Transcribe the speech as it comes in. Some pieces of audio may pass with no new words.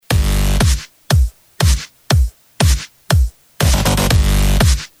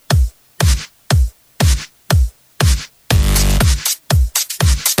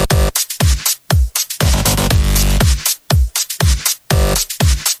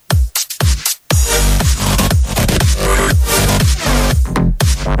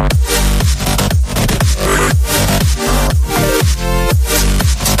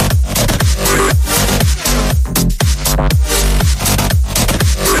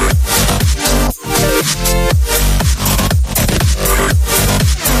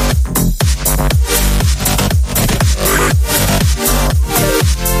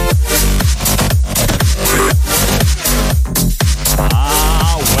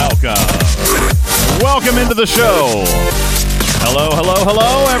welcome into the show.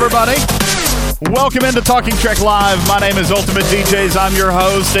 Hello, everybody. Welcome into Talking Trek Live. My name is Ultimate DJs. I'm your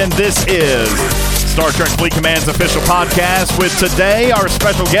host, and this is Star Trek Fleet Command's official podcast with today our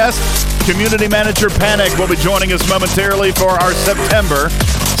special guest, Community Manager Panic, will be joining us momentarily for our September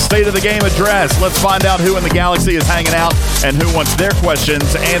State of the Game address. Let's find out who in the galaxy is hanging out and who wants their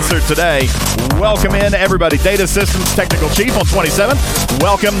questions answered today. Welcome in, everybody. Data Systems Technical Chief on 27.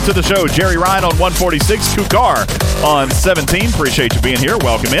 Welcome to the show. Jerry Ryan on 146. Kukar on 17. Appreciate you being here.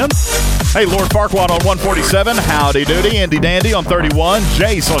 Welcome in. Hey, Lord Farquaad on 147. Howdy doody. Indy Dandy on 31.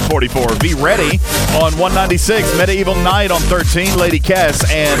 Jace on 44. Be Ready on 196. Medieval Knight on 13. Lady Kess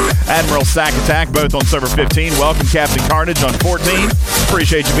and Admiral Sack Attack both on server 15. Welcome Captain Carnage on 14.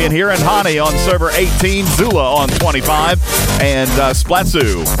 Appreciate you being here. And Hani on server 18. Zula on 25. And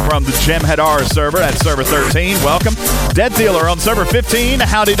Splatsu from the Gem Hadar server at server 13. Welcome. Dead Dealer on server 15.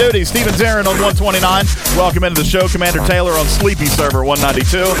 Howdy doody. Steven Zarin on 129. Welcome into the show. Commander Taylor on Sleepy server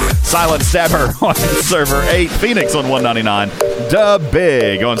 192. Silent Stabber on server 8. Phoenix on 199. Dub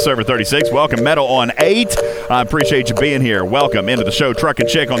Big on server 36. Welcome Metal on 8. I appreciate you being here. Welcome into the show. Truck and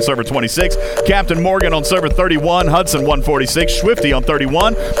Chick on server 26. Captain Morgan on server 31. Hudson 146. Swifty on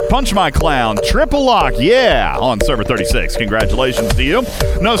 31. Punch My Clown. Triple Lock, yeah, on server 36. Congratulations to you.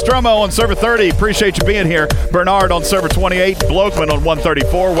 Nostromo on server 30. Appreciate you being here. Bernard on server 28. Blokeman on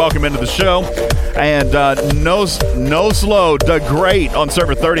 134. Welcome into the show. And No Slow, the Great on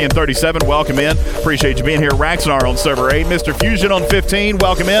server 30 and 37. Welcome in. Appreciate you being here. Raxnar on server 8. Mr. Fusion on 15.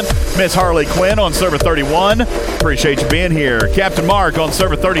 Welcome in. Miss Harley Quinn on server 31. Appreciate you being here. Captain Mark on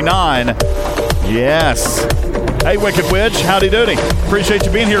server 39. Yes. Hey, Wicked Witch. Howdy doody. Appreciate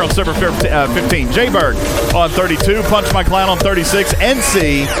you being here on server 15. J-Berg on 32. Punch My Clown on 36.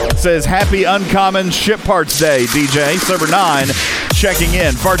 NC says, Happy Uncommon Ship Parts Day, DJ. Server 9 checking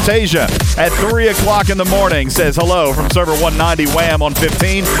in. Fartasia at 3 o'clock in the morning says hello from server 190. Wham on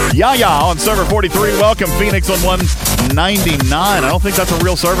 15. Yaya on server 43. Welcome. Phoenix on 199. I don't think that's a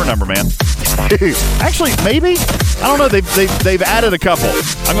real server number, man. Actually, maybe. I don't know. They've added a couple.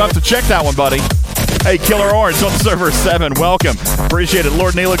 I'm going to have to check that one, buddy. Hey, Killer Orange on server 7. Welcome. Appreciate it.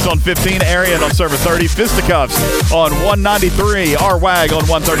 Lord Neelix on 15. Arian on server 30. Fisticuffs on 193. R-Wag on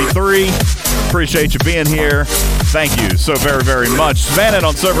 133. Appreciate you being here. Thank you so very, very much. Svanin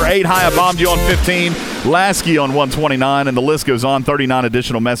on server 8. Hi, I bombed you on 15. Lasky on 129. And the list goes on. 39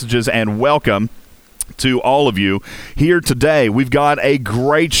 additional messages. And welcome to all of you here today. We've got a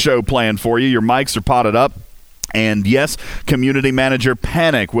great show planned for you. Your mics are potted up. And yes, Community Manager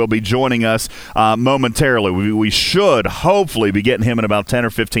Panic will be joining us momentarily. We should hopefully be getting him in about 10 or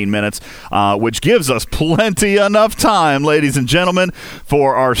 15 minutes, which gives us plenty enough time, ladies and gentlemen,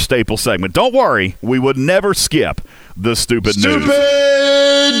 for our staple segment. Don't worry, we would never skip the Stupid News.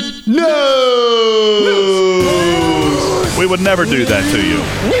 We would never do that to you.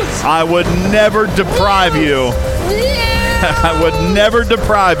 I would never deprive you. I would never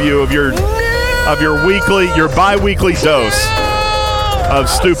deprive you of your bi-weekly dose of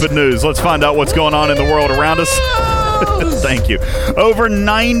stupid news. Let's find out what's going on in the world around us. Thank you. Over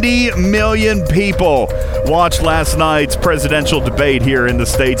 90 million people watched last night's presidential debate here in the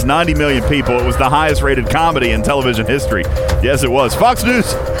States. 90 million people. It was the highest rated comedy in television history. Yes, it was. Fox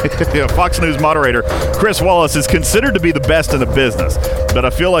News moderator Chris Wallace is considered to be the best in the business, but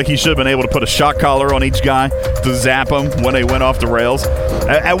I feel like he should have been able to put a shock collar on each guy to zap them when they went off the rails.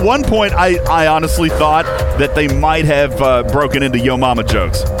 At one point, I honestly thought that they might have broken into Yo Mama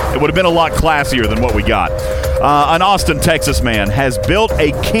jokes. It would have been a lot classier than what we got. An Austin, Texas man has built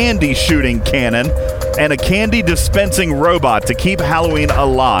a candy shooting cannon and a candy dispensing robot to keep Halloween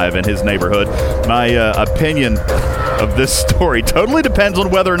alive in his neighborhood. My opinion of this story totally depends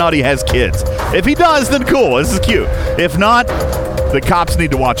on whether or not he has kids. If he does, then cool. This is cute. If not, the cops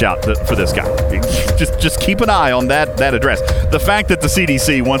need to watch out for this guy. Just keep an eye on that address. The fact that the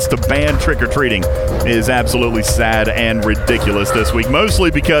CDC wants to ban trick-or-treating is absolutely sad and ridiculous this week, mostly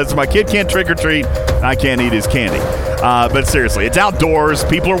because my kid can't trick-or-treat, I can't eat his candy. But seriously, it's outdoors.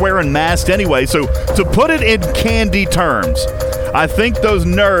 People are wearing masks anyway, so to put it in candy terms, I think those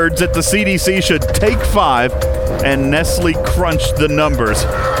nerds at the CDC should take 5 and Nestle Crunch the numbers.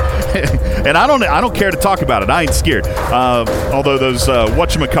 And I don't care to talk about it. I ain't scared. Although those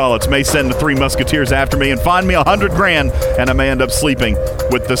whatchamacallits may send the Three Musketeers after me and find me $100,000, and I may end up sleeping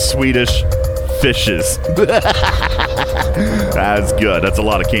with the Swedish fishes. That's good. That's a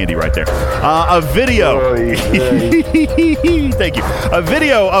lot of candy right there. A video. Thank you. A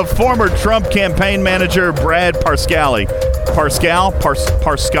video of former Trump campaign manager Brad Parscale.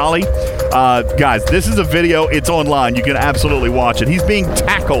 Guys, this is a video. It's online. You can absolutely watch it. He's being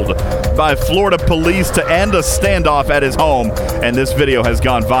tackled by Florida police to end a standoff at his home, and this video has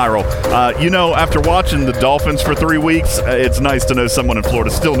gone viral. After watching the Dolphins for 3 weeks, it's nice to know someone in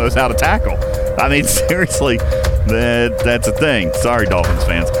Florida still knows how to tackle. I mean, seriously, that's a thing. Sorry, Dolphins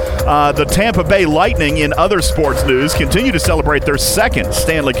fans. The Tampa Bay Lightning, in other sports news, continue to celebrate their second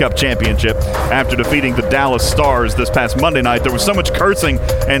Stanley Cup championship after defeating the Dallas Stars this past Monday night. There was so much cursing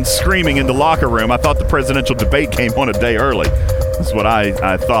and screaming in the locker room, I thought the presidential debate came on a day early. That's what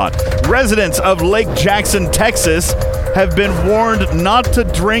I thought. Residents of Lake Jackson, Texas, have been warned not to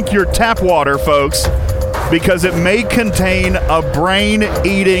drink your tap water, folks, because it may contain a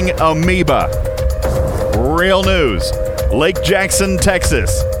brain-eating amoeba. Real news. Lake Jackson,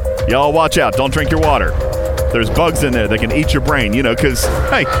 Texas. Y'all watch out. Don't drink your water. There's bugs in there that can eat your brain, because,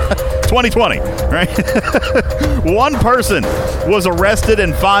 hey, 2020, right? One person was arrested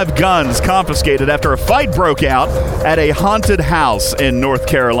and 5 guns confiscated after a fight broke out at a haunted house in North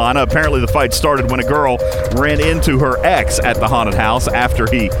Carolina. Apparently, the fight started when a girl ran into her ex at the haunted house after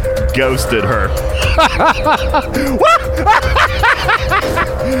he ghosted her.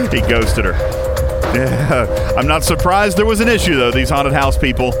 He ghosted her. I'm not surprised there was an issue, though. These haunted house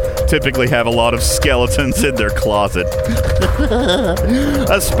people typically have a lot of skeletons in their closet.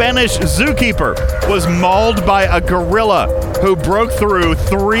 A Spanish zookeeper was mauled by a gorilla who broke through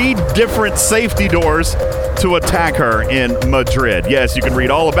 3 different safety doors to attack her in Madrid. Yes, you can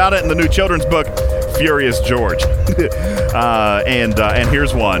read all about it in the new children's book, Furious George. And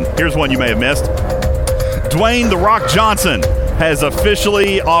here's one. Here's one you may have missed. Dwayne "The Rock" Johnson has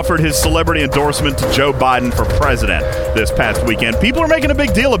officially offered his celebrity endorsement to Joe Biden for president this past weekend. People are making a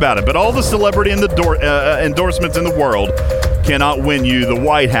big deal about it, but all the celebrity endorsements in the world cannot win you the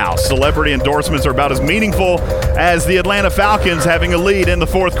White House. Celebrity endorsements are about as meaningful as the Atlanta Falcons having a lead in the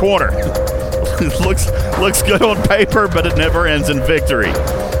 4th quarter. It looks good on paper, but it never ends in victory.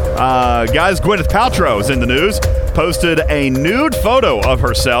 Guys, Gwyneth Paltrow is in the news. Posted a nude photo of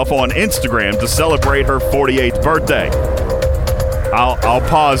herself on Instagram to celebrate her 48th birthday. I'll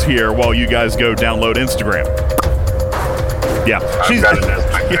pause here while you guys go download Instagram. Yeah,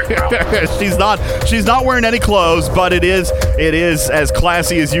 she's not wearing any clothes, but it is as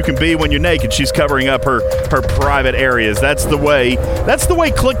classy as you can be when you're naked. She's covering up her private areas. That's the way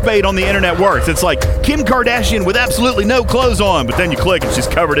clickbait on the internet works. It's like Kim Kardashian with absolutely no clothes on, but then you click and she's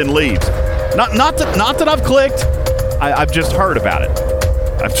covered in leaves. Not that I've clicked. I've just heard about it.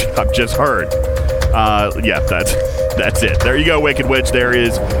 I've just heard. Yeah, that's it. There you go, Wicked Witch. There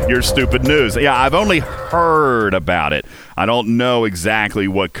is your stupid news. Yeah, I've only heard about it. I don't know exactly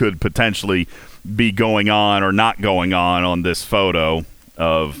what could potentially be going on or not going on this photo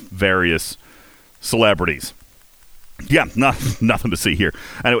of various celebrities. Yeah, nothing to see here.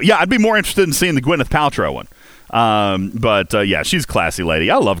 Anyway, yeah, I'd be more interested in seeing the Gwyneth Paltrow one. But yeah, she's a classy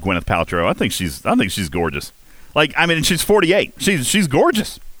lady. I love Gwyneth Paltrow. I think she's gorgeous. She's 48. She's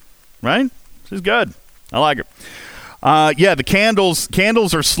gorgeous, right? She's good. I like her. Yeah, the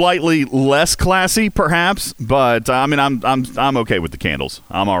candles are slightly less classy, perhaps, but I'm okay with the candles.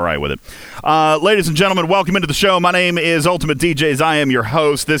 I'm all right with it. Ladies and gentlemen, welcome into the show. My name is Ultimate DJs. I am your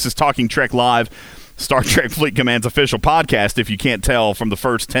host. This is Talking Trek Live, Star Trek Fleet Command's official podcast. If you can't tell from the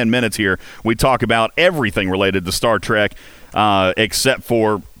first 10 minutes here, we talk about everything related to Star Trek, except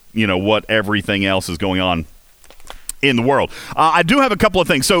for what everything else is going on in the world. I do have a couple of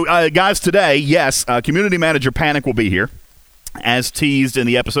things. So, guys, today, yes, Community Manager Panic will be here. As teased in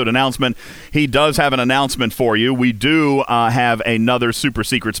the episode announcement, he does have an announcement for you. We do have another super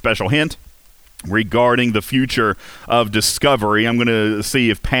secret special hint regarding the future of Discovery. I'm going to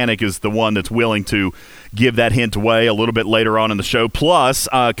see if Panic is the one that's willing to give that hint away a little bit later on in the show. Plus,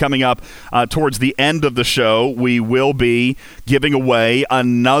 coming up towards the end of the show, we will be giving away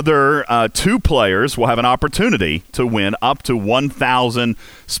another 2 players will have an opportunity to win up to 1,000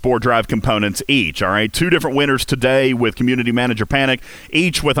 Spore Drive components each. All right, 2 different winners today with Community Manager Panic,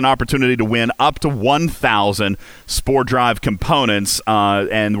 each with an opportunity to win up to 1,000 Spore Drive components,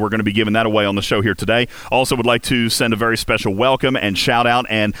 and we're going to be giving that away on the show here today. Also would like to send a very special welcome and shout out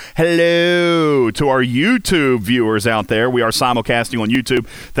and hello to our YouTube viewers out there, we are simulcasting on YouTube.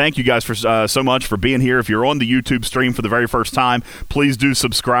 Thank you guys for so much for being here. If you're on the YouTube stream for the very first time, please do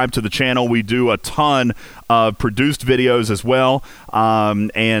subscribe to the channel. We do a ton of produced videos as well,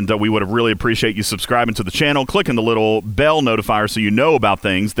 and we would really appreciate you subscribing to the channel, clicking the little bell notifier so you know about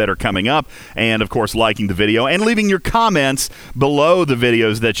things that are coming up, and of course liking the video and leaving your comments below the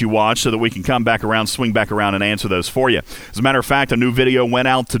videos that you watch so that we can come back around, swing back around, and answer those for you. As a matter of fact, a new video went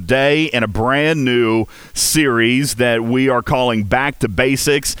out today in a brand new series that we are calling Back to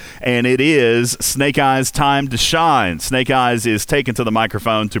Basics, and it is Snake Eyes Time to Shine. Snake Eyes is taken to the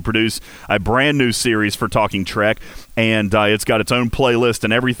microphone to produce a brand new series for Talking Trek, and it's got its own playlist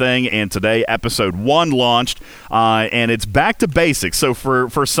and everything, and today episode 1 launched, and it's back to basics. So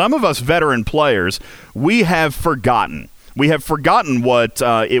for some of us veteran players, we have forgotten what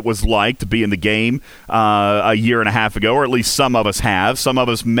it was like to be in the game a year and a half ago, or at least some of us have. Some of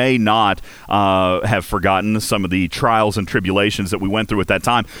us may not have forgotten some of the trials and tribulations that we went through at that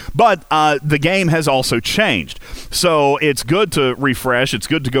time. But the game has also changed. So it's good to refresh. It's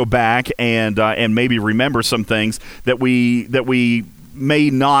good to go back and maybe remember some things that we may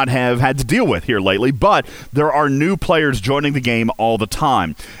not have had to deal with here lately, but there are new players joining the game all the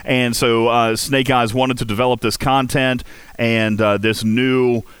time. And so Snake Eyes wanted to develop this content and this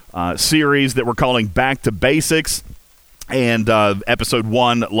new series that we're calling Back to Basics. And episode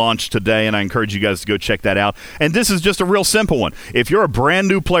 1 launched today, and I encourage you guys to go check that out. And this is just a real simple one. If you're a brand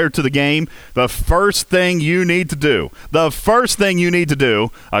new player to the game, the first thing you need to do,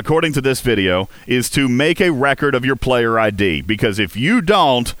 according to this video, is to make a record of your player ID. Because if you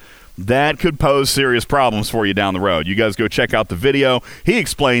don't, that could pose serious problems for you down the road. You guys go check out the video. He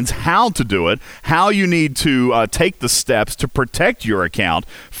explains how to do it, how you need to take the steps to protect your account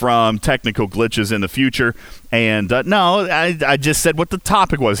from technical glitches in the future. And no, I just said what the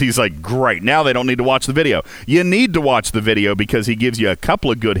topic was. He's like, great, now they don't need to watch the video. You need to watch the video because he gives you a couple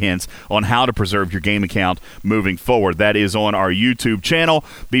of good hints on how to preserve your game account moving forward. That is on our YouTube channel.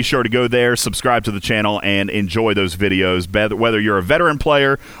 Be sure to go there, subscribe to the channel, and enjoy those videos. Whether you're a veteran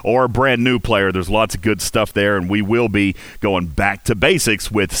player or a brand new player, there's lots of good stuff there, and we will be going back to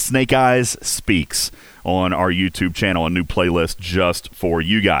basics with Snake Eyes Speaks on our YouTube channel, a new playlist just for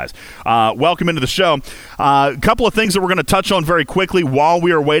you guys. Welcome into the show. A couple of things that we're going to touch on very quickly while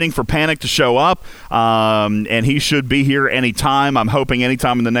we are waiting for Panic to show up, and he should be here anytime. I'm hoping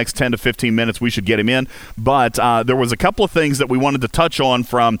anytime in the next 10 to 15 minutes we should get him in, but there was a couple of things that we wanted to touch on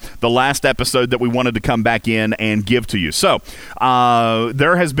from the last episode that we wanted to come back in and give to you. So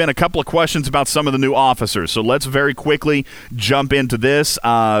there has been a couple of questions about some of the new officers, so let's very quickly jump into this.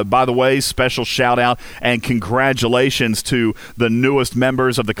 By the way, special shout out and congratulations to the newest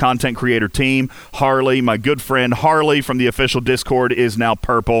members of the content creator team. Harley, my good friend Harley from the official Discord, is now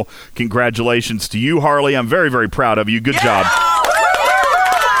purple. Congratulations to you, Harley. I'm very, very proud of you. Good job.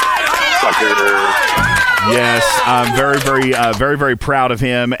 Yes, I'm very proud of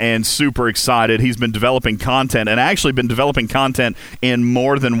him and super excited. He's been developing content and actually been developing content in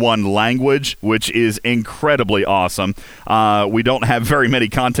more than one language, which is incredibly awesome. We don't have very many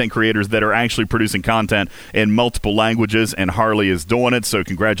content creators that are actually producing content in multiple languages, and Harley is doing it, so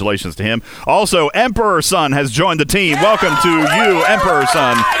congratulations to him. Also, Emperor Sun has joined the team. Welcome to you, Emperor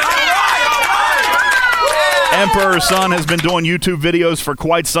Sun. Emperor Sun has been doing YouTube videos for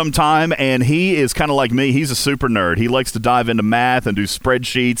quite some time, and he is kind of like me. He's a super nerd. He likes to dive into math and do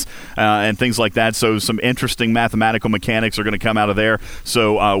spreadsheets and things like that, so some interesting mathematical mechanics are going to come out of there.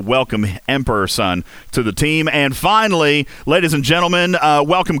 So welcome, Emperor Sun, to the team. And finally, ladies and gentlemen,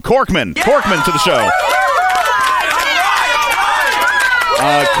 welcome Corkman. Corkman to the show.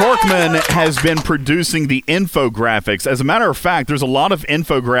 Corkman has been producing the infographics. As a matter of fact, there's a lot of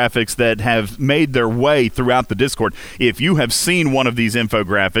infographics that have made their way throughout the Discord. If you have seen one of these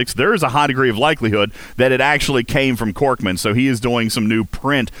infographics, there is a high degree of likelihood that it actually came from Corkman. So he is doing some new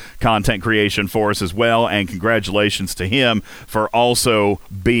print content creation for us as well, and congratulations to him for also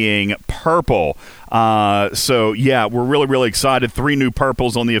being purple. So, yeah, we're really, really excited. 3 new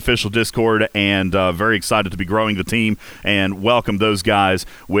purples on the official Discord, and very excited to be growing the team and welcome those guys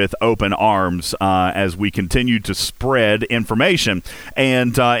with open arms as we continue to spread information.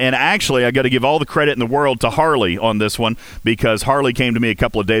 And actually, I got to give all the credit in the world to Harley on this one, because Harley came to me a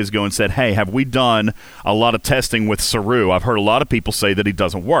couple of days ago and said, hey, have we done a lot of testing with Saru? I've heard a lot of people say that he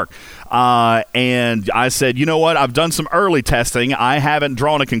doesn't work. And I said, you know what? I've done some early testing. I haven't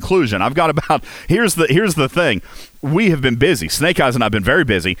drawn a conclusion. I've got about... Here's the thing. We have been busy. Snake Eyes and I have been very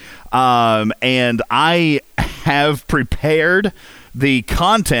busy. And I have prepared the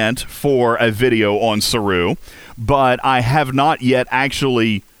content for a video on Saru, but I have not yet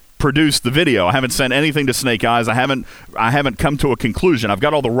actually produced the video. I haven't sent anything to Snake Eyes. I haven't come to a conclusion. I've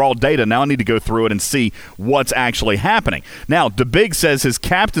got all the raw data. Now I need to go through it and see what's actually happening. Now, DeBig says his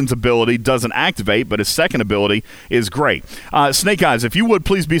captain's ability doesn't activate, but his second ability is great. Snake Eyes, if you would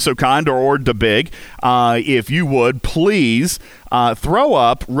please be so kind, or DeBig, if you would please throw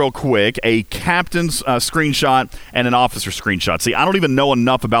up real quick a captain's screenshot and an officer screenshot. See, I don't even know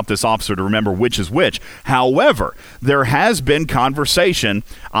enough about this officer to remember which is which. However, there has been conversation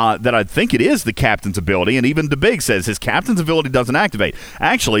that I think it is the captain's ability, and even DeBig says his captain's ability doesn't activate.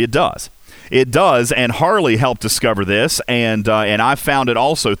 Actually, it does. It does, and Harley helped discover this, and I found it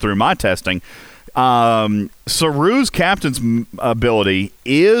also through my testing. Saru's captain's ability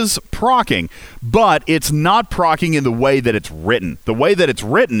is proccing, but it's not proccing in the way that it's written. The way that it's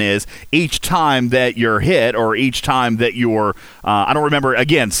written is each time that you're hit, or each time that you're I don't remember,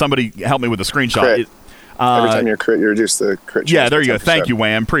 again, somebody help me with a screenshot. Every time you're crit, you reduce the crit chance. Yeah, there you go. Thank you,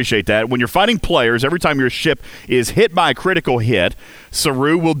 Wham. Appreciate that. When you're fighting players, every time your ship is hit by a critical hit,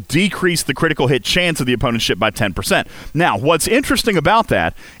 Saru will decrease the critical hit chance of the opponent's ship by 10%. Now, what's interesting about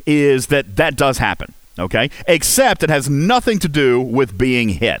that is that does happen. Okay? Except it has nothing to do with being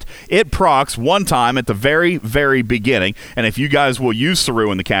hit. It procs one time at the very, very beginning, and if you guys will use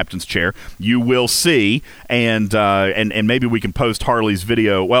Saru in the captain's chair, you will see, and maybe we can post Harley's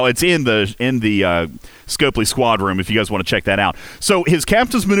video. Well, it's in the Scopely Squad Room if you guys want to check that out. So his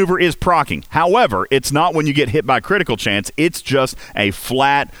captain's maneuver is proccing. However, it's not when you get hit by critical chance. It's just a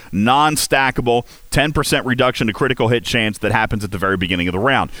flat, non-stackable 10% reduction to critical hit chance that happens at the very beginning of the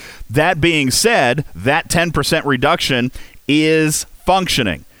round. That being said, that 10% reduction is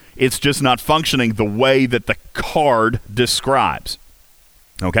functioning. It's just not functioning the way that the card describes.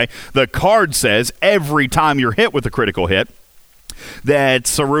 Okay? The card says every time you're hit with a critical hit, that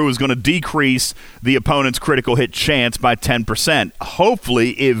Saru is going to decrease the opponent's critical hit chance by 10%,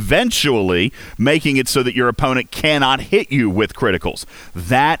 hopefully eventually making it so that your opponent cannot hit you with criticals.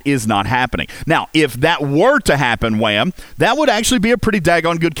 That is not happening. Now, if that were to happen, Wham, that would actually be a pretty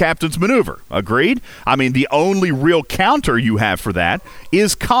daggone good captain's maneuver. Agreed? I mean, the only real counter you have for that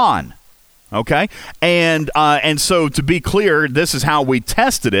is Khan. Okay, and so to be clear, this is how we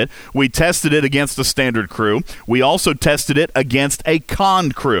tested it. We tested it against a standard crew. We also tested it against a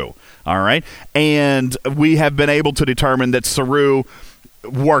Khan crew. All right, and we have been able to determine that Saru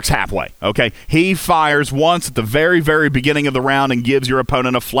works halfway. Okay, he fires once at the very, very beginning of the round and gives your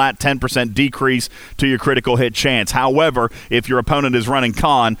opponent a flat 10% decrease to your critical hit chance. However, if your opponent is running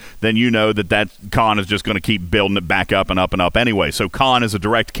Khan, then you know that Khan is just going to keep building it back up and up and up anyway. So Khan is a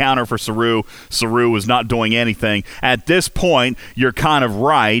direct counter for Saru. Saru is not doing anything. At this point, you're kind of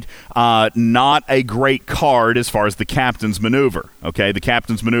right. Not a great card as far as the captain's maneuver. Okay, the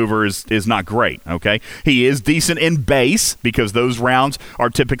captain's maneuver is not great. Okay, he is decent in base because those rounds are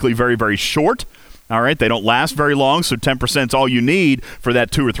typically very, very short. All right, they don't last very long, so 10% is all you need for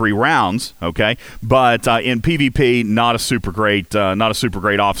that 2 or 3 rounds. Okay, but in PvP, not a super great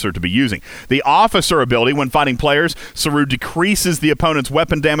officer to be using. The officer ability when fighting players, Saru decreases the opponent's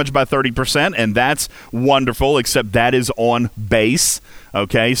weapon damage by 30%, and that's wonderful. Except that is on base.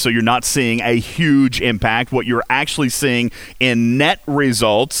 Okay, so you're not seeing a huge impact. What you're actually seeing in net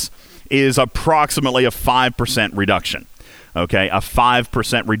results is approximately a 5% reduction. Okay, a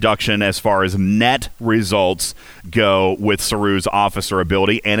 5% reduction as far as net results go with Saru's officer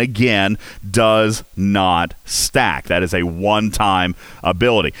ability, and again, does not stack. That is a one-time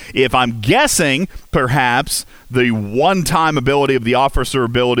ability. If I'm guessing, perhaps the one-time ability of the officer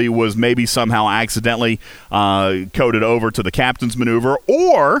ability was maybe somehow accidentally coded over to the captain's maneuver,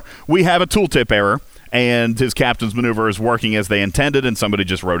 or we have a tooltip error, and his captain's maneuver is working as they intended, and somebody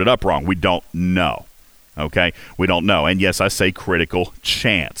just wrote it up wrong. We don't know. Okay, we don't know. And yes, I say critical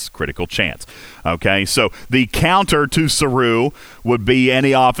chance. Critical chance. Okay, so the counter to Saru would be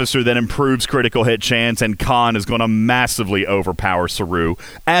any officer that improves critical hit chance, and Khan is going to massively overpower Saru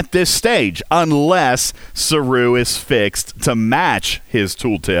at this stage, unless Saru is fixed to match his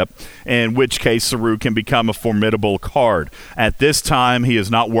tooltip, in which case Saru can become a formidable card. At this time, he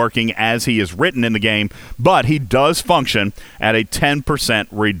is not working as he is written in the game, but he does function at a 10%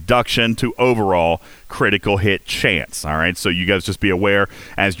 reduction to overall critical hit chance. All right, so you guys just be aware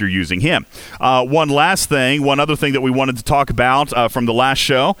as you're using him. One other thing that we wanted to talk about from the last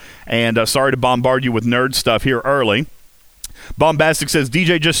show, and sorry to bombard you with nerd stuff here early. Bombastic says,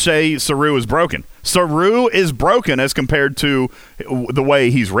 DJ, just say Saru is broken. Saru is broken as compared to the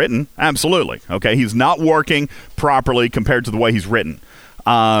way he's written. Absolutely. Okay, he's not working properly compared to the way he's written.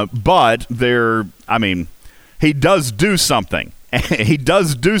 But he does do something. he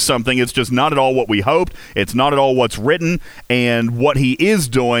does do something. It's just not at all what we hoped. It's not at all what's written. And what he is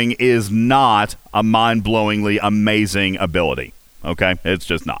doing is not a mind-blowingly amazing ability. Okay? It's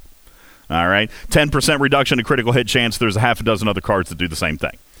just not. All right? 10% reduction in critical hit chance. There's a half a dozen other cards that do the same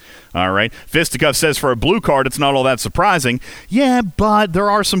thing. All right. Fisticuff says for a blue card, it's not all that surprising. Yeah, but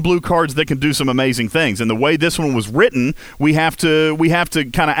there are some blue cards that can do some amazing things. And the way this one was written, we have to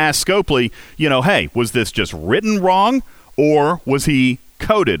kind of ask Scopely, hey, was this just written wrong or was he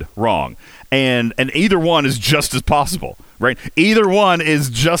coded wrong? And either one is just as possible, right? Either one is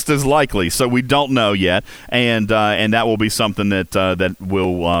just as likely. So we don't know yet, and that will be something that we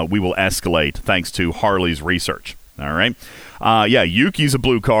will escalate thanks to Harley's research. All right. Yuki's a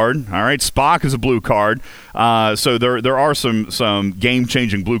blue card. All right. Spock is a blue card. So there are some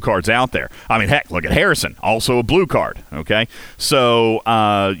game-changing blue cards out there. I mean, heck, look at Harrison, also a blue card. Okay. So,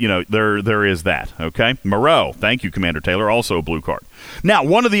 there is that. Okay. Moreau, thank you, Commander Taylor, also a blue card. Now,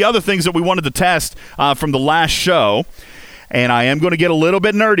 one of the other things that we wanted to test from the last show, and I am going to get a little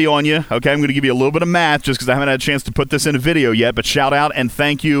bit nerdy on you. Okay, I'm going to give you a little bit of math just because I haven't had a chance to put this in a video yet, but shout out and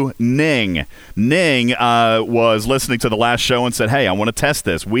thank you, Ning. Ning was listening to the last show and said, hey, I want to test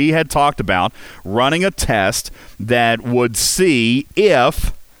this. We had talked about running a test that would see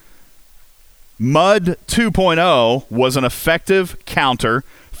if Mud 2.0 was an effective counter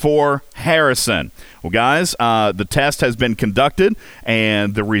for Harrison. Well, guys, the test has been conducted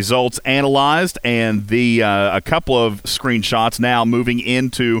and the results analyzed, and a couple of screenshots now moving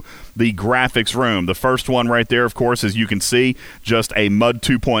into the graphics room. The first one right there, of course, as you can see, just a Mud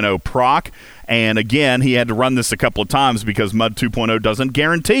 2.0 proc. And again, he had to run this a couple of times because Mud 2.0 doesn't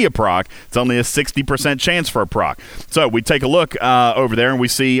guarantee a proc. It's only a 60% chance for a proc. So we take a look over there, and we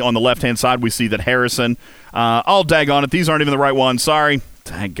see on the left-hand side, we see that Harrison, daggone it, these aren't even the right ones. Sorry.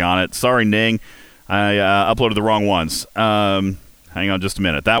 Daggone it. Sorry, Ning. I uploaded the wrong ones. Hang on just a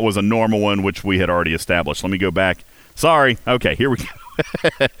minute. That was a normal one, which we had already established. Let me go back. Sorry. Okay, here we go.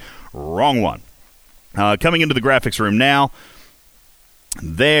 Wrong one. Coming into the graphics room now.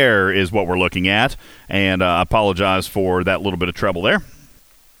 There is what we're looking at. And I apologize for that little bit of trouble there.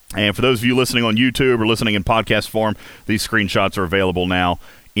 And for those of you listening on YouTube or listening in podcast form, these screenshots are available now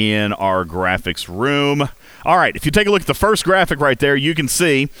in our graphics room. All right, if you take a look at the first graphic right there, you can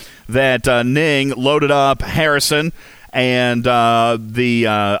see that Ning loaded up Harrison and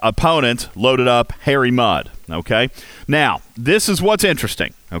the opponent loaded up Harry Mudd, okay? Now, this is what's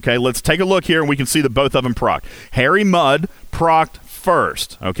interesting, okay? Let's take a look here, and we can see that both of them proc. Harry Mudd procced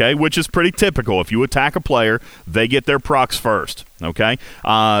first, okay, which is pretty typical. If you attack a player, they get their procs first, okay?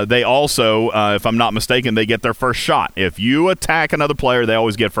 They also, if I'm not mistaken, they get their first shot. If you attack another player, they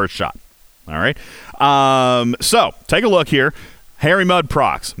always get first shot, all right? So, take a look here. Harry Mudd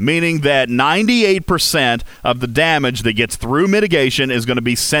procs, meaning that 98% of the damage that gets through mitigation is going to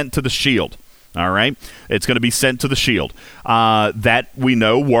be sent to the shield. All right? It's going to be sent to the shield. That we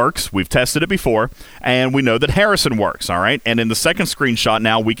know works. We've tested it before, and we know that Harrison works. All right? And in the second screenshot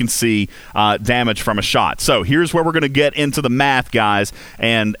now, we can see damage from a shot. So here's where we're going to get into the math, guys,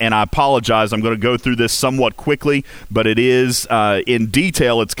 and I apologize. I'm going to go through this somewhat quickly, but it is in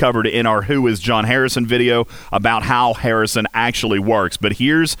detail. It's covered in our Who is John Harrison video about how Harrison actually works. But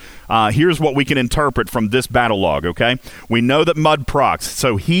here's what we can interpret from this battle log, okay? We know that Mudd procs,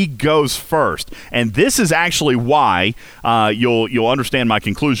 so he goes first. And this is actually why you'll understand my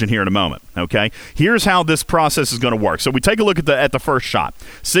conclusion here in a moment. Okay, here's how this process is going to work. So we take a look at the first shot,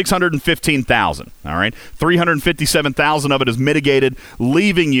 615,000. All right, 357,000 of it is mitigated,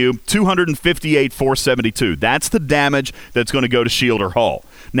 leaving you 258,472. That's the damage that's going to go to shield or hull.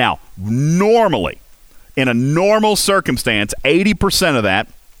 Now, normally, in a normal circumstance, 80% of that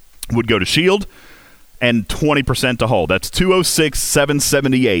would go to shield and 20% to hull. That's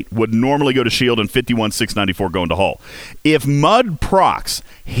 206,778 would normally go to shield and 51,694 going to hull. If Mudd procs,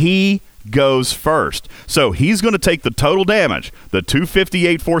 he goes first. So he's going to take the total damage, the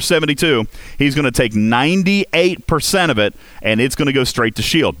 258,472. He's going to take 98% of it, and it's going to go straight to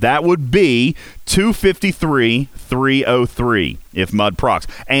shield. That would be 253,303 if Mudd procs,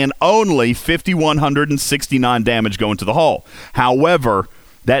 and only 5,169 damage going to the hull. However,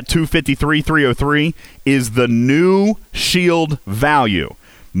 that 253,303 is the new shield value.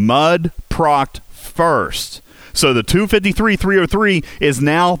 Mudd procced first. So the 253,303 is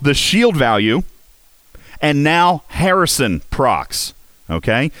now the shield value, and now Harrison procs.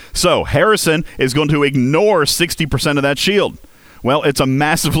 Okay? So Harrison is going to ignore 60% of that shield. Well, it's a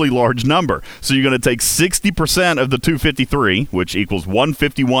massively large number. So you're going to take 60% of the 253, which equals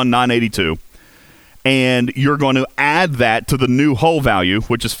 151,982, and you're going to add that to the new hull value,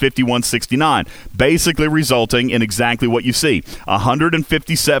 which is 5169, basically resulting in exactly what you see.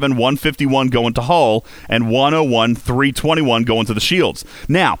 157, 151 going to hull, and 101, 321 going to the shields.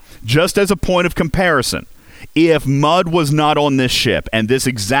 Now, just as a point of comparison, if Mudd was not on this ship and this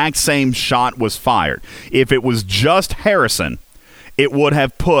exact same shot was fired, if it was just Harrison, it would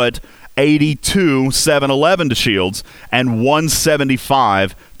have put 82, 711 to shields and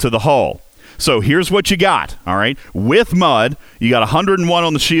 175 to the hull. So here's what you got, all right? With Mudd, you got 101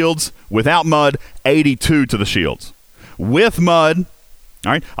 on the shields. Without Mudd, 82 to the shields. With Mudd,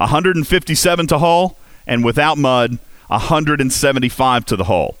 all right, 157 to hull, and without Mudd, 175 to the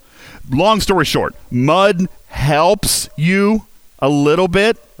hull. Long story short, Mudd helps you a little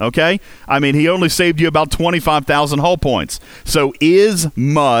bit, okay? I mean, he only saved you about 25,000 hull points. So is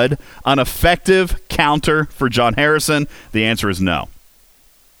Mudd an effective counter for John Harrison? The answer is no.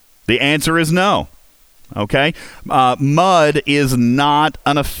 The answer is no, okay? Mudd is not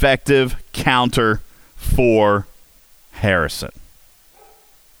an effective counter for Harrison,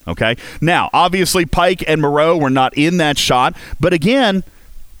 okay? Now, obviously, Pike and Moreau were not in that shot, but again,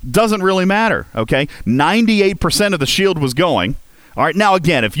 doesn't really matter, okay? 98% of the shield was going. All right, now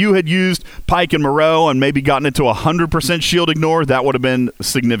again, if you had used Pike and Moreau and maybe gotten it to 100% shield ignore, that would have been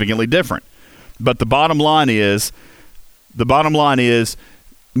significantly different. But the bottom line is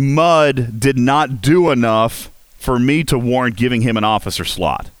Mudd did not do enough for me to warrant giving him an officer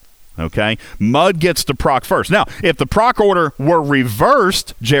slot. Okay? Mudd gets to proc first. Now, if the proc order were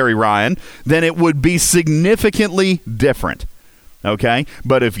reversed, Jerry Ryan, then it would be significantly different. Okay?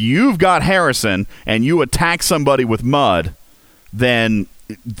 But if you've got Harrison and you attack somebody with Mudd, then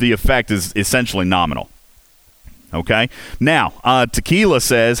the effect is essentially nominal. Okay? Now, Tequila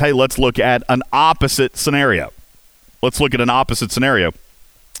says, hey, let's look at an opposite scenario. Let's look at an opposite scenario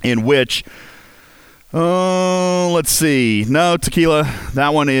in which, let's see. No, Tequila,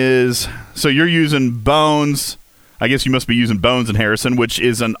 that one is, so you're using Bones. I guess you must be using Bones and Harrison, which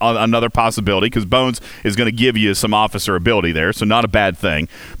is another possibility because Bones is going to give you some officer ability there, so not a bad thing.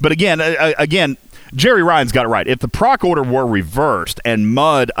 But again, Jerry Ryan's got it right. If the proc order were reversed and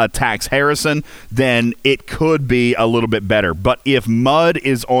Mudd attacks Harrison, then it could be a little bit better. But if Mudd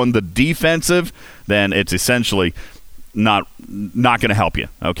is on the defensive, then it's essentially not going to help you,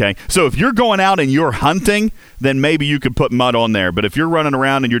 okay? So if you're going out and you're hunting, then maybe you could put Mudd on there. But if you're running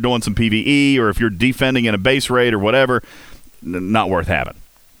around and you're doing some PvE or if you're defending in a base raid or whatever, not worth having.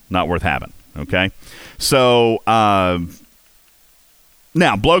 Not worth having, okay? So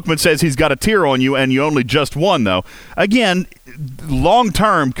now, Blokeman says he's got a tier on you and you only just won, though. Again,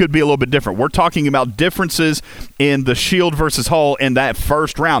 long-term could be a little bit different. We're talking about differences in the shield versus hull in that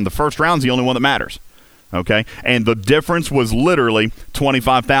first round. The first round's the only one that matters. Okay, and the difference was literally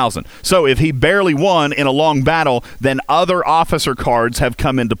 25,000. So if he barely won in a long battle, then other officer cards have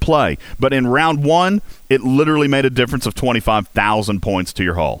come into play. But in round one, it literally made a difference of 25,000 points to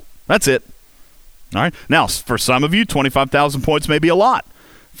your hull. That's it. All right. Now, for some of you, 25,000 points may be a lot.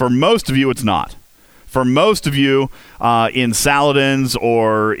 For most of you, it's not. For most of you, in Saladins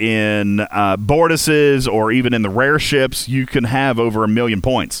or in Borduses or even in the rare ships, you can have over 1 million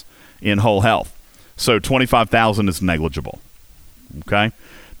points in hull health. So 25,000 is negligible, okay?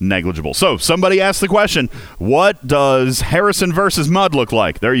 Negligible. So somebody asked the question, what does Harrison versus Mudd look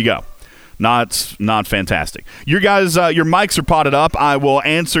like? There you go. Not fantastic. Your guys, your mics are potted up. I will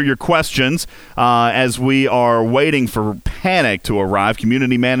answer your questions as we are waiting for Panic to arrive.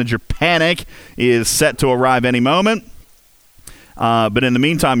 Community Manager Panic is set to arrive any moment. But in the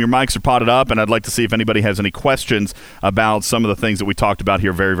meantime, your mics are potted up, and I'd like to see if anybody has any questions about some of the things that we talked about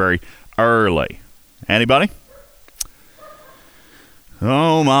here very, very early. Anybody?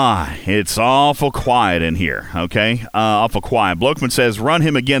 Oh, my. It's awful quiet in here, okay? Awful quiet. Blokeman says, run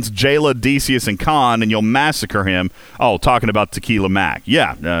him against Jayla, Decius, and Khan, and you'll massacre him. Oh, talking about Tequila Mac.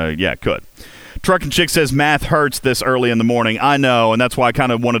 Yeah, could. Truck and Chick says, math hurts this early in the morning. I know, and that's why I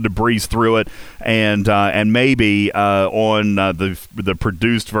kind of wanted to breeze through it. And maybe on the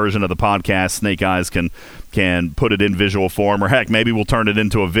produced version of the podcast, Snake Eyes can put it in visual form, or heck, maybe we'll turn it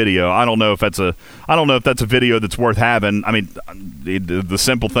into a video. I don't know if that's a video that's worth having. I mean, the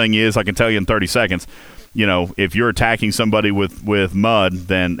simple thing is, I can tell you in 30 seconds, you know, if you're attacking somebody with Mudd,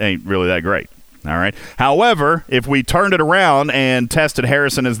 then it ain't really that great. All right. However, if we turned it around and tested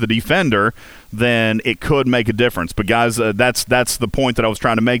Harrison as the defender, then it could make a difference. But guys, that's the point that I was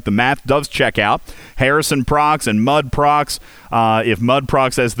trying to make. The math does check out. Harrison procs and Mudd procs. If Mudd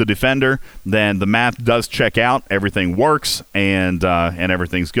procs as the defender, then the math does check out. Everything works, and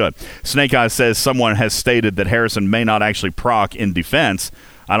everything's good. Snake Eyes says someone has stated that Harrison may not actually proc in defense.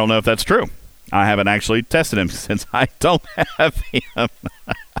 I don't know if that's true. I haven't actually tested him since I don't have him.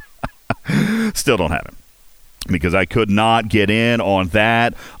 Still don't have him because I could not get in on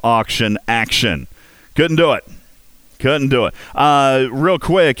that auction action. Couldn't do it. Real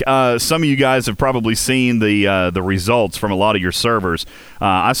quick, some of you guys have probably seen the results from a lot of your servers.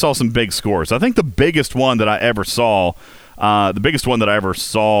 I saw some big scores. I think the biggest one that I ever saw, I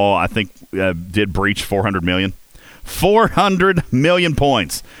think did breach 400 million. 400 million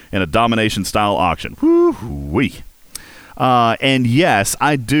points in a domination-style auction. Woo-wee. And yes,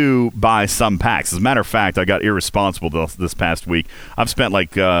 I do buy some packs. As a matter of fact, I got irresponsible this past week. I've spent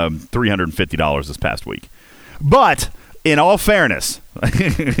like $350 this past week. But in all fairness,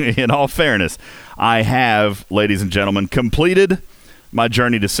 I have, ladies and gentlemen, completed my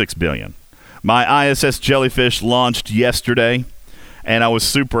journey to 6 billion. My ISS Jellyfish launched yesterday, and I was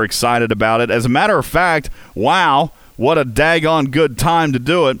super excited about it. As a matter of fact, wow, what a daggone good time to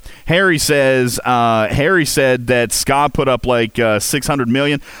do it. Harry said that Ska put up like 600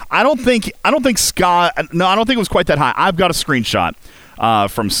 million. I don't think Ska. No, I don't think it was quite that high. I've got a screenshot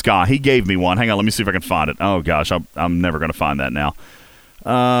from Ska. He gave me one. Hang on, let me see if I can find it. Oh gosh, I'm never going to find that now.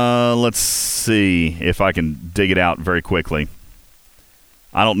 Let's see if I can dig it out very quickly.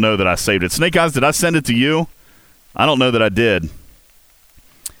 I don't know that I saved it. Snake Eyes, did I send it to you? I don't know that I did.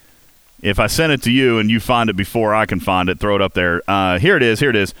 If I send it to you and you find it before I can find it, throw it up there. Here it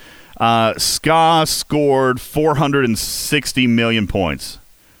is. Ska scored 460 million points.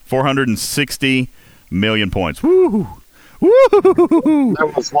 460 million points. Woo! Woo! There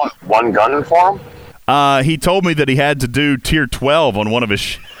was what, one gun for him? He told me that he had to do tier 12 on one of his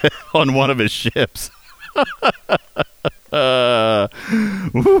ships.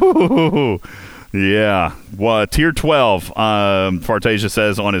 Woo! Yeah. Well, tier 12, Fartasia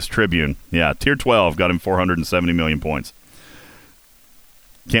says on his Tribune. Yeah, tier 12 got him 470 million points.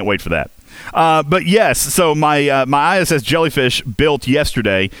 Can't wait for that. But yes, so my ISS Jellyfish built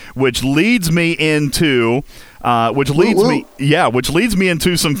yesterday, which leads me into some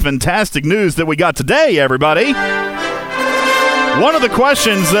fantastic news that we got today, everybody. One of the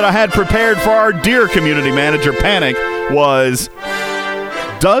questions that I had prepared for our dear community manager, Panic, was,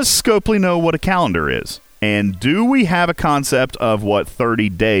 does Scopely know what a calendar is? And do we have a concept of what 30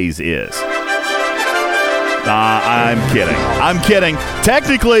 days is? I'm kidding.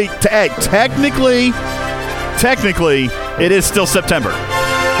 Technically, it is still September.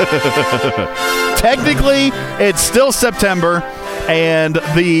 Technically, it's still September, and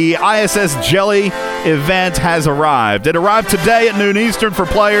the ISS Jelly event has arrived. It arrived today at noon Eastern for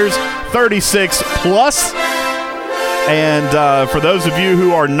players 36 plus. And for those of you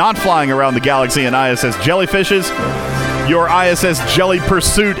who are not flying around the galaxy in ISS Jellyfishes, your ISS Jelly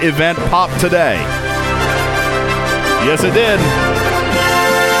Pursuit event popped today. Yes, it did.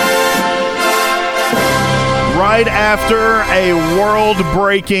 Right after a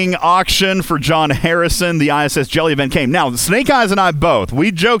world-breaking auction for John Harrison, the ISS Jelly event came. Now, Snake Eyes and I both,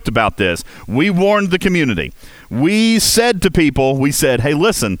 we joked about this. We warned the community. We said to people, hey,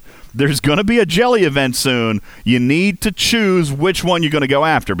 listen, there's going to be a Jelly event soon. You need to choose which one you're going to go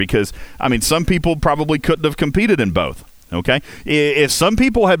after because, I mean, some people probably couldn't have competed in both. Okay? If some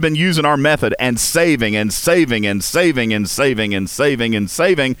people had been using our method and saving for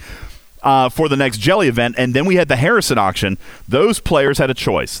the next Jelly event, and then we had the Harrison auction, those players had a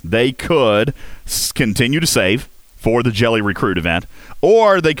choice. They could continue to save for the Jelly Recruit event,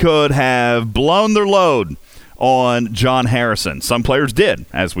 or they could have blown their load on John Harrison. Some players did,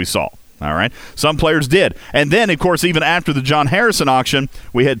 as we saw. All right? Some players did. And then, of course, even after the John Harrison auction,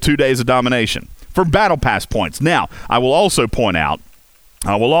 we had 2 days of domination for Battle Pass points. Now, I will also point out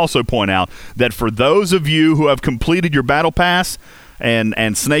that for those of you who have completed your Battle Pass,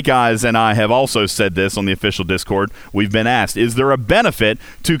 and Snake Eyes and I have also said this on the official Discord, we've been asked, is there a benefit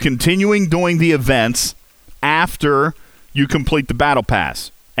to continuing doing the events after you complete the Battle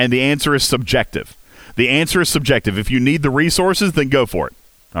Pass? And the answer is subjective. If you need the resources, then go for it.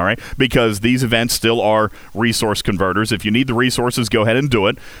 All right? Because these events still are resource converters. If you need the resources, go ahead and do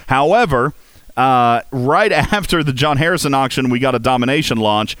it. However, right after the John Harrison auction, we got a domination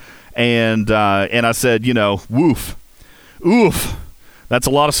launch, and I said, oof. That's a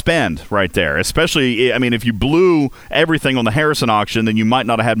lot of spend right there, especially, I mean, if you blew everything on the Harrison auction, then you might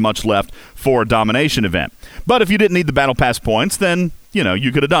not have had much left for a domination event. But if you didn't need the Battle Pass points, then,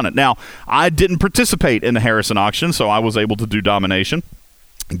 you could have done it. Now, I didn't participate in the Harrison auction, so I was able to do domination,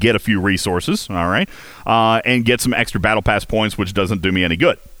 get a few resources, all right, and get some extra Battle Pass points, which doesn't do me any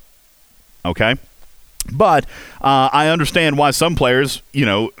good. Okay? But I understand why some players,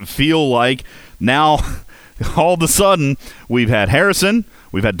 feel like now all of a sudden we've had Harrison,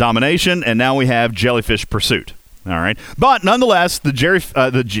 we've had Domination, and now we have Jellyfish Pursuit. All right, but nonetheless, the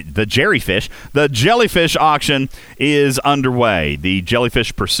Jellyfish auction is underway. The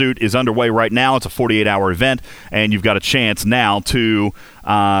Jellyfish Pursuit is underway right now. It's a 48-hour event, and you've got a chance now to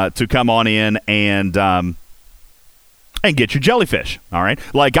come on in and get your jellyfish. All right,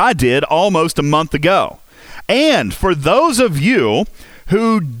 like I did almost a month ago. And for those of you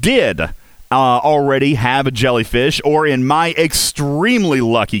who did already have a jellyfish, or in my extremely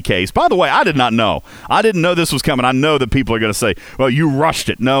lucky case, by the way, I did not know. I didn't know this was coming. I know that people are going to say, well, you rushed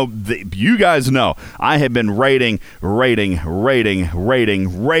it. No, you guys know. I have been rating. By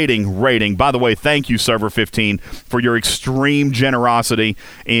the way, thank you, Server 15, for your extreme generosity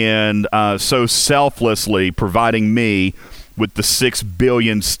and so selflessly providing me with the 6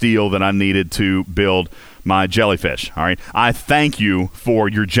 billion steel that I needed to build my jellyfish. All right, I thank you for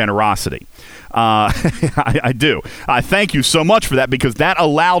your generosity. I do. I thank you so much for that, because that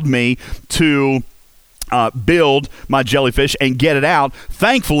allowed me to build my jellyfish and get it out.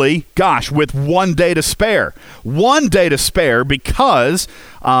 Thankfully, gosh, with 1 day to spare. 1 day to spare because,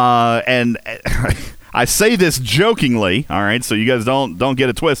 and I say this jokingly, all right, so you guys don't get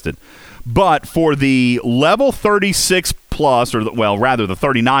it twisted. But for the level 36 plus, or rather the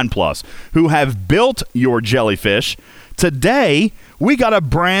 39 plus, who have built your jellyfish, today we got a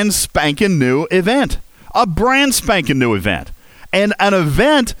brand spanking new event. A brand spanking new event. And an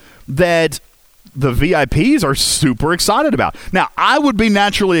event that the VIPs are super excited about. Now, I would be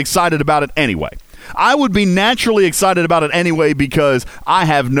naturally excited about it anyway. Because I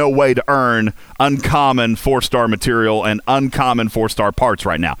have no way to earn uncommon 4-star material and uncommon 4-star parts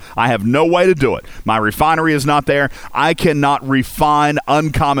right now. I have no way to do it. My refinery is not there. I cannot refine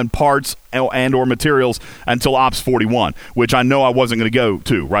uncommon parts and or materials until Ops 41, which I know I wasn't going to go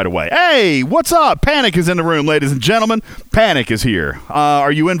to right away. Hey, what's up? Panic is in the room, ladies and gentlemen. Panic is here.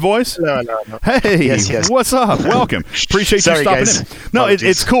 Are you in, voice? No. Hey, yes. What's up? Welcome. Appreciate you stopping in. No,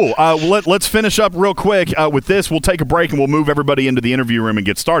 it's cool. Let's finish up real quick with this. We'll take a break and we'll move everybody into the interview room and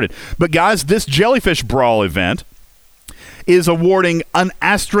get started. But guys, this Jellyfish Brawl event is awarding an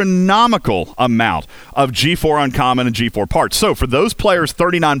astronomical amount of G4 uncommon and G4 parts. So for those players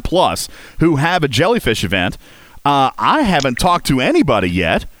 39 plus who have a jellyfish event, I haven't talked to anybody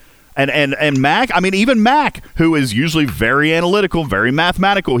yet. And Mac, I mean, even Mac, who is usually very analytical, very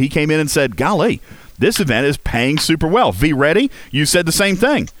mathematical, he came in and said, golly, this event is paying super well. V Ready, you said the same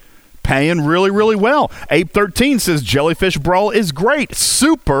thing. Paying really, really well. Ape13 says Jellyfish Brawl is great.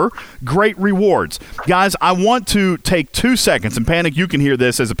 Super great rewards. Guys, I want to take 2 seconds, and Panic, you can hear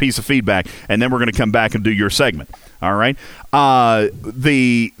this as a piece of feedback, and then we're going to come back and do your segment. All right? The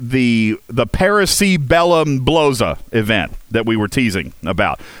Paracebellum Bloza event that we were teasing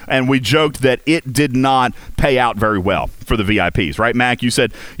about, and we joked that it did not pay out very well for the VIPs, right, Mac? You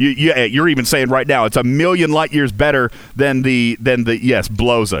said you're even saying right now it's a million light years better than the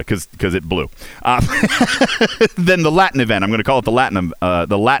Bloza because it blew than the Latin event. I'm going to call it the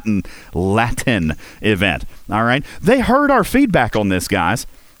Latin event. All right, they heard our feedback on this, guys.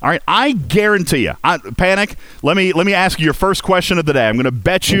 All right, I guarantee you. Panic, let me ask you your first question of the day. I'm going to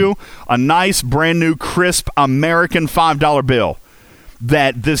bet you a nice, brand new, crisp American $5 bill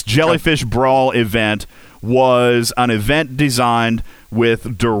that this Jellyfish Brawl event was an event designed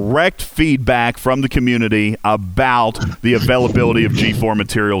with direct feedback from the community about the availability of G4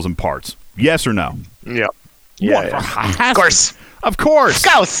 materials and parts. Yes or no? Yeah. Of course. Of course.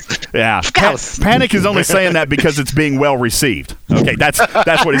 Scout. Yeah. Panic is only saying that because it's being well received. Okay, that's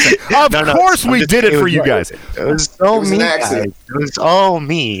what he's saying. Of course we did it for you guys. It was all me. It was all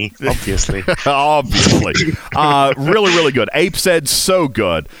me, obviously. Obviously. Really, really good. Ape said so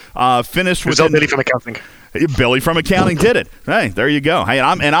good. Finished with Billy from accounting. Billy from accounting did it. Hey, there you go. Hey,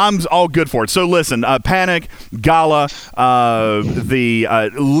 I'm all good for it. So listen, Panic, Gala,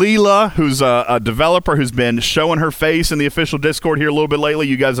 Leela, who's a developer who's been showing her face in the official Discord here a little bit lately.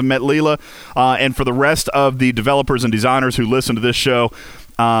 You guys have met Leela, and for the rest of the developers and designers who listen to this show,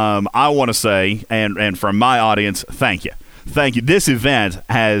 I want to say, and from my audience, thank you. Thank you. This event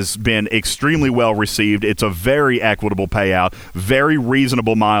has been extremely well received. It's a very equitable payout, very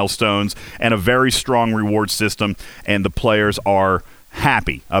reasonable milestones, and a very strong reward system, and the players are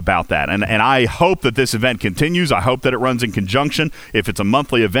happy about that. And I hope that this event continues. I hope that it runs in conjunction. If it's a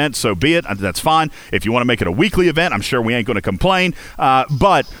monthly event, so be it. That's fine. If you want to make it a weekly event, I'm sure we ain't going to complain.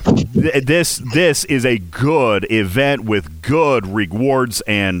 But this is a good event with good rewards,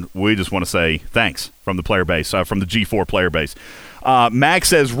 and we just want to say thanks from the player base, from the G4 player base. Max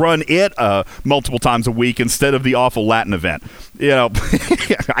says run it multiple times a week instead of the awful Latin event.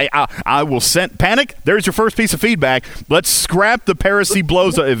 I will send Panic. There's your first piece of feedback. Let's scrap the Parisi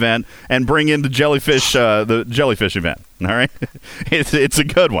Bloza event and bring in the jellyfish event. All right, it's a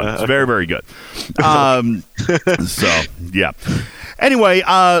good one. It's very, very good. So yeah. Anyway,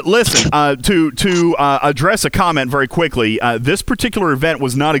 listen, to address a comment very quickly, this particular event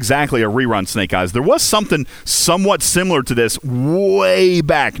was not exactly a rerun, Snake Eyes. There was something somewhat similar to this way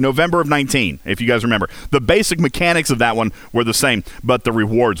back, November of 19, if you guys remember. The basic mechanics of that one were the same, but the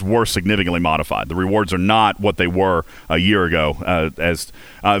rewards were significantly modified. The rewards are not what they were a year ago. As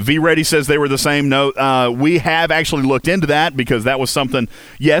V-Ready says they were the same. No, we have actually looked into that because that was something,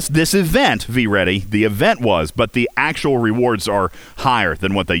 yes, this event, V-Ready, the event was, but the actual rewards are higher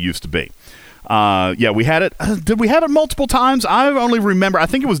than what they used to be. We had it. Did we have it multiple times? I only remember. I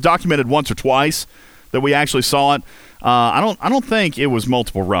think it was documented once or twice that we actually saw it. I don't think it was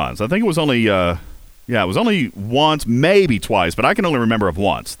multiple runs. I think it was only. It was only once, maybe twice, but I can only remember of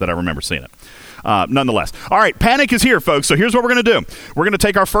once that I remember seeing it. Nonetheless. All right, Panic is here, folks, so here's what we're going to do. We're going to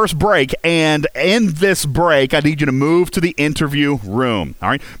take our first break, and in this break, I need you to move to the interview room. All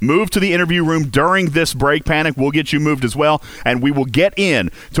right? Move to the interview room during this break, Panic. We'll get you moved as well, and we will get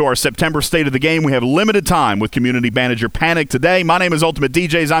in to our September State of the Game. We have limited time with Community Manager Panic today. My name is Ultimate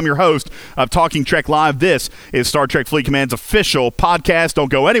DJs. I'm your host of Talking Trek Live. This is Star Trek Fleet Command's official podcast.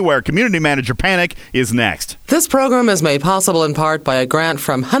 Don't go anywhere. Community Manager Panic is next. This program is made possible in part by a grant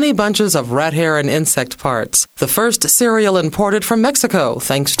from Honey Bunches of Rat Hair and Insect Parts, the first cereal imported from Mexico,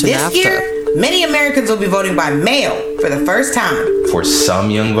 thanks to NAFTA. This year, many Americans will be voting by mail for the first time. For some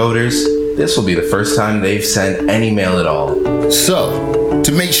young voters, this will be the first time they've sent any mail at all. So,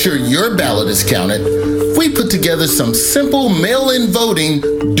 to make sure your ballot is counted, we put together some simple mail-in voting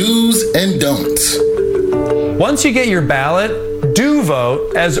do's and don'ts. Once you get your ballot, do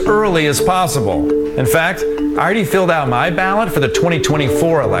vote as early as possible. In fact, I already filled out my ballot for the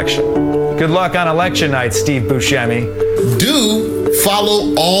 2024 election. Good luck on election night, Steve Buscemi. Do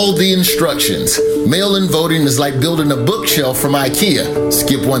follow all the instructions. Mail-in voting is like building a bookshelf from IKEA.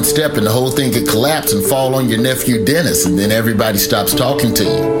 Skip one step and the whole thing could collapse and fall on your nephew Dennis, and then everybody stops talking to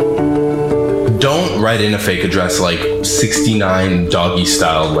you. Don't write in a fake address like 69 Doggy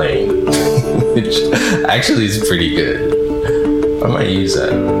Style Lane, which actually is pretty good. I might use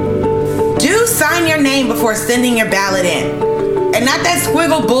that. Do sign your name before sending your ballot in. And not that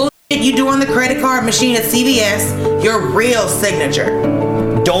squiggle bullshit you do on the credit card machine at CVS, your real signature.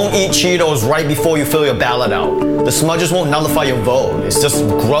 Don't eat Cheetos right before you fill your ballot out. The smudges won't nullify your vote. It's just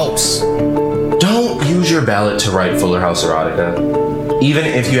gross. Don't use your ballot to write Fuller House erotica. Even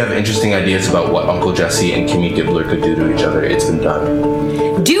if you have interesting ideas about what Uncle Jesse and Kimmy Gibbler could do to each other, it's been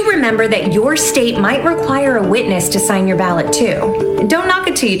done. Do remember that your state might require a witness to sign your ballot too. Don't knock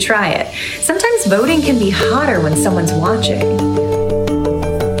it till you try it. Sometimes voting can be hotter when someone's watching.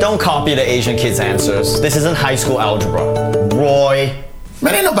 Don't copy the Asian kids' answers. This isn't high school algebra. Roy.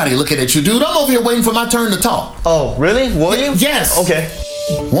 Man, ain't nobody looking at you, dude. I'm over here waiting for my turn to talk. Oh, really? Were you? Yes. Okay.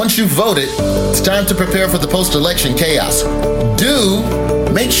 Once you've voted, it's time to prepare for the post-election chaos.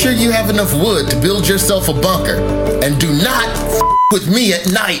 Make sure you have enough wood to build yourself a bunker. And do not with me at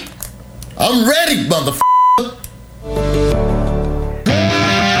night. I'm ready, motherfucker.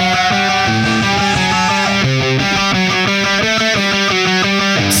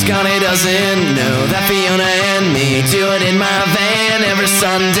 Scotty doesn't know that Fiona and me do it in my van every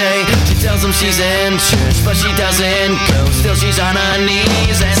Sunday. She tells him she's in church, but she doesn't go. Still she's on her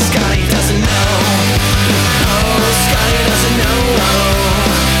knees, and Scotty doesn't know. Oh, Scotty doesn't know.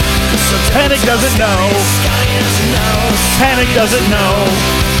 So Panic doesn't know. Scotty doesn't know. Panic doesn't know.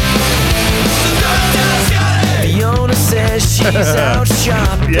 Fiona says she's out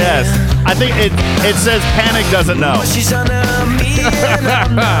shopping. Yes, I think it says Panic doesn't know. She's under me and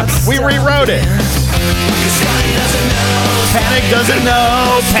I'm not We rewrote it. Scotty doesn't know. Panic doesn't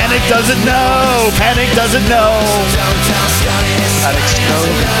know. Panic doesn't know. Panic doesn't know. Don't tell Scotty. Panic's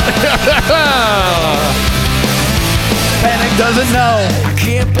Panic doesn't know.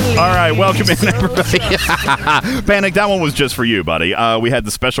 All right, welcome in, everybody. Panic, that one was just for you, buddy. We had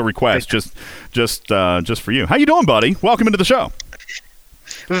the special request just for you. How you doing, buddy? Welcome into the show.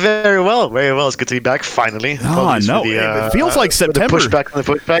 Very well, very well. It's good to be back finally. Oh, I know. It feels like September. The pushback on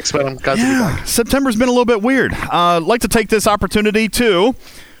the putbacks, but I'm glad to be back. September's been a little bit weird. I'd like to take this opportunity to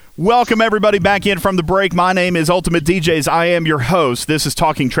Welcome, everybody, back in from the break. My name is Ultimate DJs. I am your host. This is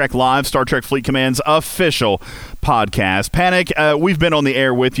Talking Trek Live, Star Trek Fleet Command's official podcast. Panic, we've been on the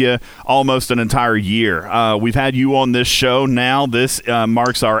air with you almost an entire year. We've had you on this show now. This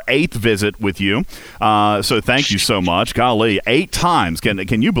marks our 8th visit with you. So thank you so much. Golly, 8 times.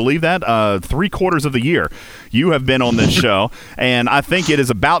 Can you believe that? 3/4 of the year you have been on this show. And I think it is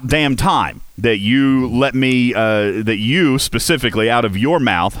about damn time that you let me, that you specifically out of your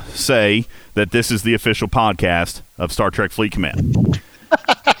mouth say that this is the official podcast of Star Trek Fleet Command.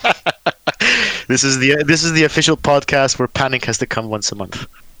 This is the official podcast where Panic has to come once a month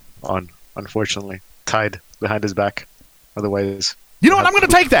on, unfortunately, tied behind his back. Otherwise, you know what? I'm going to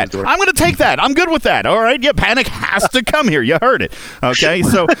take that. I'm going to take that. I'm good with that. All right. Yeah, Panic has to come here. You heard it. Okay.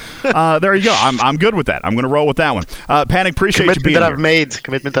 So there you go. I'm good with that. I'm going to roll with that one. Panic, appreciate you being here.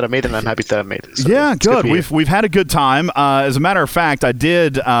 Commitment that I've made, and I'm happy that I've made it. So yeah, good. We've had a good time. As a matter of fact, I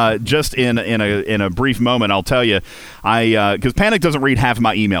did just in a brief moment. I'll tell you, because Panic doesn't read half of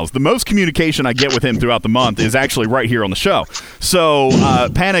my emails. The most communication I get with him throughout the month is actually right here on the show. So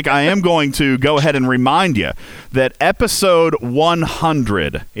Panic, I am going to go ahead and remind you that episode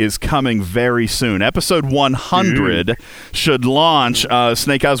 100 is coming very soon. Episode 100 should launch,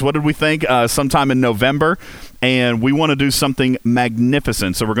 Snake Eyes, what did we think? Sometime in November. And we want to do something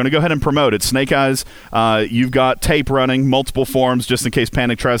magnificent. So we're going to go ahead and promote it. Snake Eyes, you've got tape running, multiple forms, just in case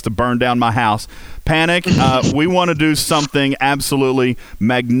Panic tries to burn down my house. Panic, we want to do something absolutely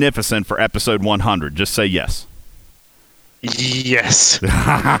magnificent for episode 100. Just say yes. Yes.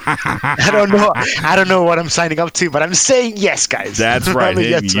 I don't know what I'm signing up to, but I'm saying yes, guys. That's right.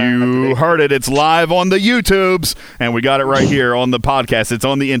 You heard it. It's live on the YouTubes, and we got it right here on the podcast. It's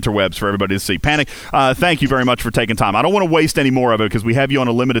on the interwebs for everybody to see. Panic, thank you very much for taking time. I don't want to waste any more of it because we have you on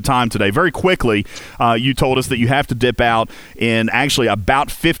a limited time today. Very quickly, you told us that you have to dip out in actually about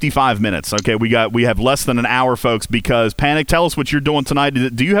 55 minutes. Okay, we have less than an hour, folks, because Panic, tell us what you're doing tonight.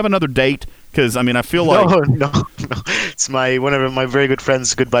 Do you have another date? Because, I mean, I feel like... No. It's one of my very good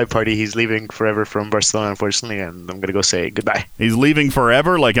friends' goodbye party. He's leaving forever from Barcelona, unfortunately, and I'm going to go say goodbye. He's leaving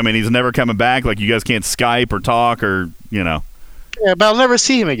forever? Like, I mean, he's never coming back? Like, you guys can't Skype or talk or, you know... Yeah, but I'll never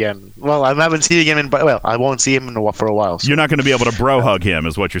see him again. Well, I haven't seen him I won't see him for a while. So. You're not going to be able to bro hug him,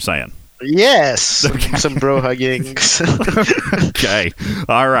 is what you're saying. Yes, okay. Some bro hugging. Okay,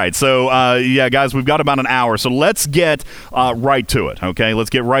 all right. So, yeah, guys, we've got about an hour, so let's get right to it. Okay,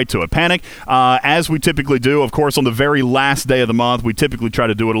 let's get right to it. Panic, as we typically do, of course, on the very last day of the month, we typically try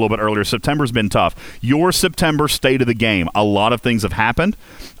to do it a little bit earlier. September's been tough. Your September state of the game. A lot of things have happened.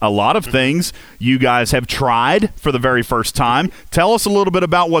 A lot of things you guys have tried for the very first time. Tell us a little bit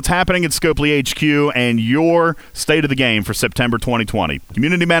about what's happening at Scopely HQ and your state of the game for September 2020.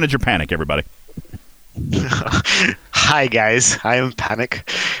 Community Manager Panic, everybody. Hi, guys. I am Panic.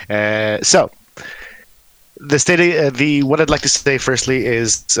 So, the state what I'd like to say firstly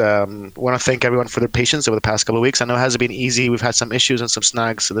is want to thank everyone for their patience over the past couple of weeks. I know it hasn't been easy. We've had some issues and some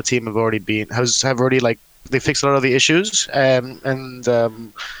snags. So the team they fixed a lot of the issues, and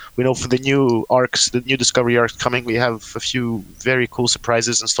we know for the new arcs, the new Discovery arcs coming, we have a few very cool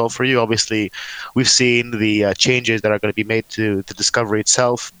surprises installed for you. Obviously, we've seen the changes that are going to be made to the Discovery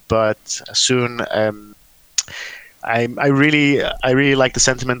itself, but soon. I really like the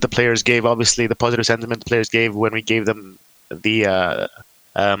sentiment the players gave. Obviously, the positive sentiment the players gave when we gave them the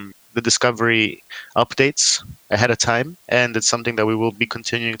Discovery updates ahead of time, and it's something that we will be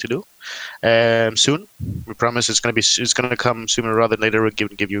continuing to do soon. We promise it's going to come sooner rather than later. We'll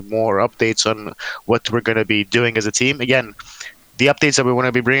give you more updates on what we're going to be doing as a team. Again, the updates that we want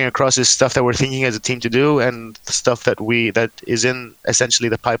to be bringing across is stuff that we're thinking as a team to do, and the stuff that is in essentially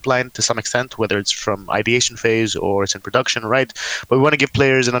the pipeline to some extent, whether it's from ideation phase or it's in production, right? But we want to give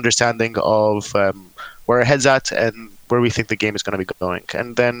players an understanding of where our head's at and where we think the game is going to be going.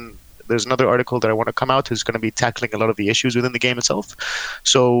 And then there's another article that I want to come out who's going to be tackling a lot of the issues within the game itself.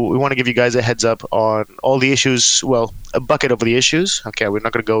 So we want to give you guys a heads up on all the issues, well, a bucket of the issues. Okay, we're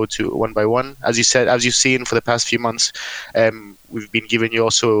not going to go to one by one. As you've seen for the past few months, we've been giving you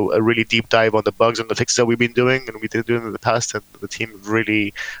also a really deep dive on the bugs and the fixes that we've been doing and we've been doing in the past, and the team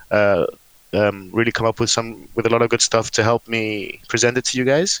really come up with a lot of good stuff to help me present it to you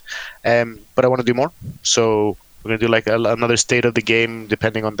guys. But I want to do more. So we're going to do like another state of the game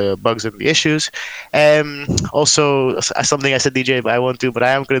depending on the bugs and the issues. Also, something I said, DJ, but I won't do, but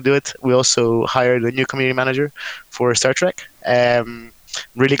I am going to do it. We also hired a new community manager for Star Trek. I'm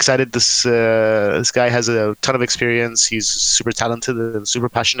really excited. This guy has a ton of experience. He's super talented and super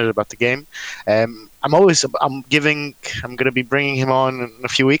passionate about the game. I'm going to be bringing him on in a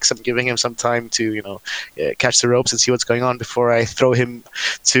few weeks. I'm giving him some time to, catch the ropes and see what's going on before I throw him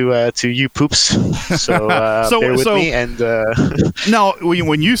to you poops. So, bear with me. And no,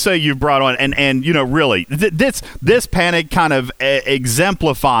 when you say you've brought on, and really, this Panic kind of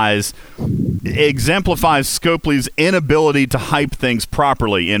exemplifies Scopely's inability to hype things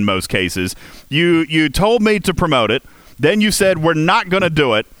properly in most cases. You told me to promote it. Then you said we're not going to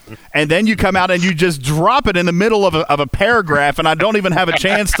do it, and then you come out and you just drop it in the middle of a paragraph, and I don't even have a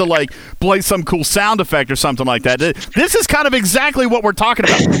chance to play some cool sound effect or something like that. This is kind of exactly what we're talking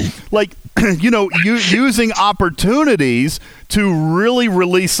about, using opportunities to really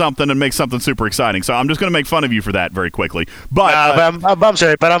release something and make something super exciting. So I'm just going to make fun of you for that very quickly. But I'm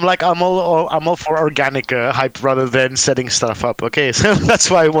sorry, but I'm all for organic hype rather than setting stuff up. Okay, so that's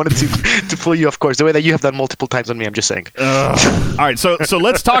why I wanted to pull you, of course, the way that you have done multiple times on me. I'm just saying. All right, so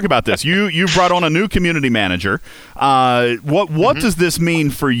let's talk about this. You brought on a new community manager. What does this mean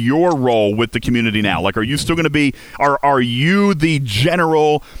for your role with the community now? Are you still going to be? Are you the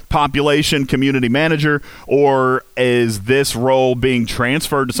general population community manager, or is this role being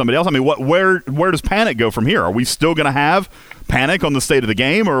transferred to somebody else? I mean, where does Panic go from here? Are we still going to have Panic on the state of the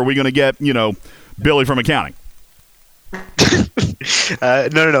game, or are we going to get Billy from accounting?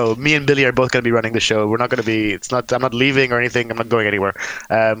 No. Me and Billy are both going to be running the show. We're not going to be. I'm not leaving or anything. I'm not going anywhere.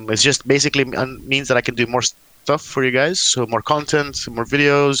 It's just basically means that I can do more stuff for you guys. So more content, more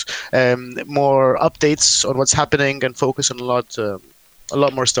videos, more updates on what's happening, and focus on a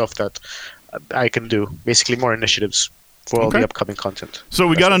lot more stuff that I can do. Basically, more initiatives for all the upcoming content. So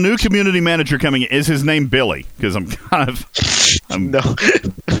we got a new community manager coming in. Is his name Billy? Because I'm kind of... no.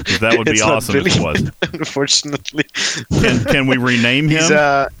 That would be awesome if it was. Unfortunately. Can we rename him?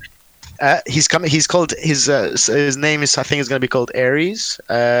 He's coming. He's called his name is, I think, is going to be called Aries.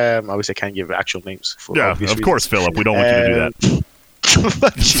 Obviously, I can't give actual names. For obvious reasons. Course, Philip. We don't want you to do that.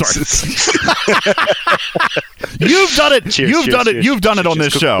 Sorry. You've done it. You've done it on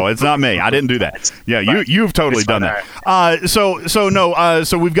this show. It's not me. I didn't do that. Yeah, you've totally done that. So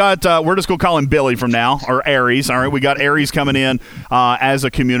we've got. We're just gonna call him Billy from now, or Aries. All right, we got Aries coming in as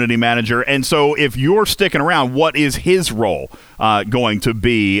a community manager. And so, if you're sticking around, what is his role going to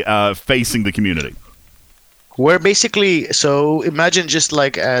be facing the community? We're basically, so imagine just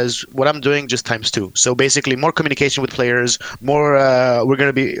as what I'm doing, just times 2. So basically, more communication with players, more. We're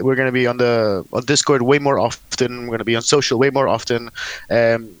gonna be on Discord way more often. We're gonna be on social way more often,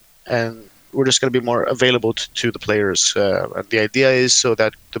 and we're just going to be more available to the players. And the idea is so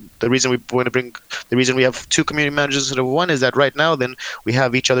that the reason we have 2 community managers instead of 1 is that right now then we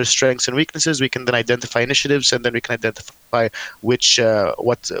have each other's strengths and weaknesses. We can then identify initiatives, and then we can identify which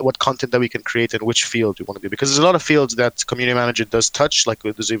what content that we can create and which field we want to do. Because there's a lot of fields that community manager does touch.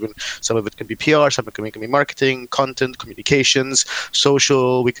 There's even some of it can be PR, some of it can be marketing, content, communications,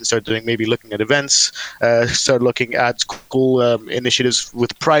 social. We can start looking at events, start looking at cool initiatives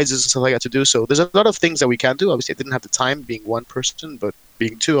with prizes and stuff like that to do. So there's a lot of things that we can do. Obviously, I didn't have the time being 1 person, but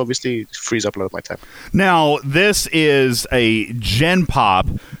being 2 obviously frees up a lot of my time. Now, this is a Gen Pop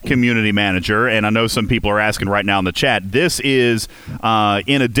community manager, and I know some people are asking right now in the chat. This is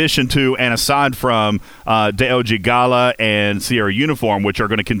in addition to and aside from DOG Gala and Sierra Uniform, which are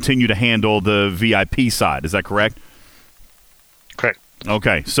going to continue to handle the VIP side. Is that correct? Correct.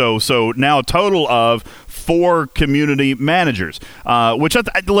 Okay, so now a total of 4 community managers, which,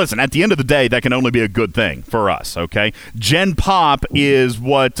 listen, at the end of the day, that can only be a good thing for us, okay? Gen Pop is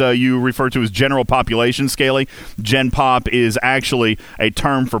what you refer to as general population scaling. Gen Pop is actually a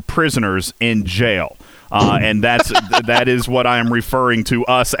term for prisoners in jail. And that is what I am referring to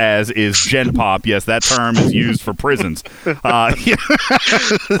us as is Gen Pop. Yes, that term is used for prisons.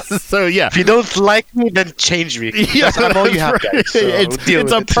 So yeah, if you don't like me, then change me. Yeah, I'm all you have, guys. So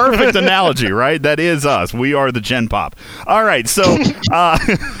it's a perfect analogy, right? That is us. We are the Gen Pop. All right, so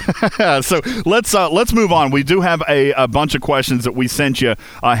so let's move on. We do have a bunch of questions that we sent you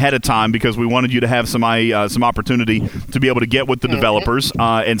ahead of time because we wanted you to have some opportunity to be able to get with the developers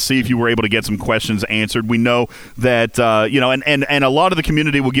and see if you were able to get some questions answered. We know that, and a lot of the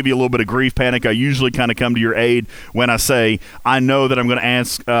community will give you a little bit of grief, Panic. I usually kind of come to your aid when I say, I know that I'm going to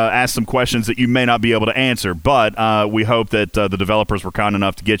ask some questions that you may not be able to answer, but we hope that the developers were kind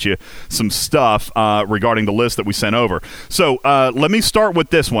enough to get you some stuff regarding the list that we sent over. So let me start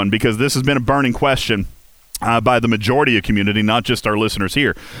with this one because this has been a burning question by the majority of community, not just our listeners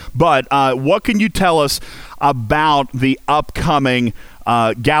here. But what can you tell us about the upcoming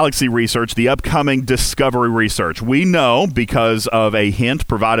Galaxy research, the upcoming Discovery research. We know, because of a hint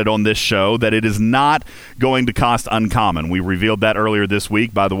provided on this show, that it is not going to cost uncommon. We revealed that earlier this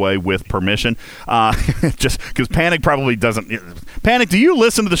week, by the way, with permission. Just because Panic probably doesn't. Panic, do you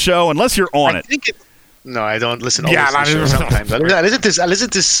listen to the show unless you're on it? No, I don't listen to the show sometimes. I listen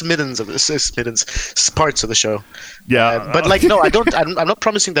to smiddens parts of the show. Yeah, but like, no, I don't. I'm not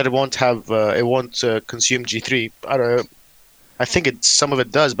promising that it won't consume G3. I think some of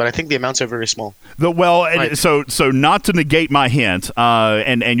it does, but I think the amounts are very small. So not to negate my hint,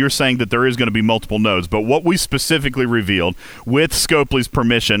 and you're saying that there is going to be multiple nodes, but what we specifically revealed with Scopely's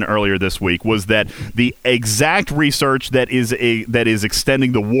permission earlier this week was that the exact research that is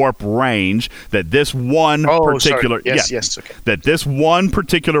extending the warp range, that this one that this one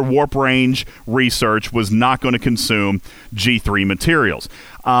particular warp range research was not going to consume G3 materials.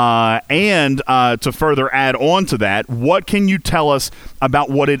 And to further add on to that, what can you tell us about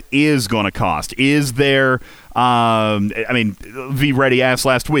what it is going to cost? Is there, V-Ready asked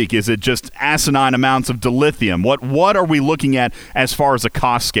last week, is it just asinine amounts of dilithium? What are we looking at as far as a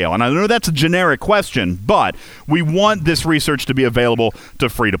cost scale? And I know that's a generic question, but we want this research to be available to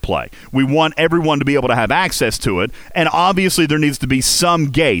free-to-play. We want everyone to be able to have access to it, and obviously there needs to be some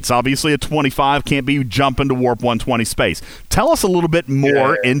gates. Obviously a 25 can't be jumping to Warp 120 space. Tell us a little bit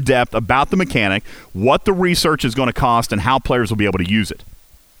more in depth about the mechanic, what the research is going to cost, and how players will be able to use it.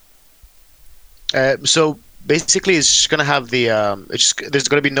 So basically, it's going to have there's going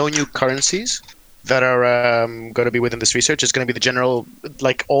to be no new currencies that are going to be within this research. It's going to be the general,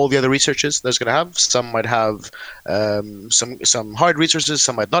 like all the other researches there's going to have. Some might have some hard resources,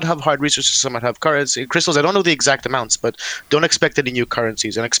 some might not have hard resources, some might have currency crystals. I don't know the exact amounts, but don't expect any new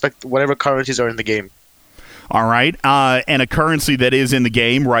currencies, and expect whatever currencies are in the game. All right, and a currency that is in the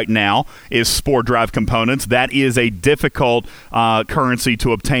game right now is Spore Drive components. That is a difficult currency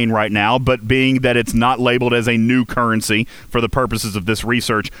to obtain right now, but being that it's not labeled as a new currency for the purposes of this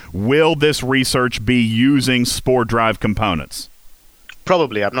research, will this research be using Spore Drive components?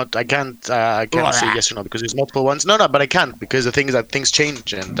 Probably. I can't say yes or no because there's multiple ones. No, but I can't because the thing is that things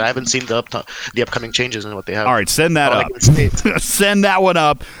change, and I haven't seen the upcoming changes and what they have. All right, send that up. Send that one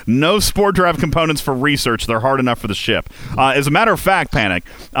up. No Spore Drive components for research. They're hard enough for the ship. As a matter of fact, Panic,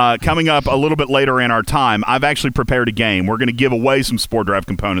 coming up a little bit later in our time, I've actually prepared a game. We're going to give away some Spore Drive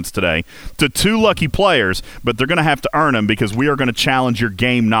components today to 2 lucky players, but they're going to have to earn them because we are going to challenge your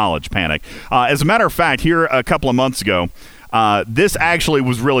game knowledge, Panic. As a matter of fact, here a couple of months ago, this actually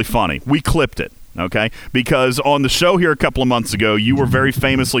was really funny. We clipped it, okay? Because on the show here a couple of months ago, you were very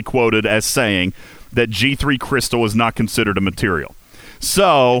famously quoted as saying that G3 crystal is not considered a material.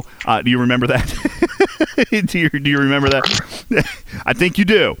 So, do you remember that? do you remember that? I think you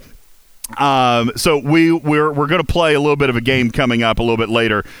do. So we're going to play a little bit of a game coming up a little bit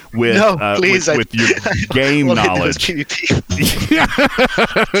later with with your game knowledge.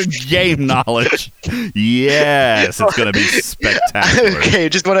 Game knowledge. Yes, it's going to be spectacular. Okay, I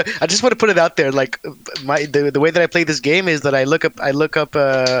just want to put it out there. Like the way that I play this game is that I look up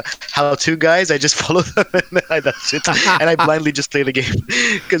how-to guys. I just follow them and that's it. And I blindly just play the game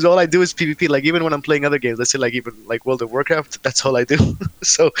because all I do is PvP. Like even when I'm playing other games, let's say like even like World of Warcraft, that's all I do.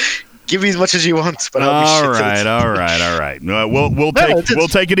 So. Give me as much as you want, but I'll be shit. All right. We'll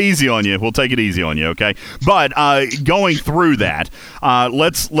take it easy on you. We'll take it easy on you, okay? But going through that,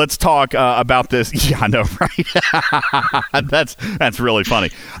 let's talk about this. Yeah, I know, right? That's really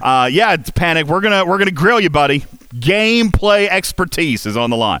funny. It's Panic. We're gonna grill you, buddy. Gameplay expertise is on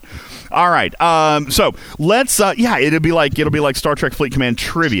the line. All right. So let's. It'll be like Star Trek Fleet Command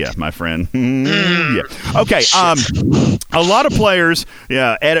trivia, my friend. Yeah. Okay. A lot of players.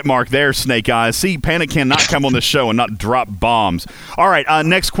 Yeah. Edit mark there, Snake Eyes. See, Panic cannot come on the show and not drop bombs. All right.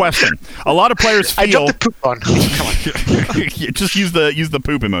 Next question. A lot of players feel. I dropped the poop on. Come on. Just use the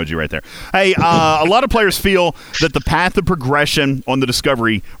poop emoji right there. Hey. A lot of players feel that the path of progression on the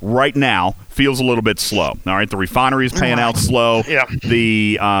Discovery right now feels a little bit slow. All right, the refinery is paying out slow. Yeah.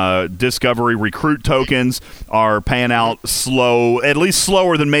 The Discovery recruit tokens are paying out slow, at least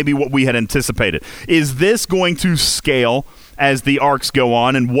slower than maybe what we had anticipated. Is this going to scale as the arcs go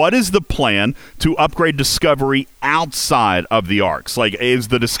on, and what is the plan to upgrade Discovery outside of the arcs? Like, is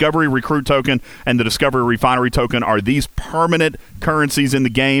the Discovery recruit token and the Discovery refinery token, are these permanent currencies in the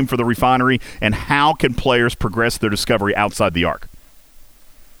game for the refinery, and how can players progress their Discovery outside the arc?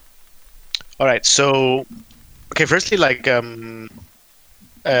 All right, so firstly, like the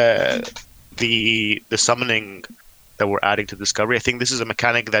summoning that we're adding to Discovery, I think this is a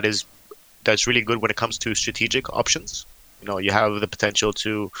mechanic that's really good when it comes to strategic options. You have the potential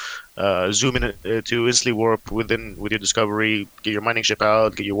to zoom in to instantly warp with your discovery, get your mining ship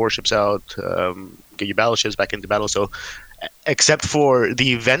out, get your warships out, get your battleships back into battle. So, except for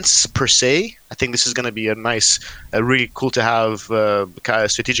the events per se, I think this is going to be really cool to have kind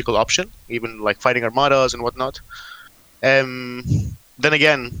of strategical option, even like fighting armadas and whatnot. Then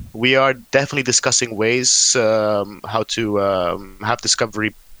again, we are definitely discussing ways how to have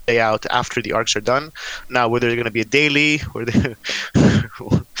discovery play out after the arcs are done. Now, whether they're going to be a daily, what the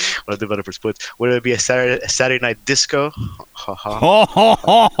developers put, whether it be a Saturday night disco, a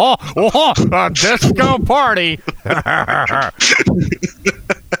disco party.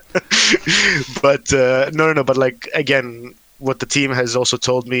 But no. But like again, what the team has also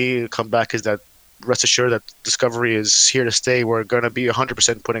told me, come back, is that rest assured that Discovery is here to stay. We're going to be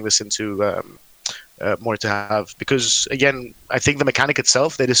 100% putting this into more to have, because again, I think the mechanic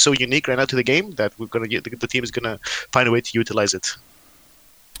itself that is so unique right now to the game that we're going to get the team is going to find a way to utilize it.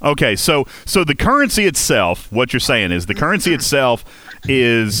 Okay, so the currency itself, what you're saying is the currency itself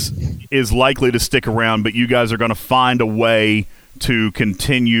is likely to stick around, but you guys are going to find a way to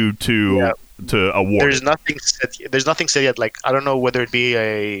continue to award. There's nothing said yet. Like, I don't know whether it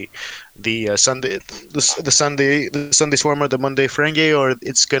be the Sunday Swarm or the Monday Ferengi, or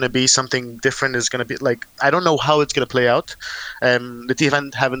it's going to be something different. It's going to be like, I don't know how it's going to play out. The team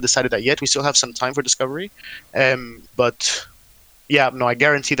haven't decided that yet. We still have some time for discovery, but yeah, no, I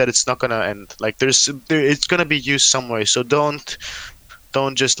guarantee that it's not going to end. Like, it's going to be used somewhere. So don't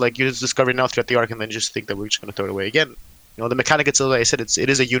just like use discovery now throughout the arc and then just think that we're just going to throw it away again. The mechanic itself, like I said, it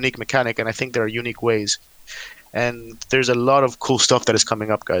is a unique mechanic, and I think there are unique ways. And there's a lot of cool stuff that is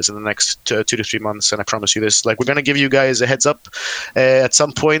coming up, guys, in the next 2 to 3 months. And I promise you this: like, we're gonna give you guys a heads up at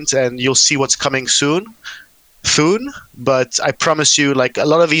some point, and you'll see what's coming soon. But I promise you, like, a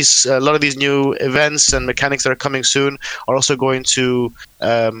lot of these new events and mechanics that are coming soon are also going to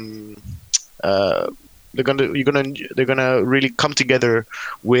they're gonna really come together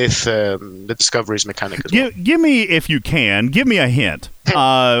with the Discovery's mechanic as well. Give me, if you can, give me a hint.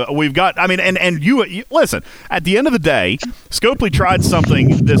 We've got, I mean, and you listen. At the end of the day, Scopely tried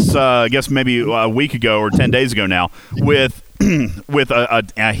something this, I guess maybe a week ago or 10 days ago now, with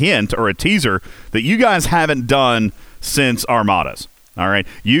a hint or a teaser that you guys haven't done since Armadas. All right,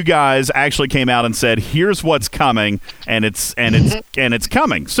 you guys actually came out and said, "Here's what's coming," and it's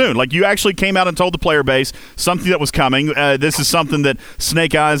coming soon. Like, you actually came out and told the player base something that was coming. This is something that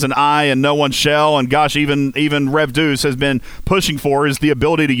Snake Eyes and I and No One Shell and gosh, even Rev Deuce has been pushing for, is the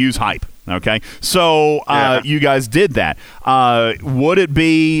ability to use hype. Okay, so you guys did that. Would it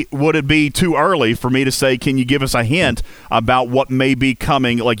be too early for me to say, can you give us a hint about what may be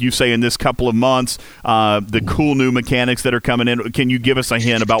coming, like you say, in this couple of months, the cool new mechanics that are coming in? Can you give us a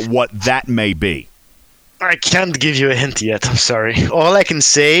hint about what that may be? I can't give you a hint yet. I'm sorry. All I can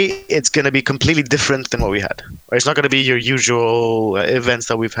say, it's going to be completely different than what we had. It's not going to be your usual events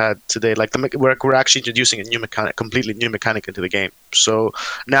that we've had today. Like, we're actually introducing a new mechanic, completely new mechanic into the game. So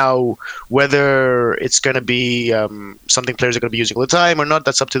now, whether it's going to be something players are going to be using all the time or not,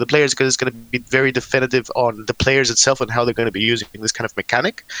 that's up to the players, because it's going to be very definitive on the players itself and how they're going to be using this kind of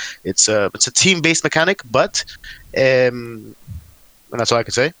mechanic. It's a team-based mechanic, but and that's all I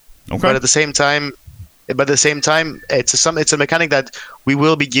can say. Okay. But at the same time, it's a mechanic that we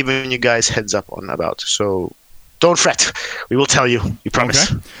will be giving you guys heads up on about. So don't fret. We will tell you. We promise.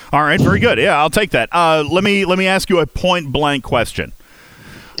 Okay. All right. Very good. Yeah, I'll take that. Let me ask you a point blank question.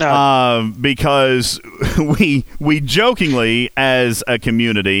 Because we jokingly, as a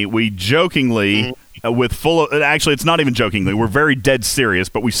community, with full of, actually, it's not even jokingly. We're very dead serious,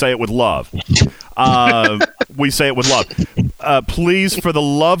 but we say it with love. We say it with love. Please, for the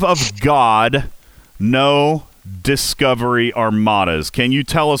love of God, no Discovery Armadas. Can you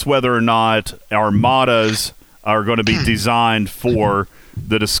tell us whether or not Armadas are going to be designed for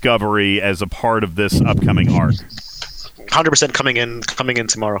the Discovery as a part of this upcoming arc? 100% coming in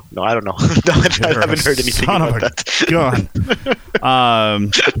tomorrow. No, I don't know. I haven't heard anything about that. God.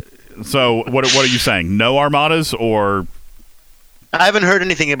 So what are you saying? No Armadas, or? I haven't heard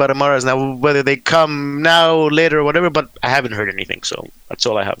anything about Armadas now, whether they come now, later, or whatever. But I haven't heard anything, so that's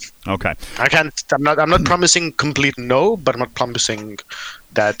all I have. Okay. I'm not promising complete no, but I'm not promising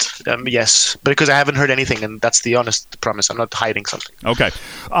that yes, because I haven't heard anything, and that's the honest promise. I'm not hiding something. Okay.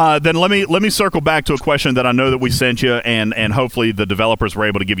 Then let me circle back to a question that I know that we sent you, and hopefully the developers were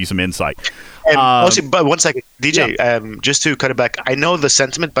able to give you some insight. Also, but one second, DJ, just to cut it back, I know the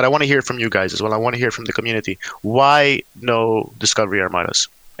sentiment, but I want to hear from you guys as well. I want to hear from the community. Why no Discovery Armadas?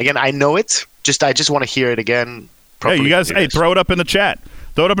 Again, I know it. I just want to hear it again. Hey, you guys, throw it up in the chat.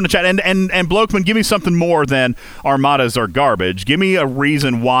 Throw it up in the chat. And Blokman, give me something more than Armadas are garbage. Give me a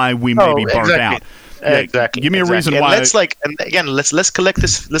reason why we may be burnt out. Exactly. Give me a reason and why. Let's collect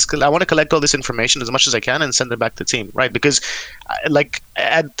this. I want to collect all this information as much as I can and send it back to the team, right? Because, I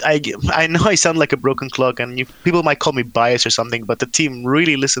know I sound like a broken clock, and people might call me biased or something, but the team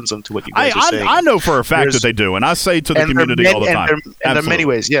really listens to what you guys are saying. I know for a fact that they do, and I say to the community all the time. And there are many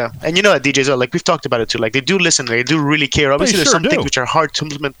ways, yeah. And you know that DJs are like we've talked about it too. Like they do listen, they do really care. Obviously, there's some things which are hard to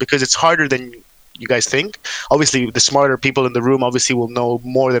implement because it's harder than you guys think. Obviously, the smarter people in the room obviously will know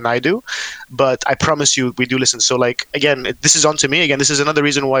more than I do, but I promise you we do listen. So again, this is on to me. Again, this is another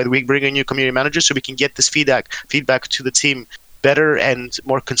reason why we bring in new community managers so we can get this feedback to the team better and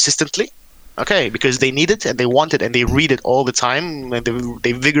more consistently. Okay, because they need it and they want it and they read it all the time and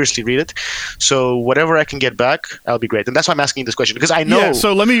they vigorously read it. So whatever I can get back, that'll be great. And that's why I'm asking you this question because I know. Yeah,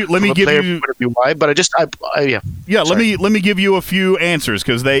 so let me give you why, but let me give you a few answers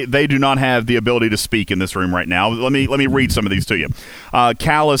because they do not have the ability to speak in this room right now. Let me read some of these to you.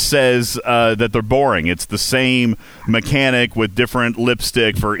 Callus says that they're boring. It's the same mechanic with different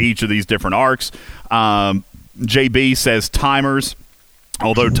lipstick for each of these different arcs. JB says timers.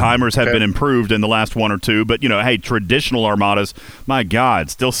 Although timers have been improved in the last one or two, but, hey, traditional Armadas, my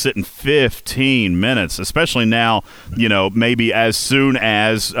God, still sitting 15 minutes, especially now, maybe as soon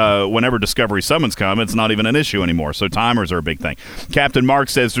as whenever Discovery Summons come, it's not even an issue anymore. So timers are a big thing. Captain Mark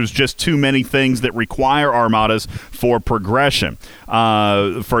says there's just too many things that require Armadas for progression.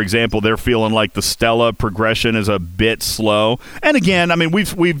 For example, they're feeling like the Stella progression is a bit slow. And again, I mean,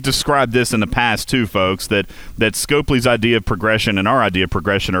 we've described this in the past too, folks, that Scopely's idea of progression and our idea of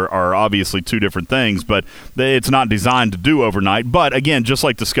progression are obviously two different things, but it's not designed to do overnight. But again, just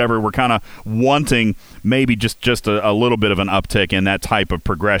like Discovery, we're kind of wanting maybe just a little bit of an uptick in that type of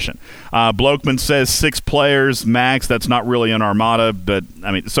progression. Blokman says 6 players max. That's not really an Armada, but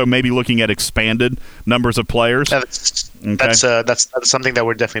I mean, so maybe looking at expanded numbers of players. That's something that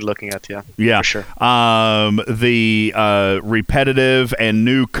we're definitely looking at. Yeah, for sure. The repetitive and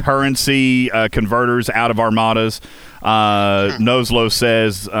new currency converters out of Armadas. Noslo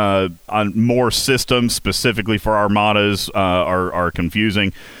says on more systems specifically for Armadas are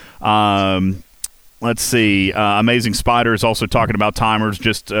confusing. Let's see. Amazing Spider is also talking about timers,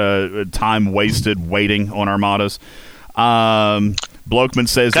 just time wasted waiting on Armadas. Blokman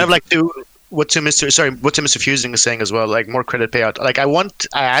says kind of like what Mr. Fusing is saying as well, like more credit payout. Like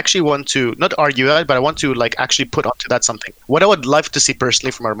I actually want to not argue that, but I want to actually put onto that something. What I would love to see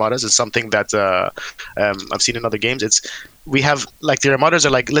personally from Armadas is something that I've seen in other games. We have the Armadas are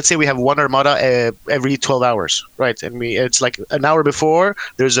let's say we have one Armada every 12 hours, right? And it's like an hour before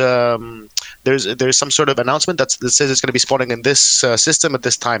there's some sort of announcement that says it's going to be spawning in this system at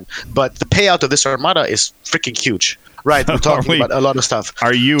this time. But the payout of this Armada is freaking huge. Right, we're talking about a lot of stuff.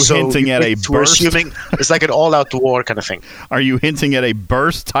 Are you hinting at a burst? We're assuming it's like an all-out war kind of thing. Are you hinting at a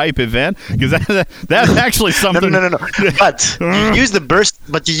burst type event? Because that's actually something. No. But you use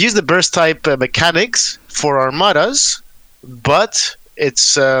the burst type mechanics for Armadas, but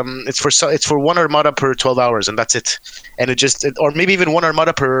it's for one Armada per 12 hours, and that's it. And or maybe even one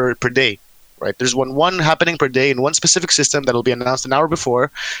Armada per day. Right, there's one happening per day in one specific system that'll be announced an hour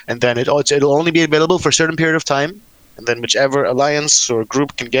before, and then it'll only be available for a certain period of time. And then whichever alliance or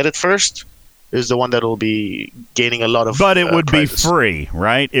group can get it first is the one that will be gaining a lot of. But it would prizes. be free,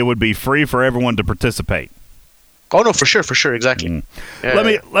 right? It would be free for everyone to participate. Oh no, for sure, exactly.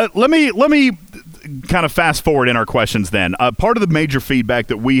 Yeah, let me kind of fast forward in our questions. Then part of the major feedback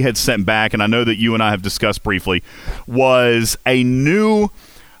that we had sent back, and I know that you and I have discussed briefly, was a new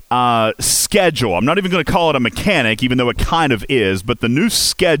schedule. I'm not even going to call it a mechanic, even though it kind of is, but the new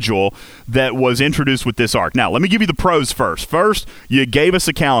schedule that was introduced with this arc. Now, let me give you the pros first. First, you gave us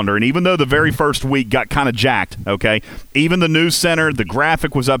a calendar, and even though the very first week got kind of jacked, okay, even the news center, the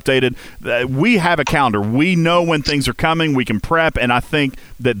graphic was updated, we have a calendar. We know when things are coming. We can prep, and I think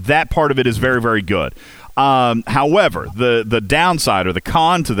that part of it is very, very good. However, the downside or the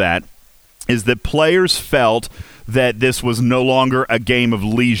con to that is that players felt that this was no longer a game of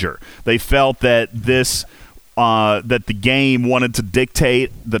leisure. They felt that that the game wanted to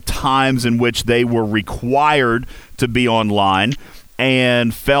dictate the times in which they were required to be online,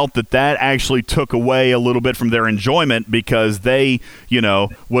 and felt that actually took away a little bit from their enjoyment because they,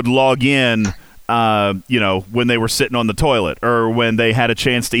 would log in when they were sitting on the toilet, or when they had a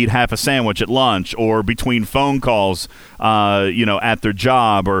chance to eat half a sandwich at lunch, or between phone calls, at their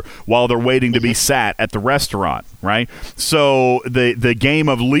job, or while they're waiting to be sat at the restaurant, right? So the game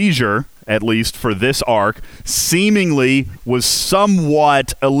of leisure at least for this arc, seemingly was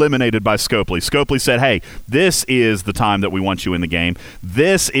somewhat eliminated by Scopely. Scopely said, hey, this is the time that we want you in the game.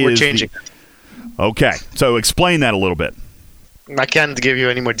 We're changing. Okay, so explain that a little bit. I can't give you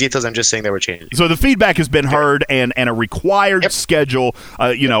any more details. I'm just saying that we're changing. So the feedback has been heard, and a required schedule,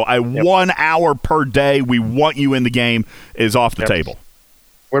 1 hour per day, we want you in the game, is off the table.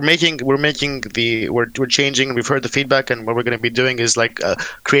 We're changing. We've heard the feedback, and what we're going to be doing is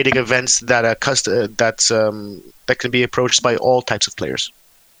creating events that can be approached by all types of players.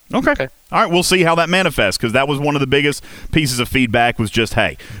 Okay. All right, we'll see how that manifests, because that was one of the biggest pieces of feedback was just,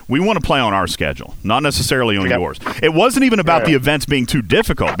 hey, we want to play on our schedule, not necessarily on yours. It wasn't even about the events being too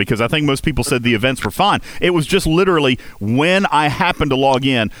difficult, because I think most people said the events were fine. It was just literally when I happened to log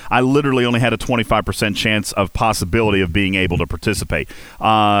in, I literally only had a 25% chance of possibility of being able to participate.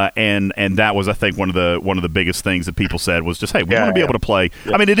 And that was, I think, one of the biggest things that people said was just, hey, we want to be able to play.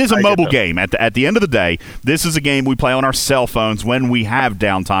 I mean, it is a mobile game. At the end of the day, this is a game we play on our cell phones when we have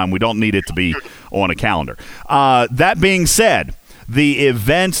downtime. We don't need it to be on a calendar. That being said, the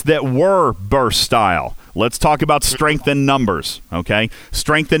events that were burst style, let's talk about strength in numbers, okay?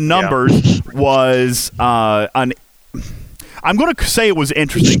 Strength in numbers was I'm going to say it was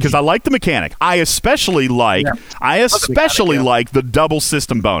interesting because I like the mechanic. I especially like the double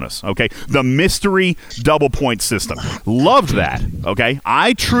system bonus, okay? The mystery double point system. Loved that, okay?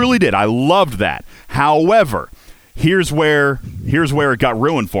 I truly did. I loved that. However, here's where it got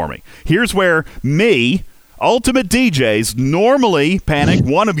ruined for me. Here's where me, Ultimate DJs, normally, Panic,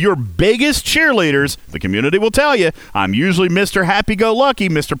 one of your biggest cheerleaders, the community will tell you, I'm usually Mr. Happy-Go-Lucky,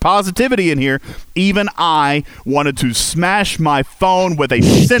 Mr. Positivity in here. Even I wanted to smash my phone with a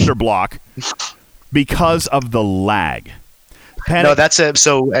cinder block because of the lag. Panic. No, that's it.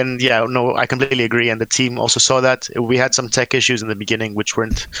 So, and yeah, no, I completely agree. And the team also saw that. We had some tech issues in the beginning, which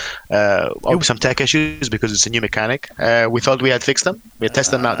weren't some tech issues because it's a new mechanic. We thought we had fixed them. We had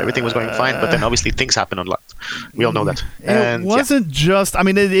tested them out. Everything was going fine. But then obviously things happen a lot. We all know that. And it wasn't just, I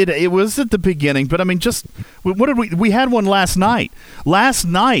mean, it was at the beginning, but I mean, just, what did we had one last night.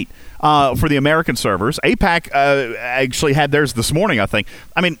 For the American servers. APAC actually had theirs this morning, I think.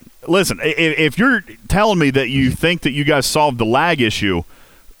 I mean, listen, if you're telling me that you think that you guys solved the lag issue,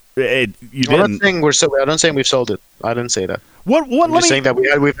 you didn't. I'm not saying we've solved it. I didn't say that. I'm just saying that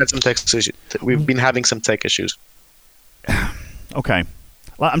we've had some tech issues. We've been having some tech issues. Okay.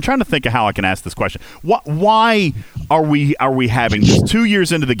 Well, I'm trying to think of how I can ask this question. Why are we having this 2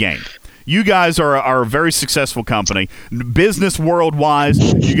 years into the game? You guys are a very successful company. Business world-wise,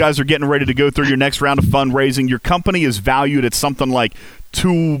 you guys are getting ready to go through your next round of fundraising. Your company is valued at something like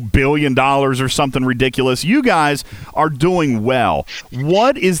 $2 billion or something ridiculous. You guys are doing well.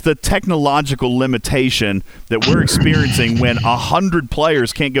 What is the technological limitation that we're experiencing when 100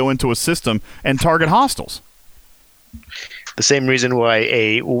 players can't go into a system and target hostiles? The same reason why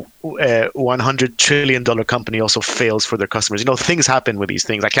a $100 trillion company also fails for their customers. You know, things happen with these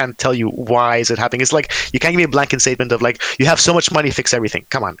things. I can't tell you why is it happening. It's like you can't give me a blanket statement of like, you have so much money, fix everything.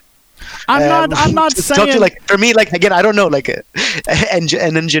 Come on. I'm not saying. For me, again, I don't know.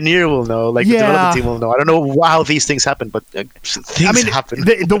 An engineer will know. The development team will know. I don't know how these things happen, but things happen.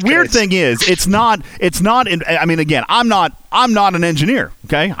 The weird thing is, it's not. I mean, again, I'm not an engineer.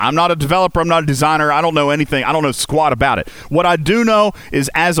 Okay, I'm not a developer. I'm not a designer. I don't know anything. I don't know squat about it. What I do know is,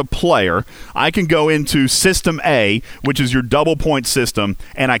 as a player, I can go into System A, which is your double point system,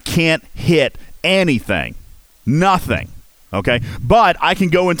 and I can't hit anything. Nothing. Okay, but I can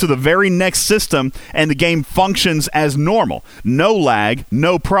go into the very next system and the game functions as normal. No lag,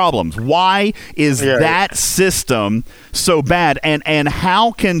 no problems. Why is that system so bad? And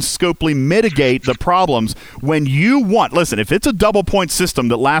how can Scopely mitigate the problems when you want? Listen, if it's a double point system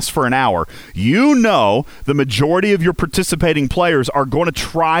that lasts for an hour, you know the majority of your participating players are going to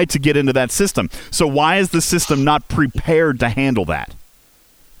try to get into that system. So why is the system not prepared to handle that?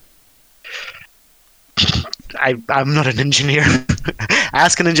 I'm not an engineer.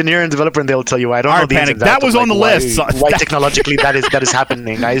 Ask an engineer and developer, and they'll tell you. I don't know the Panic. That was on the list. Why technologically that is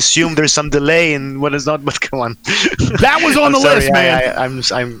happening? I assume there's some delay in what is not. But come on. That was on the list, man.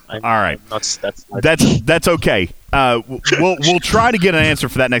 I'm all right. That's okay. We'll try to get an answer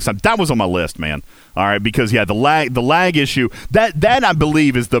for that next time. That was on my list, man. All right, because the lag issue that I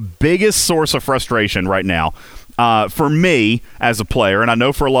believe is the biggest source of frustration right now. For me as a player, and I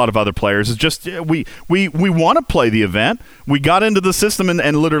know for a lot of other players, is just we want to play the event. We got into the system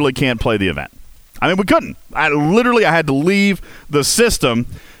and literally can't play the event. I mean, we couldn't. I had to leave the system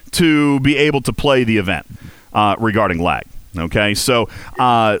to be able to play the event regarding lag. Okay, so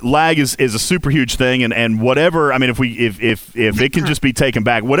lag is a super huge thing, and whatever. I mean, if it can just be taken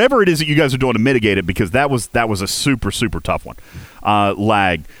back, whatever it is that you guys are doing to mitigate it, because that was a super tough one.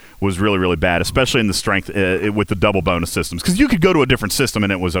 Lag was really, really bad, especially in the strength with the double bonus systems, because you could go to a different system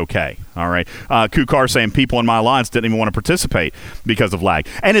and it was okay. All right, Kukar saying people in my alliance didn't even want to participate because of lag,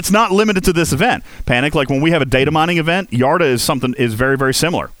 and it's not limited to this event. Panic, like when we have a data mining event, Yarda is very, very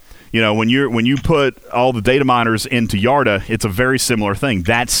similar. You know, when you put all the data miners into Yarda, it's a very similar thing.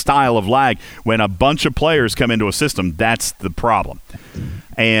 That style of lag, when a bunch of players come into a system, that's the problem.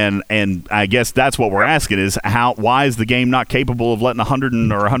 And I guess that's what we're asking is why is the game not capable of letting 100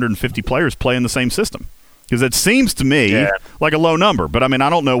 or 150 players play in the same system? Because it seems to me like a low number. But, I mean, I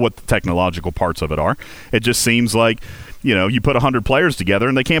don't know what the technological parts of it are. It just seems like, you know, you put 100 players together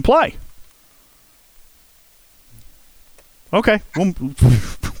and they can't play. Okay, we'll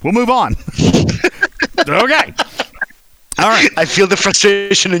move on. Okay. All right. I feel the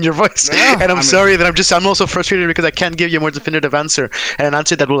frustration in your voice, and I'm sorry that I'm also frustrated because I can't give you a more definitive answer, and an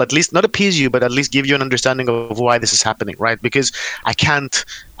answer that will at least not appease you, but at least give you an understanding of why this is happening, right? Because I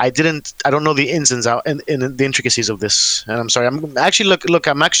don't know the ins and outs and the intricacies of this, and I'm sorry. I'm actually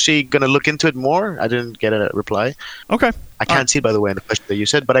I'm actually gonna look into it more. I didn't get a reply. Okay. I can't see, by the way, in the question that you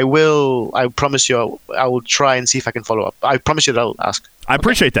said, but I will. I promise you, I will try and see if I can follow up. I promise you that I'll ask. I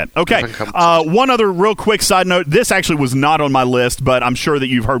appreciate that. Okay. One other real quick side note. This actually was not on my list, but I'm sure that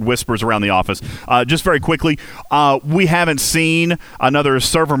you've heard whispers around the office. Just very quickly, we haven't seen another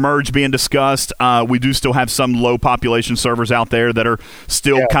server merge being discussed. We do still have some low population servers out there that are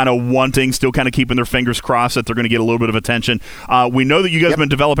still kind of keeping their fingers crossed that they're going to get a little bit of attention. We know that you guys have been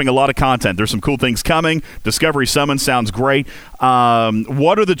developing a lot of content. There's some cool things coming. Discovery Summon sounds great.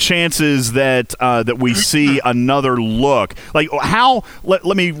 What are the chances that we see another look? Like how?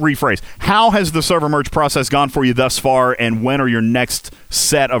 Let me rephrase. How has the server merge process gone for you thus far, and when are your next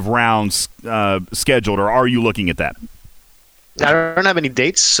set of rounds scheduled, or are you looking at that? I don't have any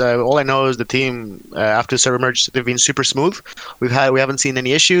dates. All I know is the team after the server merge, they've been super smooth. We haven't seen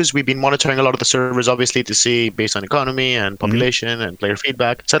any issues. We've been monitoring a lot of the servers, obviously, to see based on economy and population and player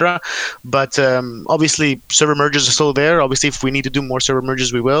feedback, etc. But obviously, server merges are still there. Obviously, if we need to do more server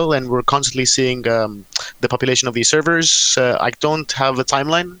merges, we will. And we're constantly seeing the population of these servers. I don't have a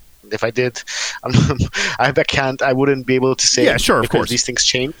timeline. If I did, I wouldn't be able to say. Yeah, sure, of course. These things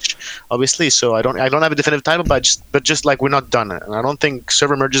change, obviously. So I don't have a definitive title, but just like we're not done, and I don't think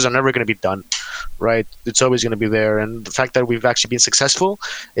server merges are never going to be done, right? It's always going to be there, and the fact that we've actually been successful,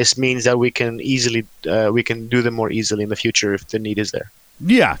 means that we can do them more easily in the future if the need is there.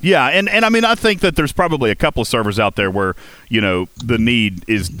 Yeah, and I mean, I think that there's probably a couple of servers out there where, you know, the need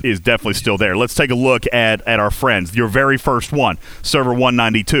is definitely still there. Let's take a look at our friends. Your very first one, server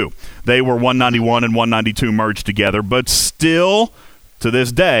 192. They were 191 and 192 merged together, but still, to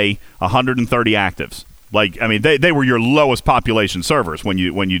this day, 130 actives. Like, I mean, they were your lowest population servers when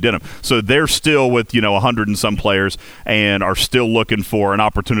you did them. So they're still with, you know, 100 and some players and are still looking for an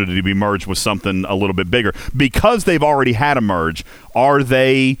opportunity to be merged with something a little bit bigger. Because they've already had a merge, are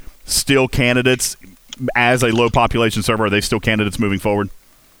they still candidates as a low population server? Are they still candidates moving forward?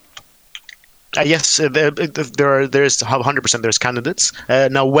 Yes, there's 100% there's candidates.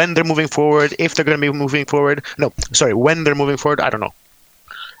 Now, when they're moving forward, if they're going to be moving forward, when they're moving forward, I don't know.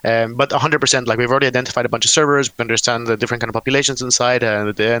 But 100%, like we've already identified a bunch of servers. We understand the different kind of populations inside,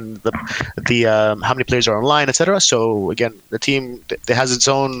 and the how many players are online, etc. So again, the team has its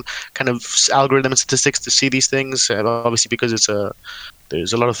own kind of algorithm and statistics to see these things. Obviously, because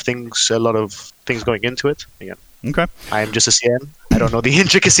there's a lot of things going into it. Again, okay. I am just a CM. I don't know the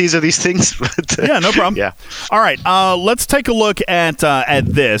intricacies of these things, but yeah, no problem. Yeah. All right, let's take a look at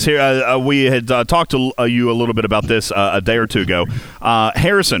this. Here, we had talked to you a little bit about this a day or two ago.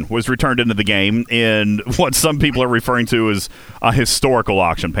 Harrison was returned into the game in what some people are referring to as a historical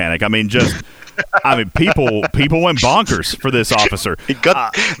auction, Panic. I mean, people went bonkers for this officer. He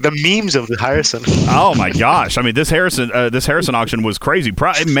got the memes of the Harrison. Oh my gosh! I mean, this Harrison auction was crazy.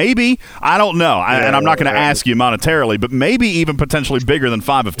 Maybe, I don't know, and I'm not going to ask you monetarily, but maybe even potentially bigger than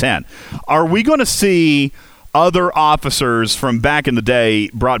 5 of 10. Are we going to see other officers from back in the day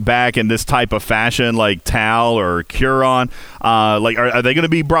brought back in this type of fashion, like Tal or Curon? Are they going to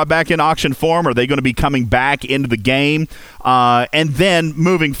be brought back in auction form? Are they going to be coming back into the game? And then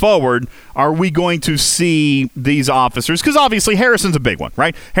moving forward, are we going to see these officers? Because obviously Harrison's a big one,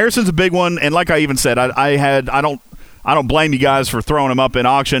 right? Harrison's a big one, and like I even said, I don't blame you guys for throwing him up in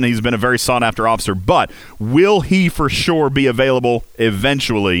auction. He's been a very sought-after officer, but will he for sure be available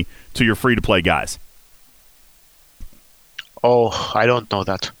eventually to your free-to-play guys? Oh, I don't know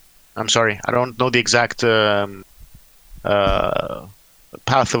that. I'm sorry. I don't know the exact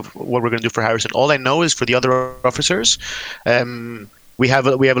path of what we're going to do for Harrison. All I know is for the other officers, we have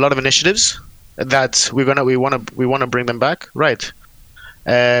a lot of initiatives that we want to bring them back, right?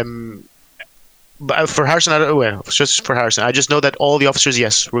 But for Harrison, it's just for Harrison. I just know that all the officers,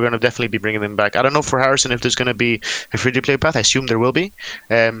 yes, we're going to definitely be bringing them back. I don't know for Harrison if there's going to be a free-to-play path. I assume there will be.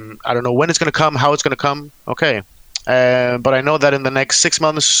 I don't know when it's going to come, how it's going to come. Okay. But I know that in the next 6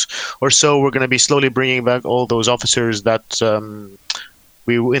 months or so, we're going to be slowly bringing back all those officers that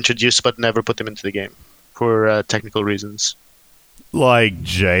we introduced but never put them into the game for technical reasons. Like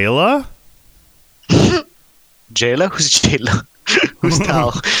Jayla? Jayla? Who's Jayla? Who's Tal?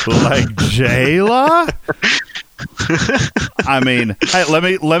 Like Jayla? I mean, hey,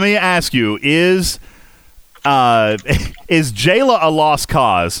 let me ask you: is Jayla a lost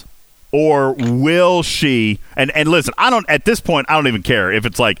cause, or will she? And listen, I don't at this point. I don't even care if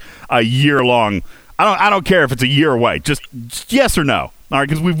it's like a year long. I don't care if it's a year away. Just yes or no. All right,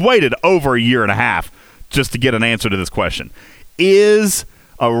 because we've waited over a year and a half just to get an answer to this question. Is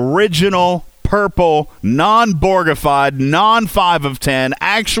original purple, non-Borgified, non-5 of 10,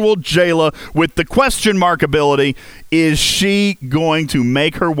 actual Jayla with the question mark ability, is she going to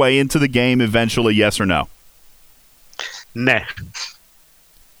make her way into the game eventually, yes or no? Nah.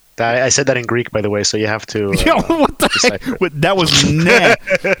 I said that in Greek, by the way, so you have to... Yo, what the heck? That was nah.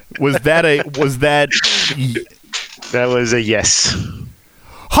 That was a yes.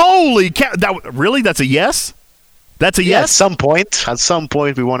 Holy cow. Really? That's a yes? That's a yes. At some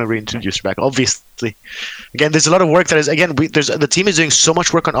point, we want to reintroduce her back. Obviously, again, there's a lot of work that is. Again, the team is doing so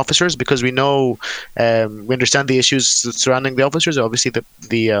much work on officers because we know, we understand the issues surrounding the officers. Obviously,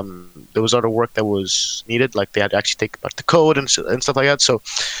 there was a lot of work that was needed. Like they had to actually take apart the code and stuff like that. So,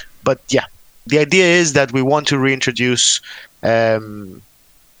 but yeah, the idea is that we want to reintroduce the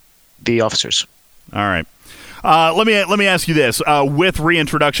officers. All right. Let me ask you this: with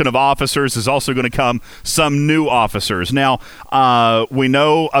reintroduction of officers, is also going to come some new officers. Now, we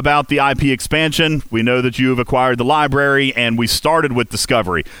know about the IP expansion. We know that you have acquired the library, and we started with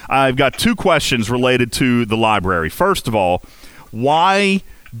Discovery. I've got two questions related to the library. First of all, why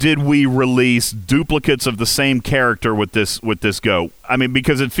did we release duplicates of the same character with this go? I mean,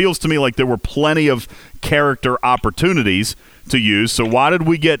 because it feels to me like there were plenty of character opportunities to use. So why did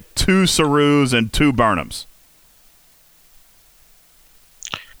we get 2 Sarus and 2 Burnhams?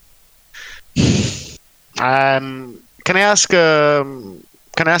 Can I ask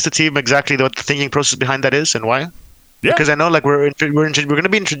the team exactly what the thinking process behind that is and why? Yeah. Because I know like we're going to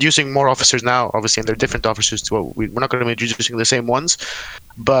be introducing more officers now, obviously, and they're different officers to what we're not going to be introducing the same ones.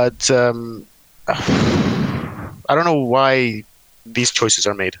 But I don't know why these choices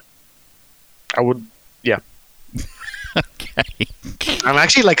are made. Yeah. Okay. I'm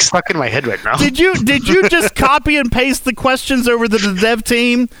actually like stuck in my head right now. Did you just copy and paste the questions over to the dev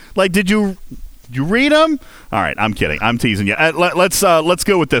team? Like, did you read them? All right, I'm kidding. I'm teasing you. Let's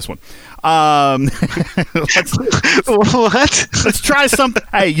go with this one. Let's try something.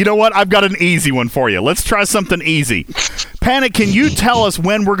 Hey, you know what? I've got an easy one for you. Let's try something easy. Panic, can you tell us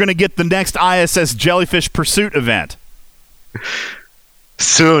when we're going to get the next ISS Jellyfish Pursuit event?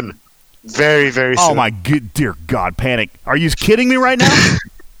 Soon. Very, very soon. Oh my good dear God, Panic. Are you kidding me right now?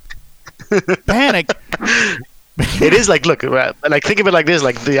 Panic. It is like, look, like think of it like this: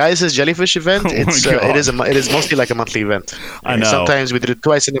 like the ISS Jellyfish event. It is mostly like a monthly event. I know. Sometimes we did it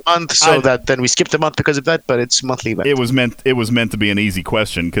twice in a month, so that then we skipped a month because of that. But it's a monthly event. It was meant to be an easy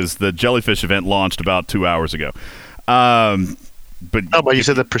question because the Jellyfish event launched about 2 hours ago. But you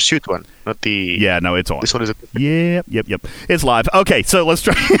said the Pursuit one, not the. Yeah, no, it's on. This one is. Yep. It's live. Okay, so let's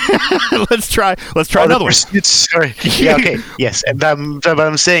try. let's try another one. Sorry. Yeah. Okay. Yes, and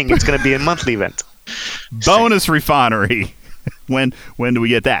I'm saying it's going to be a monthly event. Bonus Refinery. When do we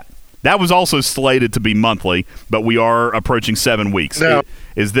get that? That was also slated to be monthly, but we are approaching 7 weeks. No.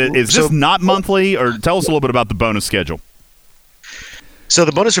 Is this not monthly, or tell us a little bit about the bonus schedule? So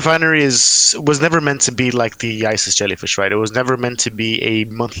the Bonus Refinery was never meant to be like the ISS Jellyfish, right? It was never meant to be a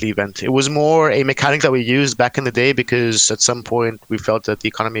monthly event. It was more a mechanic that we used back in the day because at some point we felt that the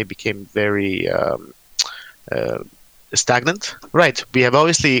economy became very stagnant. Right.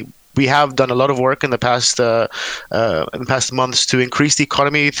 We have done a lot of work in the past months to increase the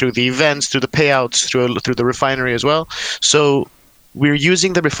economy through the events, through the payouts, through the refinery as well. So we're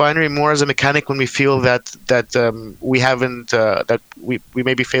using the refinery more as a mechanic when we feel that we haven't that we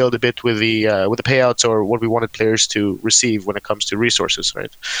maybe failed a bit with the payouts or what we wanted players to receive when it comes to resources,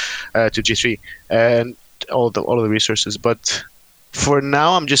 right? To G3 and all of the resources, but. For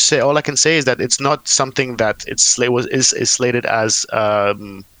now, all I can say is that it's not something that is slated as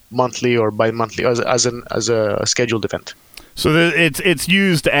monthly or bi-monthly as a scheduled event. So it's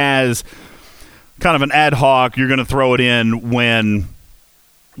used as kind of an ad hoc. You're going to throw it in when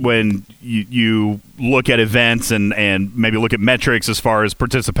you look at events and maybe look at metrics as far as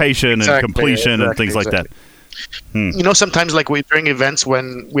participation and completion and things like that. Sometimes like during events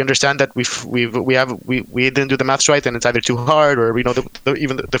when we understand that we didn't do the maths right and it's either too hard or even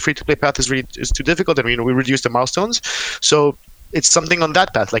the free to play path is too difficult, and we reduce the milestones. So it's something on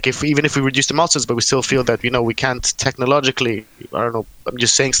that path. Like even if we reduce the milestones, but we still feel that we can't technologically. I don't know. I'm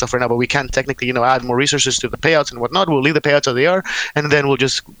just saying stuff right now, but we can't technically add more resources to the payouts and whatnot. We'll leave the payouts as they are, and then we'll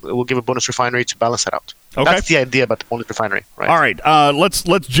give a bonus refinery to balance that out. Okay. That's the idea about the bonus refinery. Right. All right.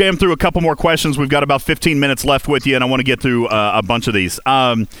 Let's jam through a couple more questions. We've got about 15 minutes left with you, and I want to get through a bunch of these.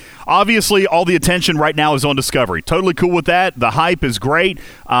 Obviously, all the attention right now is on Discovery. Totally cool with that. The hype is great.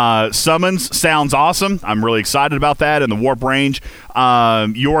 Summons sounds awesome. I'm really excited about that and the warp range.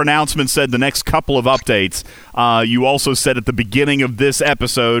 Your announcement said the next couple of updates. You also said at the beginning of this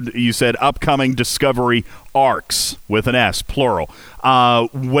episode, you said upcoming Discovery arcs with an S, plural.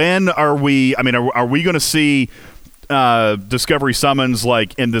 When are we? I mean, are we going to see Discovery summons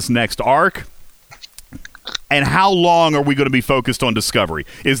like in this next arc? And how long are we going to be focused on Discovery?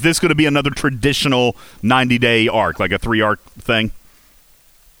 Is this going to be another traditional 90-day arc, like a 3-arc thing?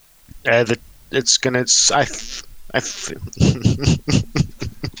 It's gonna.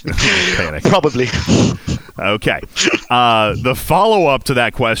 Probably. Okay. The follow-up to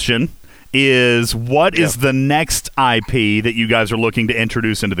that question is, what is the next IP that you guys are looking to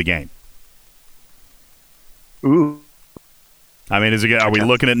introduce into the game? Ooh. I mean, are we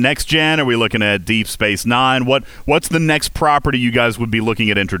looking at next gen? Are we looking at Deep Space Nine? What's the next property you guys would be looking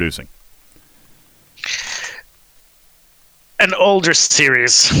at introducing? An older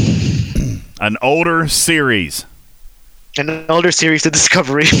series. An older series. An older series to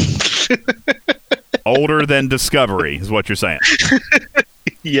Discovery. Older than Discovery is what you're saying.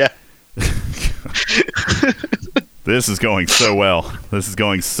 Yeah. This is going so well. This is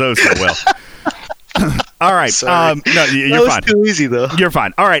going so well. All right. No, you're fine. Too easy though. You're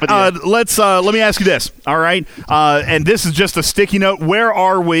fine. All right. Let me ask you this. All right. And this is just a sticky note. Where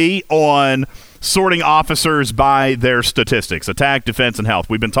are we on sorting officers by their statistics? Attack, defense, and health.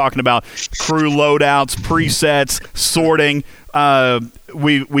 We've been talking about crew loadouts, presets, sorting.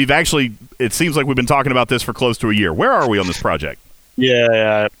 We've actually. It seems like we've been talking about this for close to a year. Where are we on this project?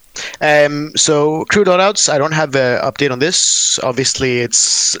 Yeah. So crew loadouts, I don't have an update on this. Obviously,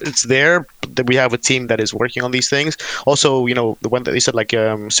 it's there. That we have a team that is working on these things. Also, the one that you said, like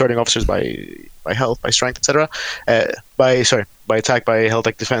sorting officers by health, by strength, etc. By attack, by health,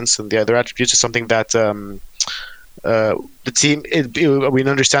 like defense, and the other attributes is something that the team. We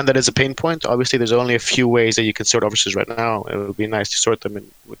understand that as a pain point. Obviously, there's only a few ways that you can sort officers right now. It would be nice to sort them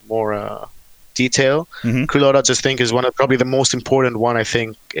with more detail. Mm-hmm. Crew loadouts, I think, is probably the most important one. I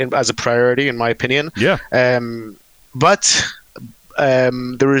think as a priority, in my opinion. Yeah. But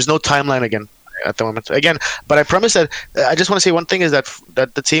there is no timeline again at the moment. But I promise that I just want to say one thing is that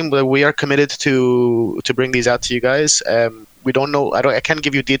the team, we are committed to bring these out to you guys. We don't know. I can't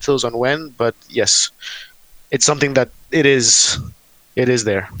give you details on when, but yes, it's something that it is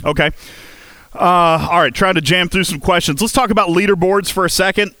there. Okay. All right, trying to jam through some questions. Let's talk about leaderboards for a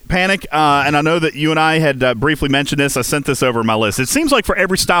second, Panic. And I know that you and I had briefly mentioned this. I sent this over my list. It seems like for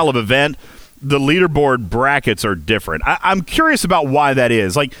every style of event, the leaderboard brackets are different. I'm curious about why that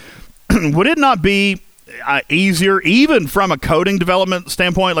is. Like, would it not be easier, even from a coding development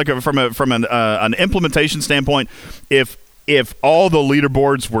standpoint, like from an implementation standpoint, if all the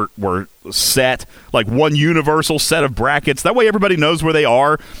leaderboards were set, like one universal set of brackets? That way everybody knows where they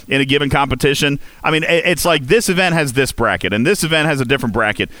are in a given competition. I mean, it's like this event has this bracket, and this event has a different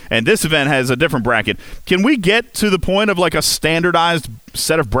bracket, and this event has a different bracket. Can we get to the point of like a standardized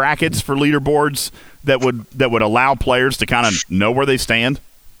set of brackets for leaderboards that would allow players to kind of know where they stand?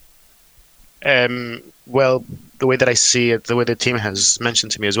 Well, the way that I see it, the way the team has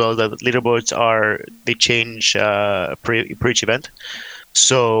mentioned to me as well, is that leaderboards they change per each event.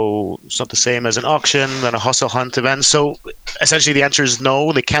 So it's not the same as an auction and a hostile hunt event. So essentially the answer is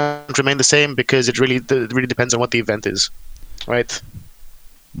no, they can't remain the same because it really depends on what the event is, right?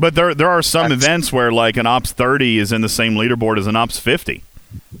 But there are some events where like an Ops 30 is in the same leaderboard as an Ops 50.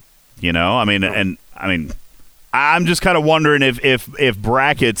 I mean, I'm just kind of wondering if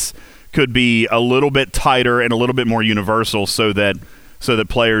brackets could be a little bit tighter and a little bit more universal so that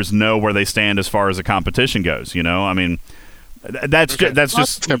players know where they stand as far as the competition goes. I mean, that's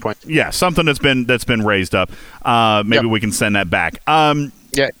just fair point. Yeah, something that's been raised up. Maybe we can send that back.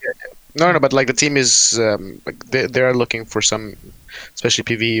 Yeah. No, but like the team is, they are looking for some, especially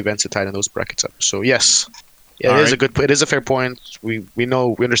PvE events to tighten those brackets up. So yes, it is a fair point. We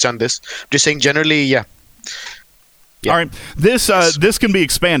understand this. Just saying generally, yeah. All right, this can be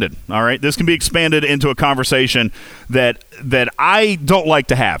expanded. All right, this can be expanded into a conversation that I don't like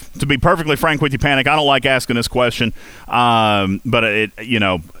to have. To be perfectly frank with you, Panic, I don't like asking this question. But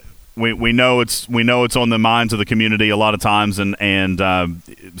we know it's on the minds of the community a lot of times, and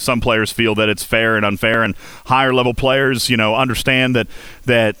some players feel that it's fair and unfair, and higher level players, understand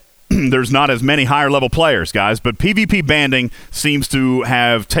that. There's not as many higher level players, guys, but PvP banding seems to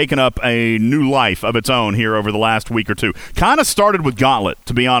have taken up a new life of its own here over the last week or two. Kind of started with Gauntlet,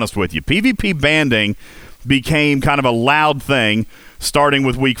 to be honest with you. PvP banding became kind of a loud thing starting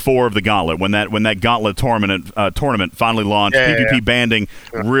with week 4 of the Gauntlet. When that Gauntlet tournament finally launched, PvP banding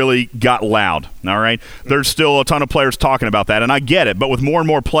really got loud. All right, there's still a ton of players talking about that, and I get it. But with more and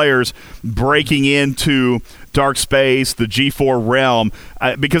more players breaking into Dark Space, the G4 realm,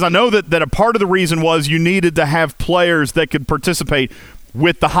 because I know that a part of the reason was you needed to have players that could participate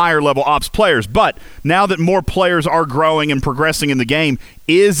with the higher level ops players. But now that more players are growing and progressing in the game,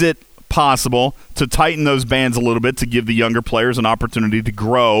 is it possible to tighten those bands a little bit to give the younger players an opportunity to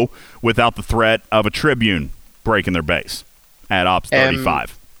grow without the threat of a Tribune breaking their base at Ops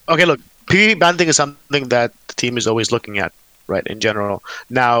 35? Okay, look, PvP banding is something that the team is always looking at, right, in general.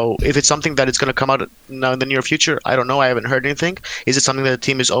 Now, if it's something that is going to come out now in the near future, I don't know. I haven't heard anything. Is it something that the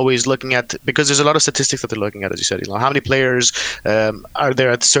team is always looking at? Because there's a lot of statistics that they're looking at, as you said. How many players are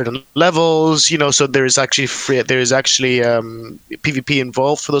there at certain levels? So there is actually PvP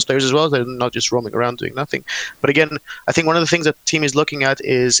involved for those players as well. They're not just roaming around doing nothing. But again, I think one of the things that the team is looking at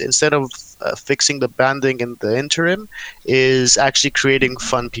is, instead of fixing the banding in the interim, is actually creating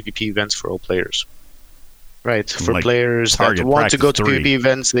fun PvP events for all players. Right, for players that want to go to PvP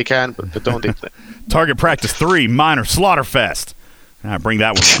events, they can, but don't. Target Practice 3, Minor Slaughterfest. Bring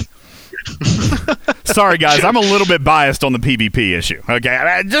that one on. Sorry, guys, I'm a little bit biased on the PvP issue.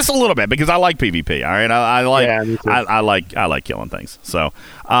 Okay, just a little bit, because I like PvP. All right, I like killing things. So,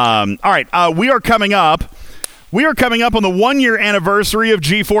 all right, we are coming up on the 1-year anniversary of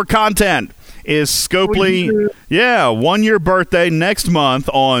G4 content. Is Scopely, 1-year birthday next month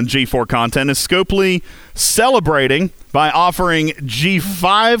on G4 content. Is Scopely celebrating by offering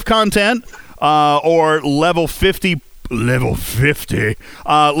G5 content or level 50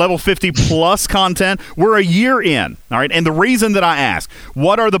 plus content? We're a year in, all right? And the reason that I ask,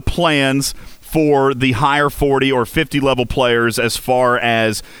 what are the plans for the higher 40 or 50 level players as far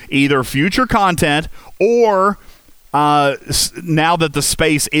as either future content or now that the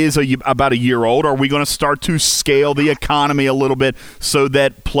space is about a year old, are we going to start to scale the economy a little bit so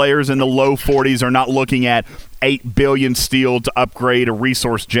that players in the low 40s are not looking at 8 billion steel to upgrade a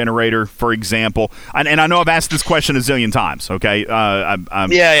resource generator, for example? And I know I've asked this question a zillion times, okay? I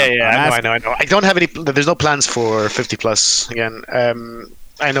know. I don't have any. There's no plans for 50 plus again.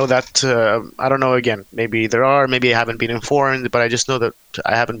 I know that, I don't know, again, maybe there are, maybe I haven't been informed, but I just know that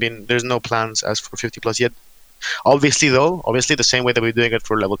there's no plans as for 50 plus yet. Obviously, the same way that we're doing it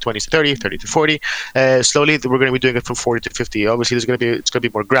for level 20 to 30, 30 to 40, slowly we're going to be doing it from 40 to 50. Obviously, it's going to be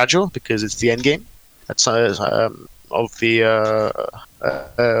more gradual because it's the end game of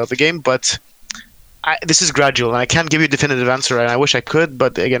the game. But this is gradual, and I can't give you a definitive answer, and I wish I could.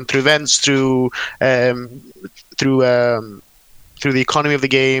 But again, through events, through the economy of the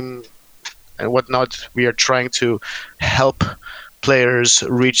game and whatnot, we are trying to help players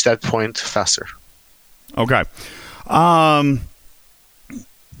reach that point faster. Okay.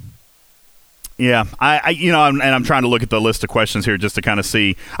 Yeah, I'm trying to look at the list of questions here just to kind of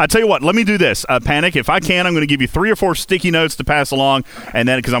see. I tell you what, let me do this. Panic, if I can, I'm going to give you 3 or 4 sticky notes to pass along, and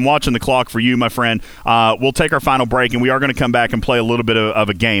then, because I'm watching the clock for you, my friend, we'll take our final break, and we are going to come back and play a little bit of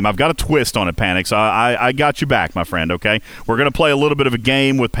a game. I've got a twist on it, Panic, so I got you back, my friend, okay? We're going to play a little bit of a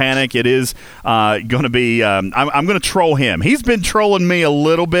game with Panic. It is going to be, I'm going to troll him. He's been trolling me a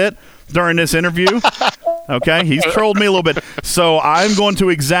little bit during this interview. Okay, he's trolled me a little bit, so I'm going to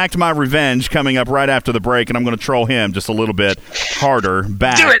exact my revenge coming up right after the break, and I'm going to troll him just a little bit harder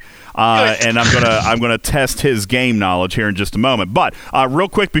back. Do it. And I'm gonna test his game knowledge here in just a moment. But real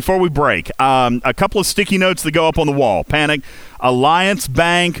quick before we break, a couple of sticky notes that go up on the wall. Panic, Alliance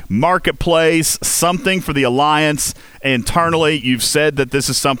Bank, Marketplace, something for the Alliance internally. You've said that this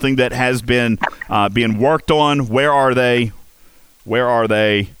is something that has been being worked on. Where are they?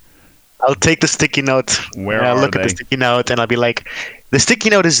 I'll take the sticky note. I'll look at the sticky note, and I'll be like, the sticky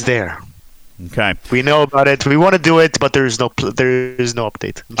note is there. Okay. We know about it. We want to do it, but there is no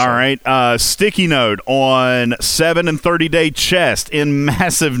update. All right. Sticky note on 7 and 30-day chest in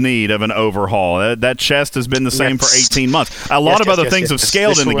massive need of an overhaul. That chest has been the same for 18 months. A lot of other things have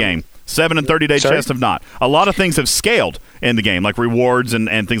scaled in the game. 7 and 30-day chest have not. A lot of things have scaled in the game, like rewards and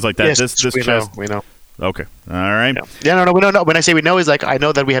things like that. Yes, this we chest. know. We know. Okay. All right. Yeah, no, we don't know. When I say we know, is like I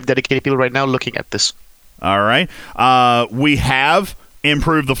know that we have dedicated people right now looking at this. All right. We have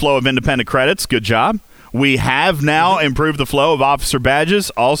improved the flow of independent credits. Good job. We have now improved the flow of officer badges.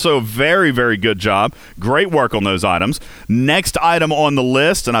 Also, very, very good job. Great work on those items. Next item on the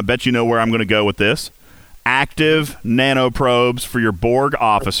list, and I bet you know where I'm going to go with this. Active nanoprobes for your Borg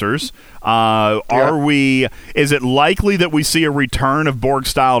officers. Is it likely that we see a return of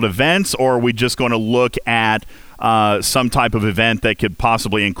Borg-styled events, or are we just going to look at some type of event that could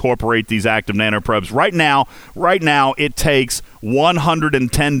possibly incorporate these active nanoprobes? Right now, it takes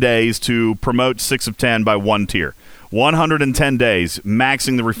 110 days to promote 6 of 10 by 1 tier. 110 days,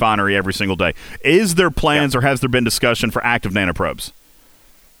 maxing the refinery every single day. Is there plans or has there been discussion for active nanoprobes?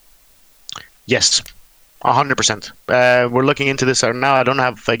 Yes. 100%. We're looking into this now. I don't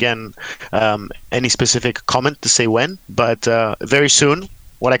have, again, any specific comment to say when, but very soon,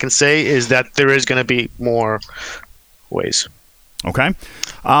 what I can say is that there is going to be more ways. Okay.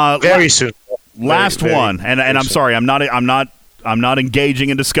 Very soon. Last one, and I'm sorry, I'm not engaging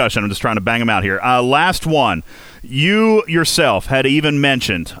in discussion. I'm just trying to bang them out here. Last one. You yourself had even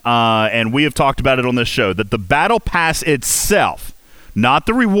mentioned, and we have talked about it on this show, that the Battle Pass itself, not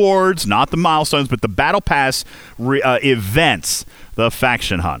the rewards, not the milestones, but the Battle Pass events, the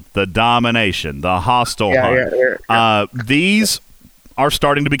faction hunt, the domination, the hostile hunt. These are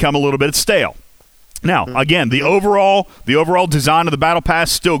starting to become a little bit stale. Now, again, the overall design of the Battle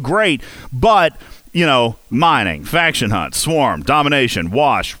Pass still great, but mining, faction hunt, swarm, domination,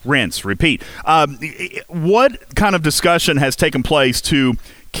 wash, rinse, repeat. What kind of discussion has taken place to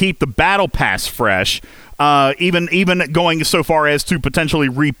keep the Battle Pass fresh? Even going so far as to potentially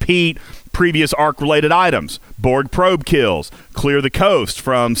repeat previous arc-related items, Borg probe kills, clear the coast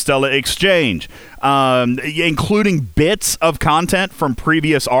from Stella Exchange, including bits of content from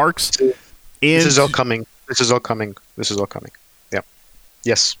previous arcs. This is all coming. Yeah.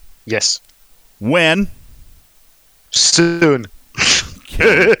 Yes. When? Soon.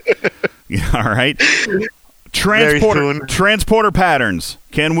 Okay. All right. Transporter patterns.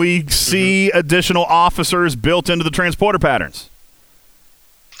 Can we see additional officers built into the transporter patterns?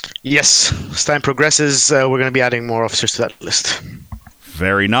 Yes. As time progresses, we're going to be adding more officers to that list.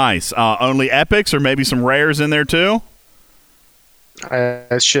 Very nice. Only epics or maybe some rares in there too? I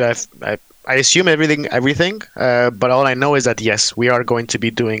assume everything. But all I know is that yes, we are going to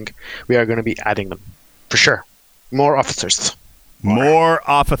be adding them for sure. More officers. More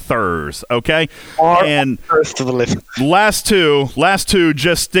officers, okay? And to the list. Last two,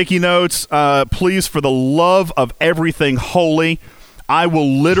 just sticky notes. Please, for the love of everything holy, I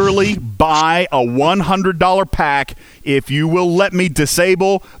will literally buy a $100 pack if you will let me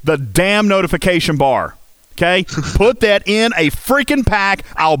disable the damn notification bar. Okay? Put that in a freaking pack.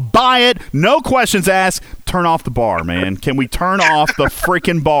 I'll buy it. No questions asked. Turn off the bar, man. Can we turn off the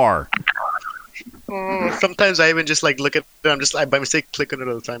freaking bar? Sometimes I even just look at it. I'm just by mistake click on it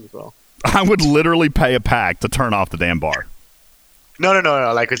all the time as well. I would literally pay a pack to turn off the damn bar. No.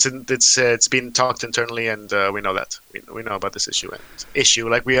 Like it's been talked internally, and we know that we know about this issue.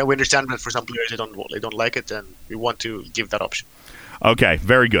 We understand that for some players they don't like it, and we want to give that option. Okay,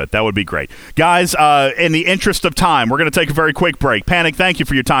 very good. That would be great. Guys, in the interest of time, we're going to take a very quick break. Panic, thank you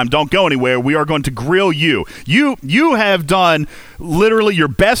for your time. Don't go anywhere. We are going to grill you. You have done literally your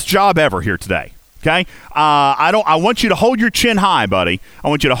best job ever here today. Okay, I want you to hold your chin high, buddy. I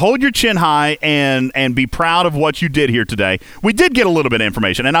want you to hold your chin high and be proud of what you did here today. We did get a little bit of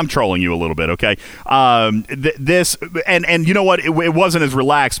information, and I'm trolling you a little bit. Okay, this and you know what? It wasn't as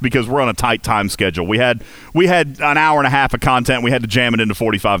relaxed because we're on a tight time schedule. We had an hour and a half of content. We had to jam it into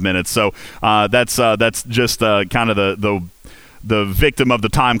 45 minutes. So that's just kind of the victim of the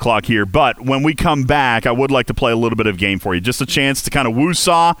time clock here. But when we come back, I would like to play a little bit of game for you. Just a chance to kind of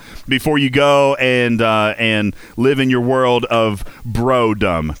woo-saw before you go and live in your world of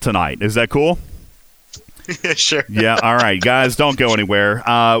bro-dom tonight. Is that cool? Yeah, sure. Yeah, all right. Guys, don't go anywhere.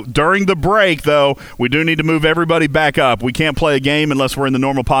 During the break, though, we do need to move everybody back up. We can't play a game unless we're in the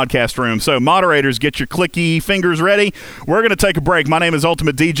normal podcast room. So, moderators, get your clicky fingers ready. We're going to take a break. My name is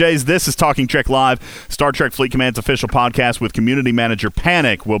Ultimate DJs. This is Talking Trek Live, Star Trek Fleet Command's official podcast with community manager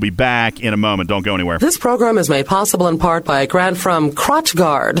Panic. We'll be back in a moment. Don't go anywhere. This program is made possible in part by a grant from Crotch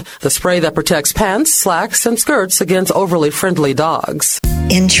Guard, the spray that protects pants, slacks, and skirts against overly friendly dogs.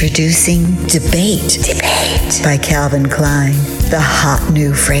 Introducing Debate by Calvin Klein, the hot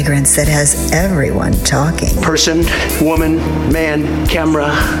new fragrance that has everyone talking. Person, woman, man, camera,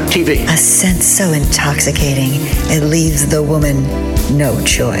 TV. A scent so intoxicating, it leaves the woman no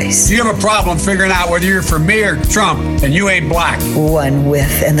choice. You have a problem figuring out whether you're for me or Trump, and you ain't black. One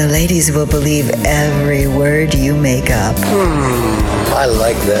whiff, and the ladies will believe every word you make up. I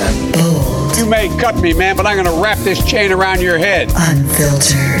like that. Bold. You may cut me, man, but I'm going to wrap this chain around your head.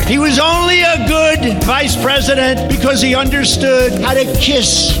 Unfiltered. He was only a good vice president because he understood how to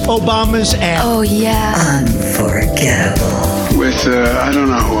kiss Obama's ass. Oh, yeah. Unforgettable. With, I don't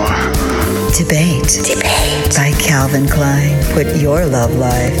know. Debate by Calvin Klein. Put your love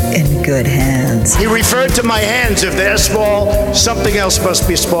life in good hands. He referred to my hands. If they're small, something else must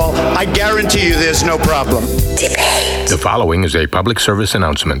be small. I guarantee you there's no problem. The following is a public service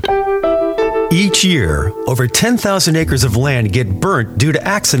announcement. Each year, over 10,000 acres of land get burnt due to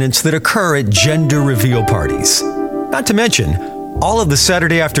accidents that occur at gender reveal parties. Not to mention, all of the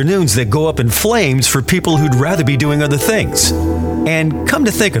Saturday afternoons that go up in flames for people who'd rather be doing other things. And come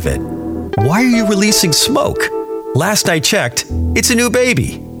to think of it, why are you releasing smoke? Last I checked, it's a new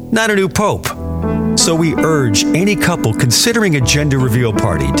baby, not a new pope. So we urge any couple considering a gender reveal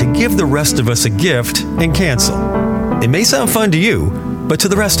party to give the rest of us a gift and cancel. It may sound fun to you, but to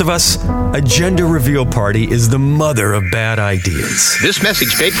the rest of us, a gender reveal party is the mother of bad ideas. This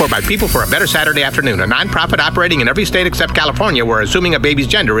message paid for by People for a Better Saturday Afternoon, a nonprofit operating in every state except California where assuming a baby's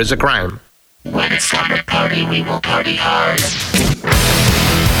gender is a crime. When it's time to party, we will party hard.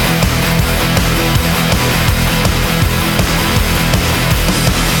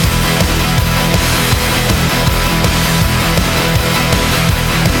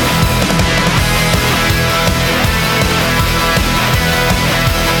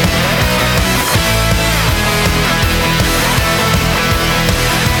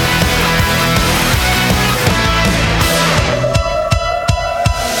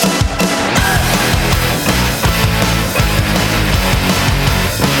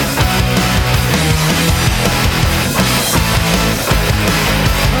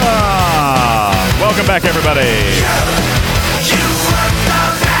 Welcome back, everybody.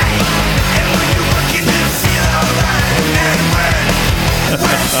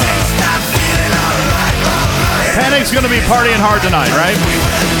 Panic's going to be partying hard tonight, right?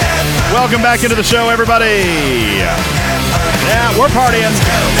 Welcome back into the show, everybody. Yeah, we're partying.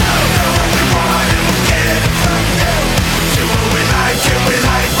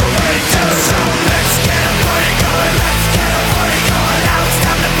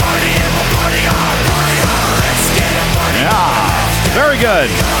 Yeah, very good.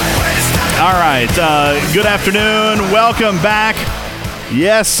 All right, good afternoon. Welcome back.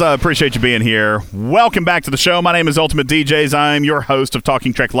 Yes, appreciate you being here. Welcome back to the show. My name is Ultimate DJs. I'm your host of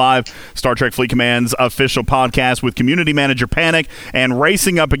Talking Trek Live, Star Trek Fleet Command's official podcast with community manager Panic and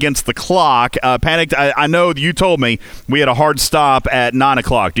racing up against the clock. Panic, I know you told me we had a hard stop at 9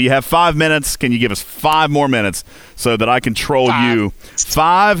 o'clock. Do you have 5 minutes? Can you give us 5 more minutes so that I can troll you?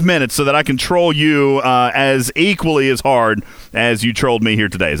 5 minutes so that I can troll you as equally as hard as you trolled me here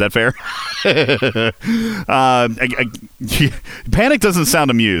today. Is that fair? Panic doesn't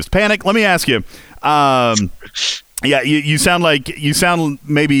sound amused. Panic, let me ask you. Yeah, you sound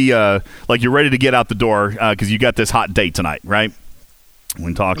maybe like you're ready to get out the door because you got this hot date tonight, right?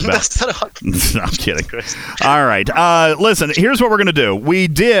 We talked about. That's not a hot. I'm kidding. All right. Listen, here's what we're gonna do. We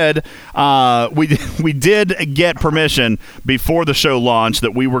did get permission before the show launched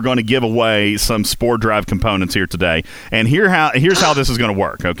that we were going to give away some Spore Drive components here today. And here's how this is going to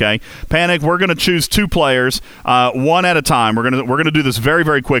work. Okay, Panic. We're going to choose 2 players, one at a time. We're gonna do this very,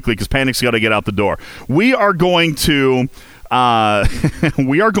 very quickly because Panic's got to get out the door. We are going to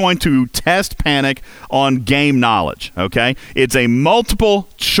test Panic on game knowledge, okay? It's a multiple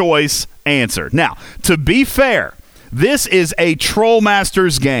choice answer. Now, to be fair, this is a Troll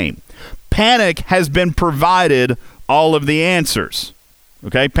Masters game. Panic has been provided all of the answers.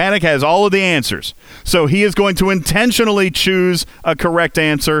 Okay, Panic has all of the answers. So he is going to intentionally choose a correct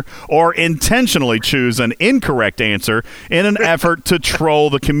answer or intentionally choose an incorrect answer in an effort to troll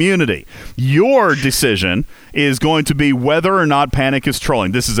the community. Your decision is going to be whether or not Panic is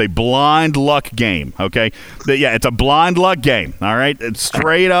trolling. This is a blind luck game, okay? Yeah, it's a blind luck game, all right? It's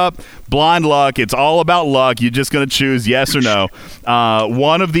straight up blind luck. It's all about luck. You're just going to choose yes or no.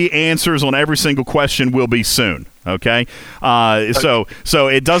 One of the answers on every single question will be soon. Okay, so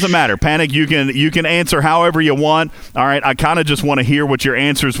it doesn't matter. Panic, you can answer however you want. All right, I kind of just want to hear what your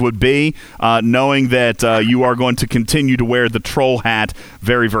answers would be, knowing that you are going to continue to wear the troll hat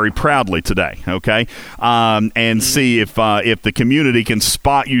very, very proudly today. Okay, and see if the community can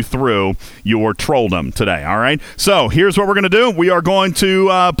spot you through your trolldom today. All right, so here's what we're going to do. We are going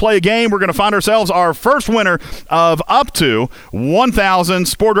to play a game. We're going to find ourselves our first winner of up to 1,000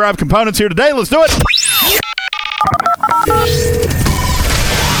 Spore Drive components here today. Let's do it.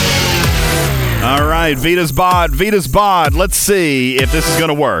 All right, Vita's Bod. Let's see if this is going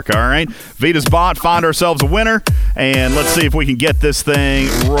to work. All right, Vita's Bot, find ourselves a winner, and let's see if we can get this thing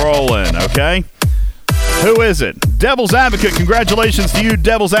rolling. Okay, who is it? Devil's Advocate. Congratulations to you,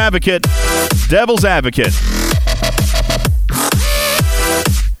 Devil's Advocate. Devil's Advocate.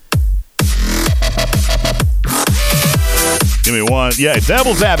 Give me one. Yeah,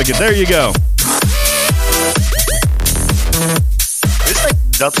 Devil's Advocate. There you go. It's like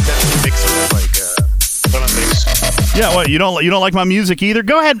dubstep mixed with like Olympics. Yeah, what, you don't like my music either?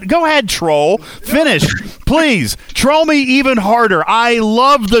 Go ahead, troll. Finish, please. Troll me even harder. I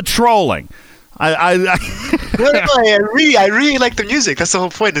love the trolling. I really like the music. That's the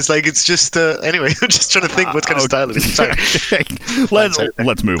whole point. It's like it's just anyway. I'm just trying to think what kind of style it is. Sorry.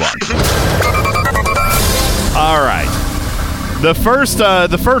 Let's move on. All right. The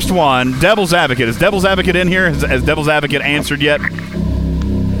first one, Devil's Advocate. Is Devil's Advocate in here? Has Devil's Advocate answered yet?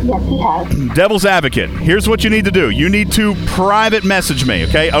 Yes, he has. Devil's Advocate, here's what you need to do. You need to private message me,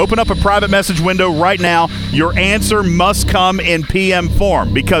 okay? Open up a private message window right now. Your answer must come in PM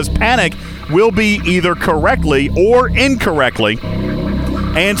form because Panic will be either correctly or incorrectly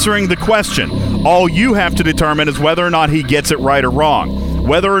answering the question. All you have to determine is whether or not he gets it right or wrong,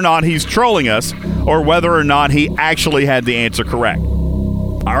 whether or not he's trolling us, or whether or not he actually had the answer correct.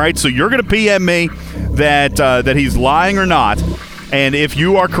 All right, so you're going to PM me that he's lying or not, and if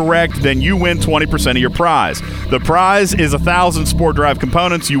you are correct, then you win 20% of your prize. The prize is 1,000 Spore Drive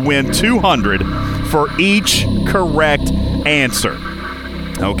components. You win 200 for each correct answer.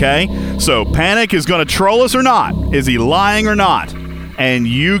 Okay, so Panic is going to troll us or not. Is he lying or not? And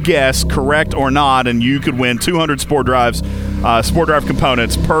you guess correct or not, and you could win 200 Spore Drive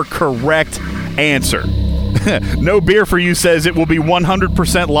components per correct answer. No Beer for You says it will be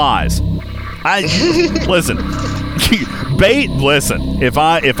 100% lies. Listen,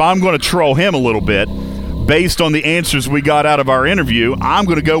 if I'm going to troll him a little bit based on the answers we got out of our interview, I'm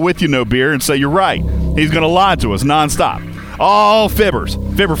going to go with you, No Beer, and say you're right. He's going to lie to us nonstop. All fibbers.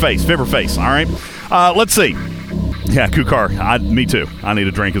 Fibber face. All right. Let's see. Yeah, Kukar. Me too. I need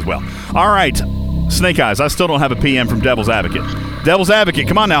a drink as well. All right. Snake Eyes. I still don't have a PM from Devil's Advocate. Devil's Advocate,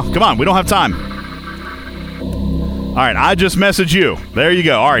 come on now. Come on. We don't have time. All right. I just messaged you. There you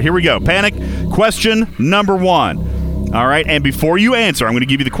go. All right. Here we go. Panic. Question number 1. All right. And before you answer, I'm going to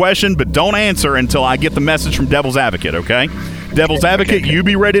give you the question, but don't answer until I get the message from Devil's Advocate, okay? Devil's Advocate, you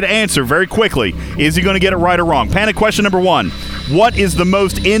be ready to answer very quickly. Is he going to get it right or wrong? Panic question number 1. What is the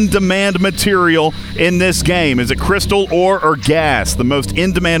most in-demand material in this game? Is it crystal or gas? The most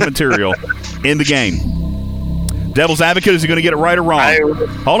in-demand material in the game. Devil's Advocate, is he going to get it right or wrong?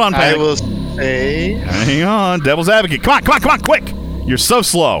 Hold on, Panic. I will say... Hang on. Devil's Advocate. Come on, quick. You're so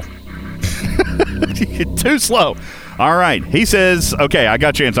slow. You're too slow. All right. He says, okay, I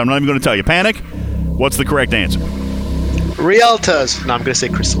got your answer. I'm not even going to tell you. Panic, what's the correct answer? Rialtas. No, I'm going to say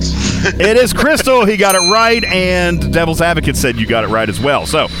crystals. It is crystal. He got it right, and Devil's Advocate said you got it right as well.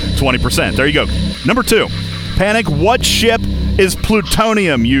 So, 20%. There you go. Number 2. Panic, what ship is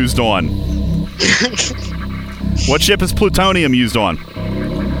plutonium used on? What ship is plutonium used on?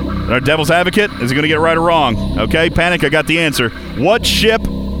 Our Devil's Advocate, is he going to get it right or wrong? Okay, Panic, I got the answer. What ship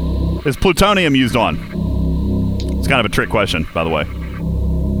is plutonium used on? It's kind of a trick question, by the way.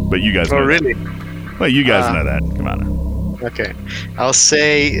 But you guys know really? That. Well, you guys know that. Come on now. Okay. I'll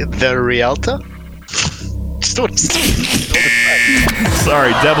say the Rialta.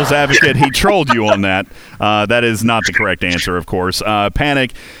 Sorry, Devil's Advocate. He trolled you on that. That is not the correct answer, of course.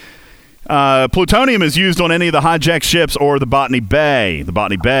 Panic. Plutonium is used on any of the hijacked ships or the Botany Bay. The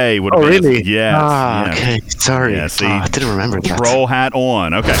Botany Bay would have been. Really? Yes. Okay. Sorry. Yeah, see, I didn't remember that. Troll hat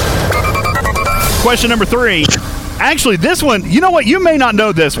on. Okay. Question number 3. Actually, this one, you know what? You may not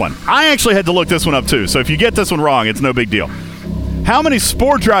know this one. I actually had to look this one up, too. So if you get this one wrong, it's no big deal. How many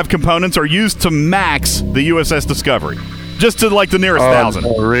Spore Drive components are used to max the USS Discovery? Just to, like, the nearest 1,000.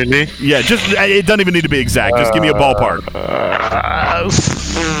 Oh, really? Yeah, it doesn't even need to be exact. Just give me a ballpark. I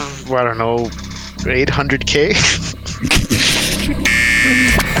don't know, 800K?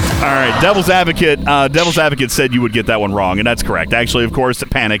 right, Devil's Advocate said you would get that one wrong, and that's correct. Actually, of course,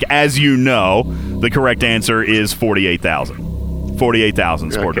 Panic, as you know, the correct answer is 48,000.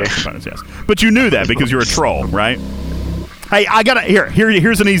 48,000 sport drive components, yes. But you knew that because you're a troll, right? Hey,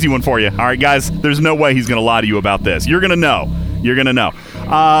 here's an easy one for you. All right, guys, there's no way he's going to lie to you about this. You're going to know.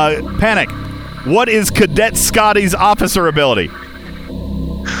 Panic, what is Cadet Scotty's officer ability?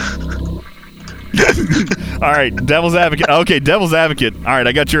 All right, Devil's Advocate. Okay, Devil's Advocate. All right,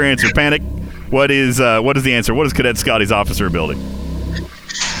 I got your answer. Panic, what is the answer? What is Cadet Scotty's officer ability?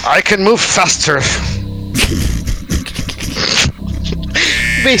 I can move faster.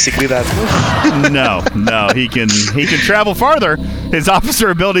 Basically that. No, he can travel farther. His officer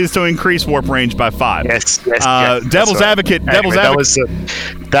ability is to increase warp range by 5. Yes. Devil's Advocate. That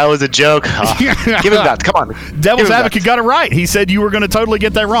was a joke. Give him that. Come on. Devil's Advocate got it right. He said you were going to totally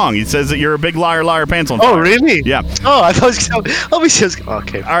get that wrong. He says that you're a big liar, pants on fire. Oh, really? Yeah. Oh, I thought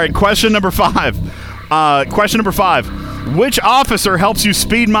okay. All right, question number 5. Which officer helps you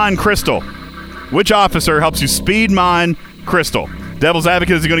speed mine Crystal? Which officer helps you speed mine Crystal? Devil's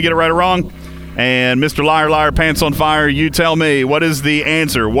Advocate, is he going to get it right or wrong? And Mr. Liar, pants on fire, you tell me, what is the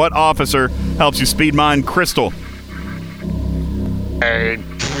answer? What officer helps you speed mine Crystal? I'm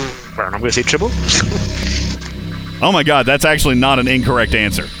going to say Tribble. Oh my God, that's actually not an incorrect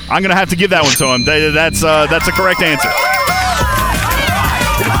answer. I'm going to have to give that one to him. That's a correct answer.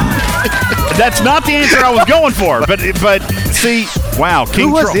 That's not the answer I was going for, but see, wow, King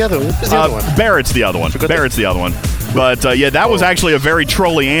Who was the other one? Barrett's the other one. But that was actually a very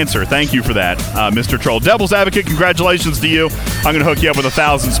trolly answer. Thank you for that, Mr. Troll. Devil's Advocate, congratulations to you. I'm going to hook you up with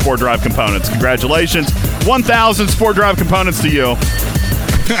 1,000 Sport Drive components. Congratulations, 1,000 Sport Drive components to you.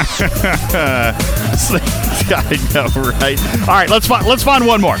 I know, right? All right, let's find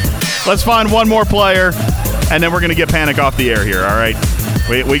one more. Let's find one more player, and then we're going to get Panic off the air here. All right,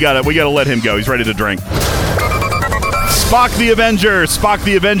 we gotta let him go. He's ready to drink. Spock the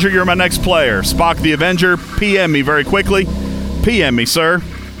Avenger, you're my next player. Spock the Avenger, PM me very quickly. PM me, sir,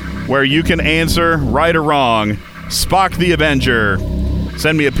 where you can answer right or wrong. Spock the Avenger,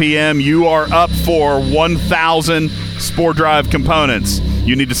 send me a PM. You are up for 1,000 Sport Drive components.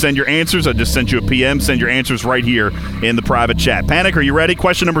 You need to send your answers. I just sent you a PM. Send your answers right here in the private chat. Panic, are you ready?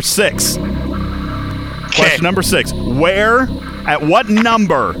 Question number 6. Question number 6. At what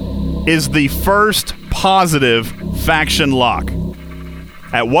number is the first positive faction lock?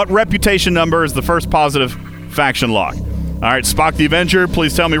 At what reputation number is the first positive faction lock? All right, Spock the Avenger,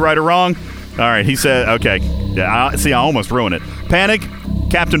 please tell me right or wrong. All right, he said, okay. Yeah, I almost ruined it. Panic,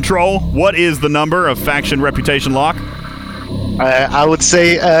 Captain Troll, what is the number of faction reputation lock? I would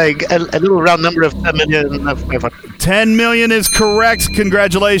say a little round number of 10 million. 10 million is correct.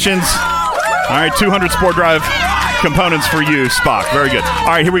 Congratulations. All right, 200 Sport Drive components for you, Spock. Very good. All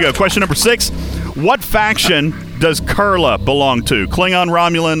right, here we go. Question number 6. What faction does Kurla belong to? Klingon,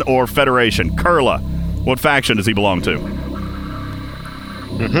 Romulan, or Federation? Kurla. What faction does he belong to?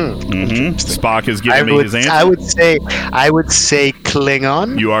 Spock is giving me his answer. I would say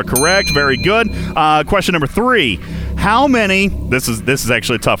Klingon. You are correct. Very good. Question number 3. How many? This is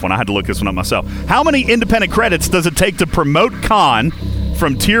actually a tough one. I had to look this one up myself. How many independent credits does it take to promote Khan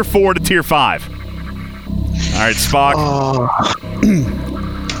from Tier 4 to Tier 5? All right, Spock.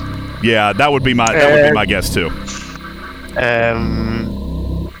 Yeah, that would be my guess too.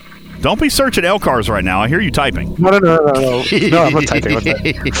 Don't be searching Elcars right now. I hear you typing. No. No, I'm not typing.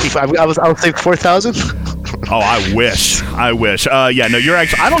 I'll say 4,000. Oh, I wish. Yeah, no, you're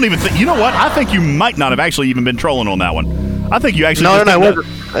actually. I don't even think. You know what? I think you might not have actually even been trolling on that one. I think you actually. No, I wasn't.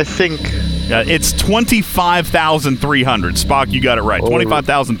 I think. Yeah, it's 25,300. Spock, you got it right.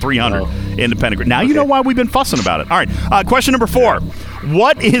 25,300 independent. Now you know why we've been fussing about it. All right. Question number 4.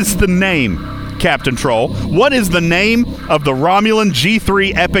 What is the name, Captain Troll? What is the name of the Romulan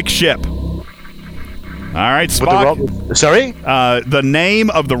G3 epic ship? All right, Spock. Sorry? The name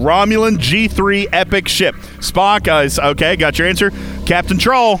of the Romulan G3 epic ship. Spock, okay, got your answer. Captain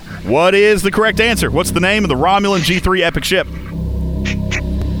Troll, what is the correct answer? What's the name of the Romulan G3 epic ship?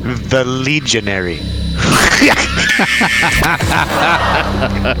 The Legionary.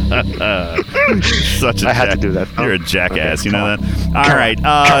 I had to do that. You're a jackass, you know that? All right,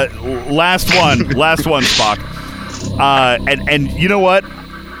 last one, Spock. And you know what?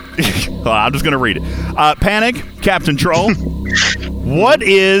 I'm just going to read it. Panic, Captain Troll. What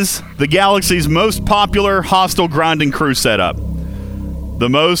is the galaxy's most popular hostile grinding crew setup? The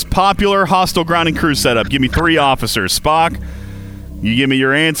most popular hostile grinding crew setup. Give me 3 officers. Spock, you give me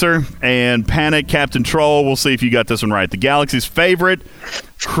your answer. And Panic, Captain Troll, we'll see if you got this one right. The galaxy's favorite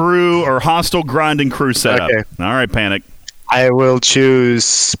crew or hostile grinding crew setup. Okay. All right, Panic. I will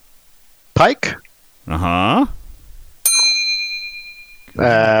choose Pike.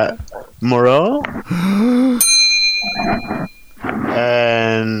 Moreau.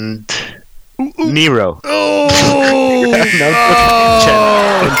 And Nero. Chen.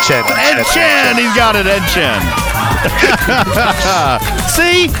 He's got it. Chen.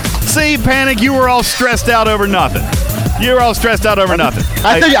 See, Panic, you were all stressed out over nothing.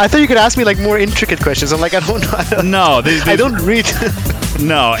 I thought you could ask me like more intricate questions. I'm like, I don't know. No, I don't read.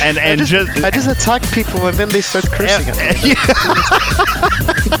 No, and I just attack people and then they start cursing at me.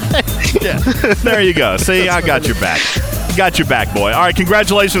 Yeah. There you go. See, I got your back. Got your back, boy. All right,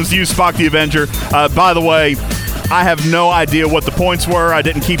 congratulations to you, Spock the Avenger. By the way, I have no idea what the points were. I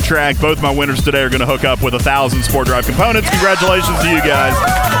didn't keep track. Both my winners today are going to hook up with 1,000 Sport Drive components. Congratulations to you guys.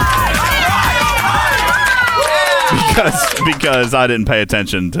 Because I didn't pay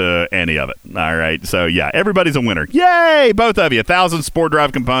attention to any of it. All right. So, yeah, everybody's a winner. Yay! Both of you. 1,000 Sport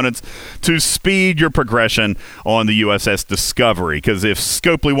Drive components to speed your progression on the USS Discovery. Because if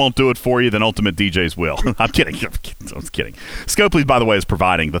Scopely won't do it for you, then Ultimate DJs will. I'm kidding. I was kidding. Scopely, by the way, is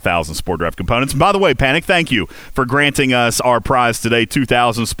providing the 1,000 Sport Drive components. And by the way, Panic, thank you for granting us our prize today,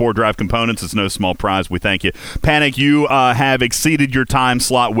 2,000 Sport Drive components. It's no small prize. We thank you. Panic, you have exceeded your time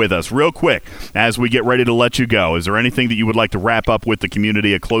slot with us. Real quick, as we get ready to let you go, is there anything that you would like to wrap up with the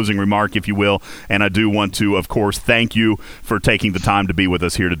community, a closing remark, if you will? And I do want to, of course, thank you for taking the time to be with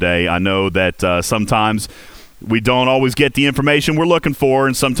us here today. I know that sometimes we don't always get the information we're looking for,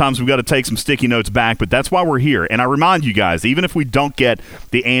 and sometimes we've got to take some sticky notes back, but that's why we're here. And I remind you guys, even if we don't get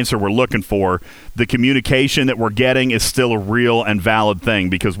the answer we're looking for, the communication that we're getting is still a real and valid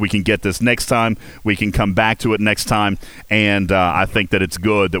thing, because we can get this next time, we can come back to it next time, and I think that it's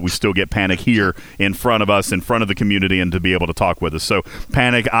good that we still get Panic here in front of us, in front of the community, and to be able to talk with us. So,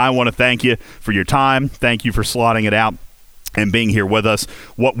 Panic, I want to thank you for your time. Thank you for slotting it out and being here with us.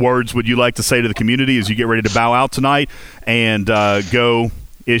 What words would you like to say to the community as you get ready to bow out tonight and go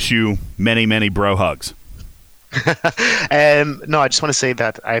issue many, many bro hugs? No, I just want to say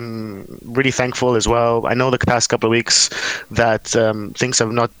that I'm really thankful as well. I know the past couple of weeks that things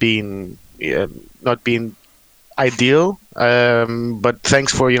have not been ideal, but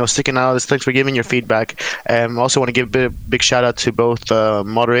thanks for sticking out. Thanks for giving your feedback. I also want to give a big shout out to both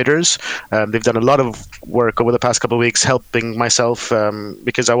moderators. They've done a lot of work over the past couple of weeks helping myself,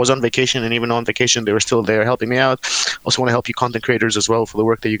 because I was on vacation, and even on vacation they were still there helping me out. Also want to help you content creators as well for the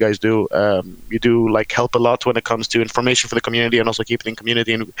work that you guys do. You do help a lot when it comes to information for the community, and also keeping the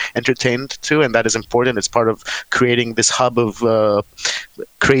community entertained too, and that is important. It's part of creating this hub of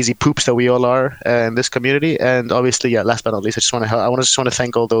crazy poops that we all are in this community. And obviously, last but not least, I just want to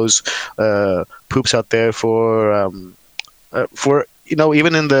thank all those poops out there for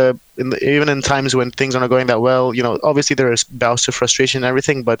even in times when things aren't going that well. Obviously there is bouts of frustration and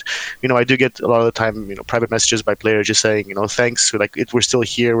everything, but I do get a lot of the time private messages by players just saying thanks, we're still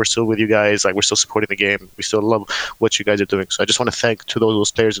here, we're still with you guys, we're still supporting the game, we still love what you guys are doing. So I just want to thank to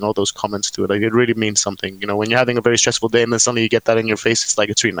those players and all those comments to it. It really means something. When you're having a very stressful day and then suddenly you get that in your face, it's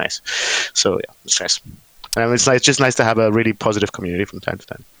really nice. So yeah, it's nice. And it's just nice to have a really positive community from time to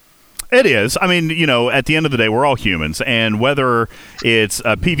time. It is. I mean, at the end of the day, we're all humans, and whether it's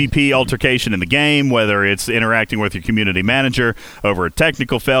a PvP altercation in the game, whether it's interacting with your community manager over a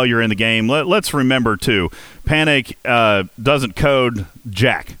technical failure in the game, let's remember, too, Panic doesn't code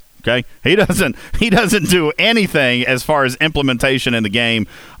jack. Okay, he doesn't do anything as far as implementation in the game,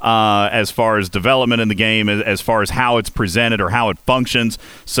 as far as development in the game, as far as how it's presented or how it functions.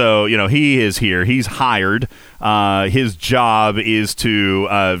 So he is here. He's hired. His job is to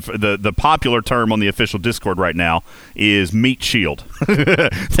the popular term on the official Discord right now is meat shield.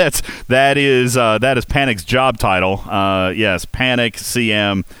 that is Panic's job title. Yes, Panic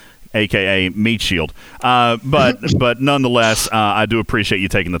CM. AKA Meat Shield. But nonetheless, I do appreciate you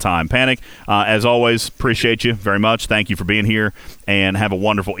taking the time. Panic, as always, appreciate you very much. Thank you for being here, and have a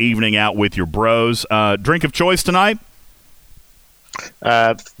wonderful evening out with your bros. Drink of choice tonight?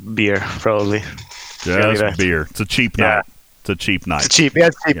 Beer, probably. Just beer. It's a cheap night. It's a cheap night. It's cheap. Yeah,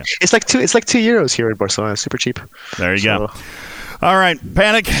 it's cheap. Yeah. It's like €2 here in Barcelona. Super cheap. There you go. All right,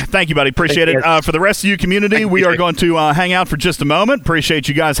 Panic, thank you, buddy. Appreciate it. For the rest of you community, we are going to hang out for just a moment. Appreciate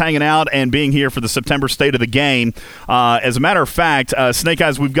you guys hanging out and being here for the September State of the Game. As a matter of fact, Snake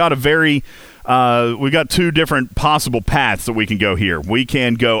Eyes, we've got we've got two different possible paths that we can go here. We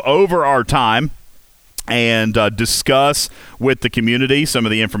can go over our time and discuss with the community some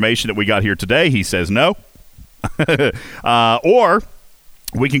of the information that we got here today. He says no. Or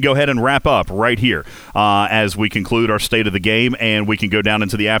we can go ahead and wrap up right here as we conclude our state of the game, and we can go down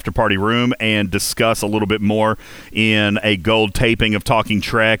into the after party room and discuss a little bit more in a gold taping of Talking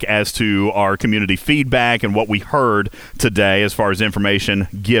Trek as to our community feedback and what we heard today as far as information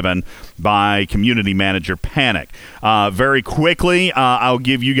given by community manager Panic. Very quickly, I'll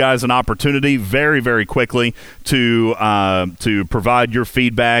give you guys an opportunity very, very quickly to provide your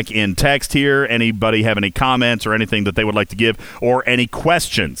feedback in text here. Anybody have any comments or anything that they would like to give, or any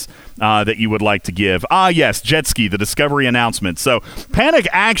questions that you would like to give? Yes, jet ski, the Discovery announcement. So Panic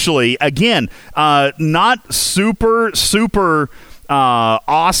actually, again, not super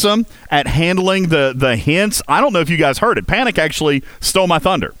awesome at handling the hints. I don't know if you guys heard it. Panic actually stole my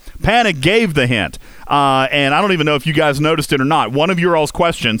thunder. Panic gave the hint, and I don't even know if you guys noticed it or not. One of your all's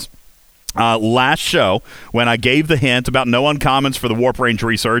questions last show, when I gave the hint about no uncommons for the warp range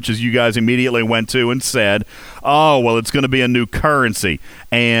research, as you guys immediately went to and said, oh, well, it's going to be a new currency.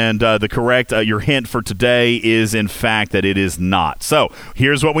 And the correct, your hint for today is, in fact, that it is not. So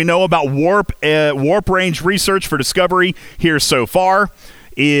here's what we know about warp range research for Discovery here so far,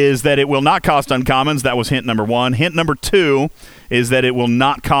 is that it will not cost uncommons. That was hint number 1. Hint number 2 is that it will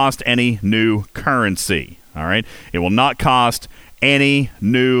not cost any new currency. All right? It will not cost any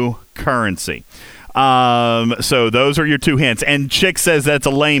new currency. So those are your 2 hints. And Chick says that's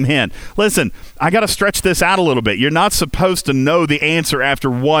a lame hint. Listen, I got to stretch this out a little bit. You're not supposed to know the answer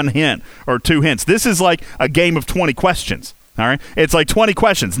after 1 hint or 2 hints. This is like a game of 20 questions. All right, it's like 20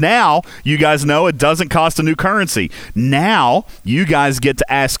 questions. Now, you guys know it doesn't cost a new currency. Now, you guys get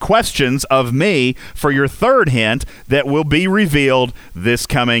to ask questions of me for your 3rd hint that will be revealed this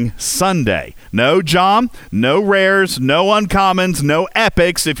coming Sunday. No Jom, no rares, no uncommons, no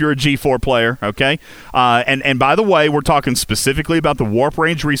epics if you're a G4 player, okay? And by the way, we're talking specifically about the Warp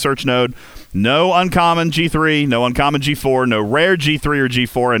Range Research Node. No uncommon G3, no uncommon G4, no rare G3 or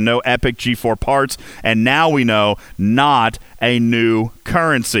G4, and no epic G4 parts. And now we know not a new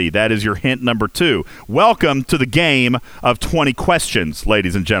currency. That is your hint number 2. Welcome to the game of 20 questions,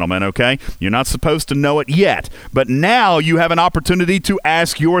 ladies and gentlemen, okay? You're not supposed to know it yet, but now you have an opportunity to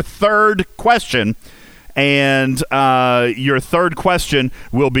ask your 3rd question. And your 3rd question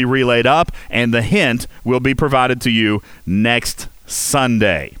will be relayed up, and the hint will be provided to you next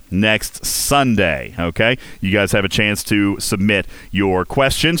Sunday, okay? You guys have a chance to submit your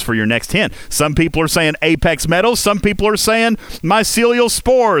questions for your next hint. Some people are saying Apex Metals. Some people are saying mycelial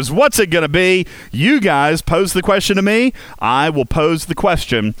spores. What's it going to be? You guys pose the question to me. I will pose the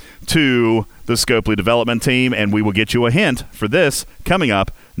question to the Scopely development team, and we will get you a hint for this coming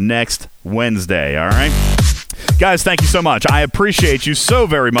up next Wednesday, all right? Guys, thank you so much. I appreciate you so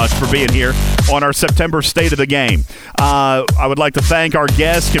very much for being here on our September State of the Game. I would like to thank our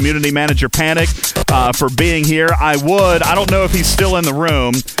guest, Community Manager Panic, for being here. I don't know if he's still in the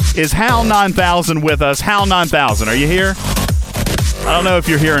room. Is Hal 9000 with us? Hal 9000, are you here? I don't know if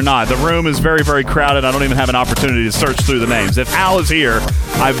you're here or not. The room is very, very crowded. I don't even have an opportunity to search through the names. If Hal is here,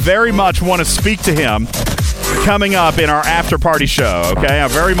 I very much want to speak to him coming up in our after party show, okay? I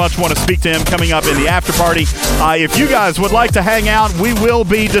very much want to speak to him coming up in the after party. If you guys would like to hang out, we will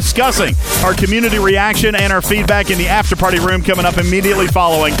be discussing our community reaction and our feedback in the after party room coming up immediately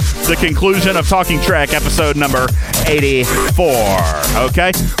following the conclusion of Talking Trek episode number 84,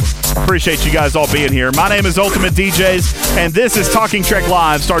 okay? Appreciate you guys all being here. My name is Ultimate DJs, and this is Talking Trek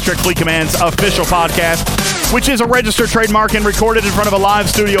Live, Star Trek Fleet Command's official podcast, which is a registered trademark and recorded in front of a live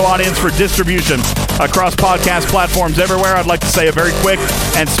studio audience for distribution across podcast platforms everywhere. I'd like to say a very quick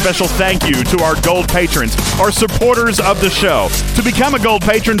and special thank you to our gold patrons, our supporters of the show. To become a gold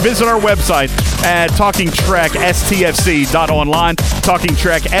patron, visit our website at TalkingTrekSTFC.online,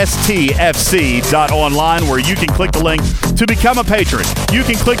 TalkingTrekSTFC.online, where you can click the link to become a patron. You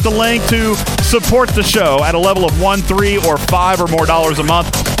can click the link to support the show at a level of $1, $3, or $5 or more a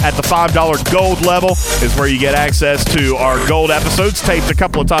month. At the $5 gold level is where you get access to our gold episodes taped a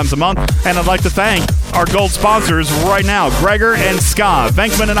couple of times a month. And I'd like to thank our gold sponsors right now, Gregor and Ska,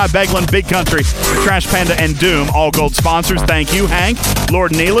 Venkman and I, Beglin, Big Country, Trash Panda, and Doom, all gold sponsors. Thank you, Hank,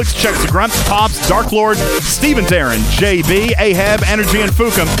 Lord Neelix, Chuck the Grunt, Pops, Dark Lord, Steven Taryn, JB, Ahab, Energy, and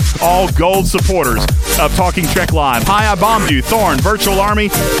Fukum, all gold supporters of Talking Trek Live. Hi, I Bombed You, Thorn, Virtual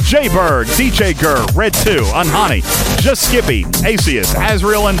Army, J Berg, DJ Gurr, Red 2, Unhani, Just Skippy, Acius,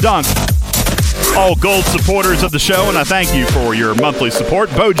 Azrael, and Dunk. All gold supporters of the show, and I thank you for your monthly support.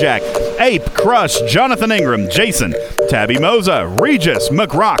 Bojack, Ape, Crush, Jonathan Ingram, Jason, Tabby Moza, Regis,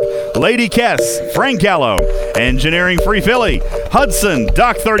 McRock, Lady Kess, Frank Gallo, Engineering Free Philly, Hudson,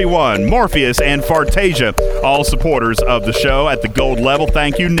 Doc31, Morpheus, and Fartasia, all supporters of the show at the gold level.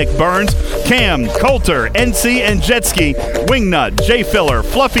 Thank you. Nick Burns, Cam, Coulter, NC and Jetski, Wingnut, J Filler,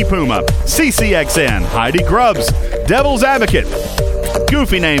 Fluffy Puma, CCXN, Heidi Grubbs, Devil's Advocate,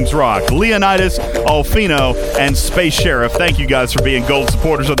 Goofy Names Rock, Leonidas, Alfino, and Space Sheriff. Thank you guys for being gold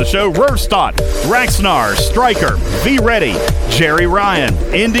supporters of the show. Rurstot, Raxnar, Striker, V Ready, Jerry Ryan,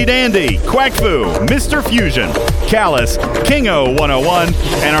 Indy Dandy, Quackfu, Mr. Fusion, Callus, Kingo 101,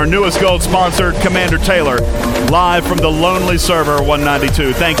 and our newest gold sponsor, Commander Taylor, live from the Lonely Server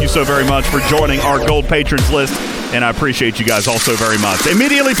 192. Thank you so very much for joining our gold patrons list, and I appreciate you guys all so very much.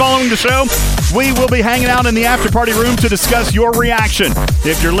 Immediately following the show, we will be hanging out in the after party room to discuss your reaction.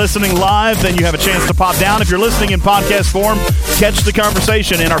 If you're listening live, then you have a chance to pop down. If you're listening in podcast form, catch the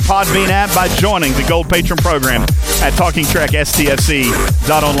conversation in our Podbean app by joining the Gold Patron program at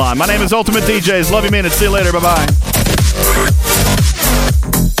TalkingTrekSTFC.online. My name is Ultimate DJs. Love you, man, and see you later. Bye-bye.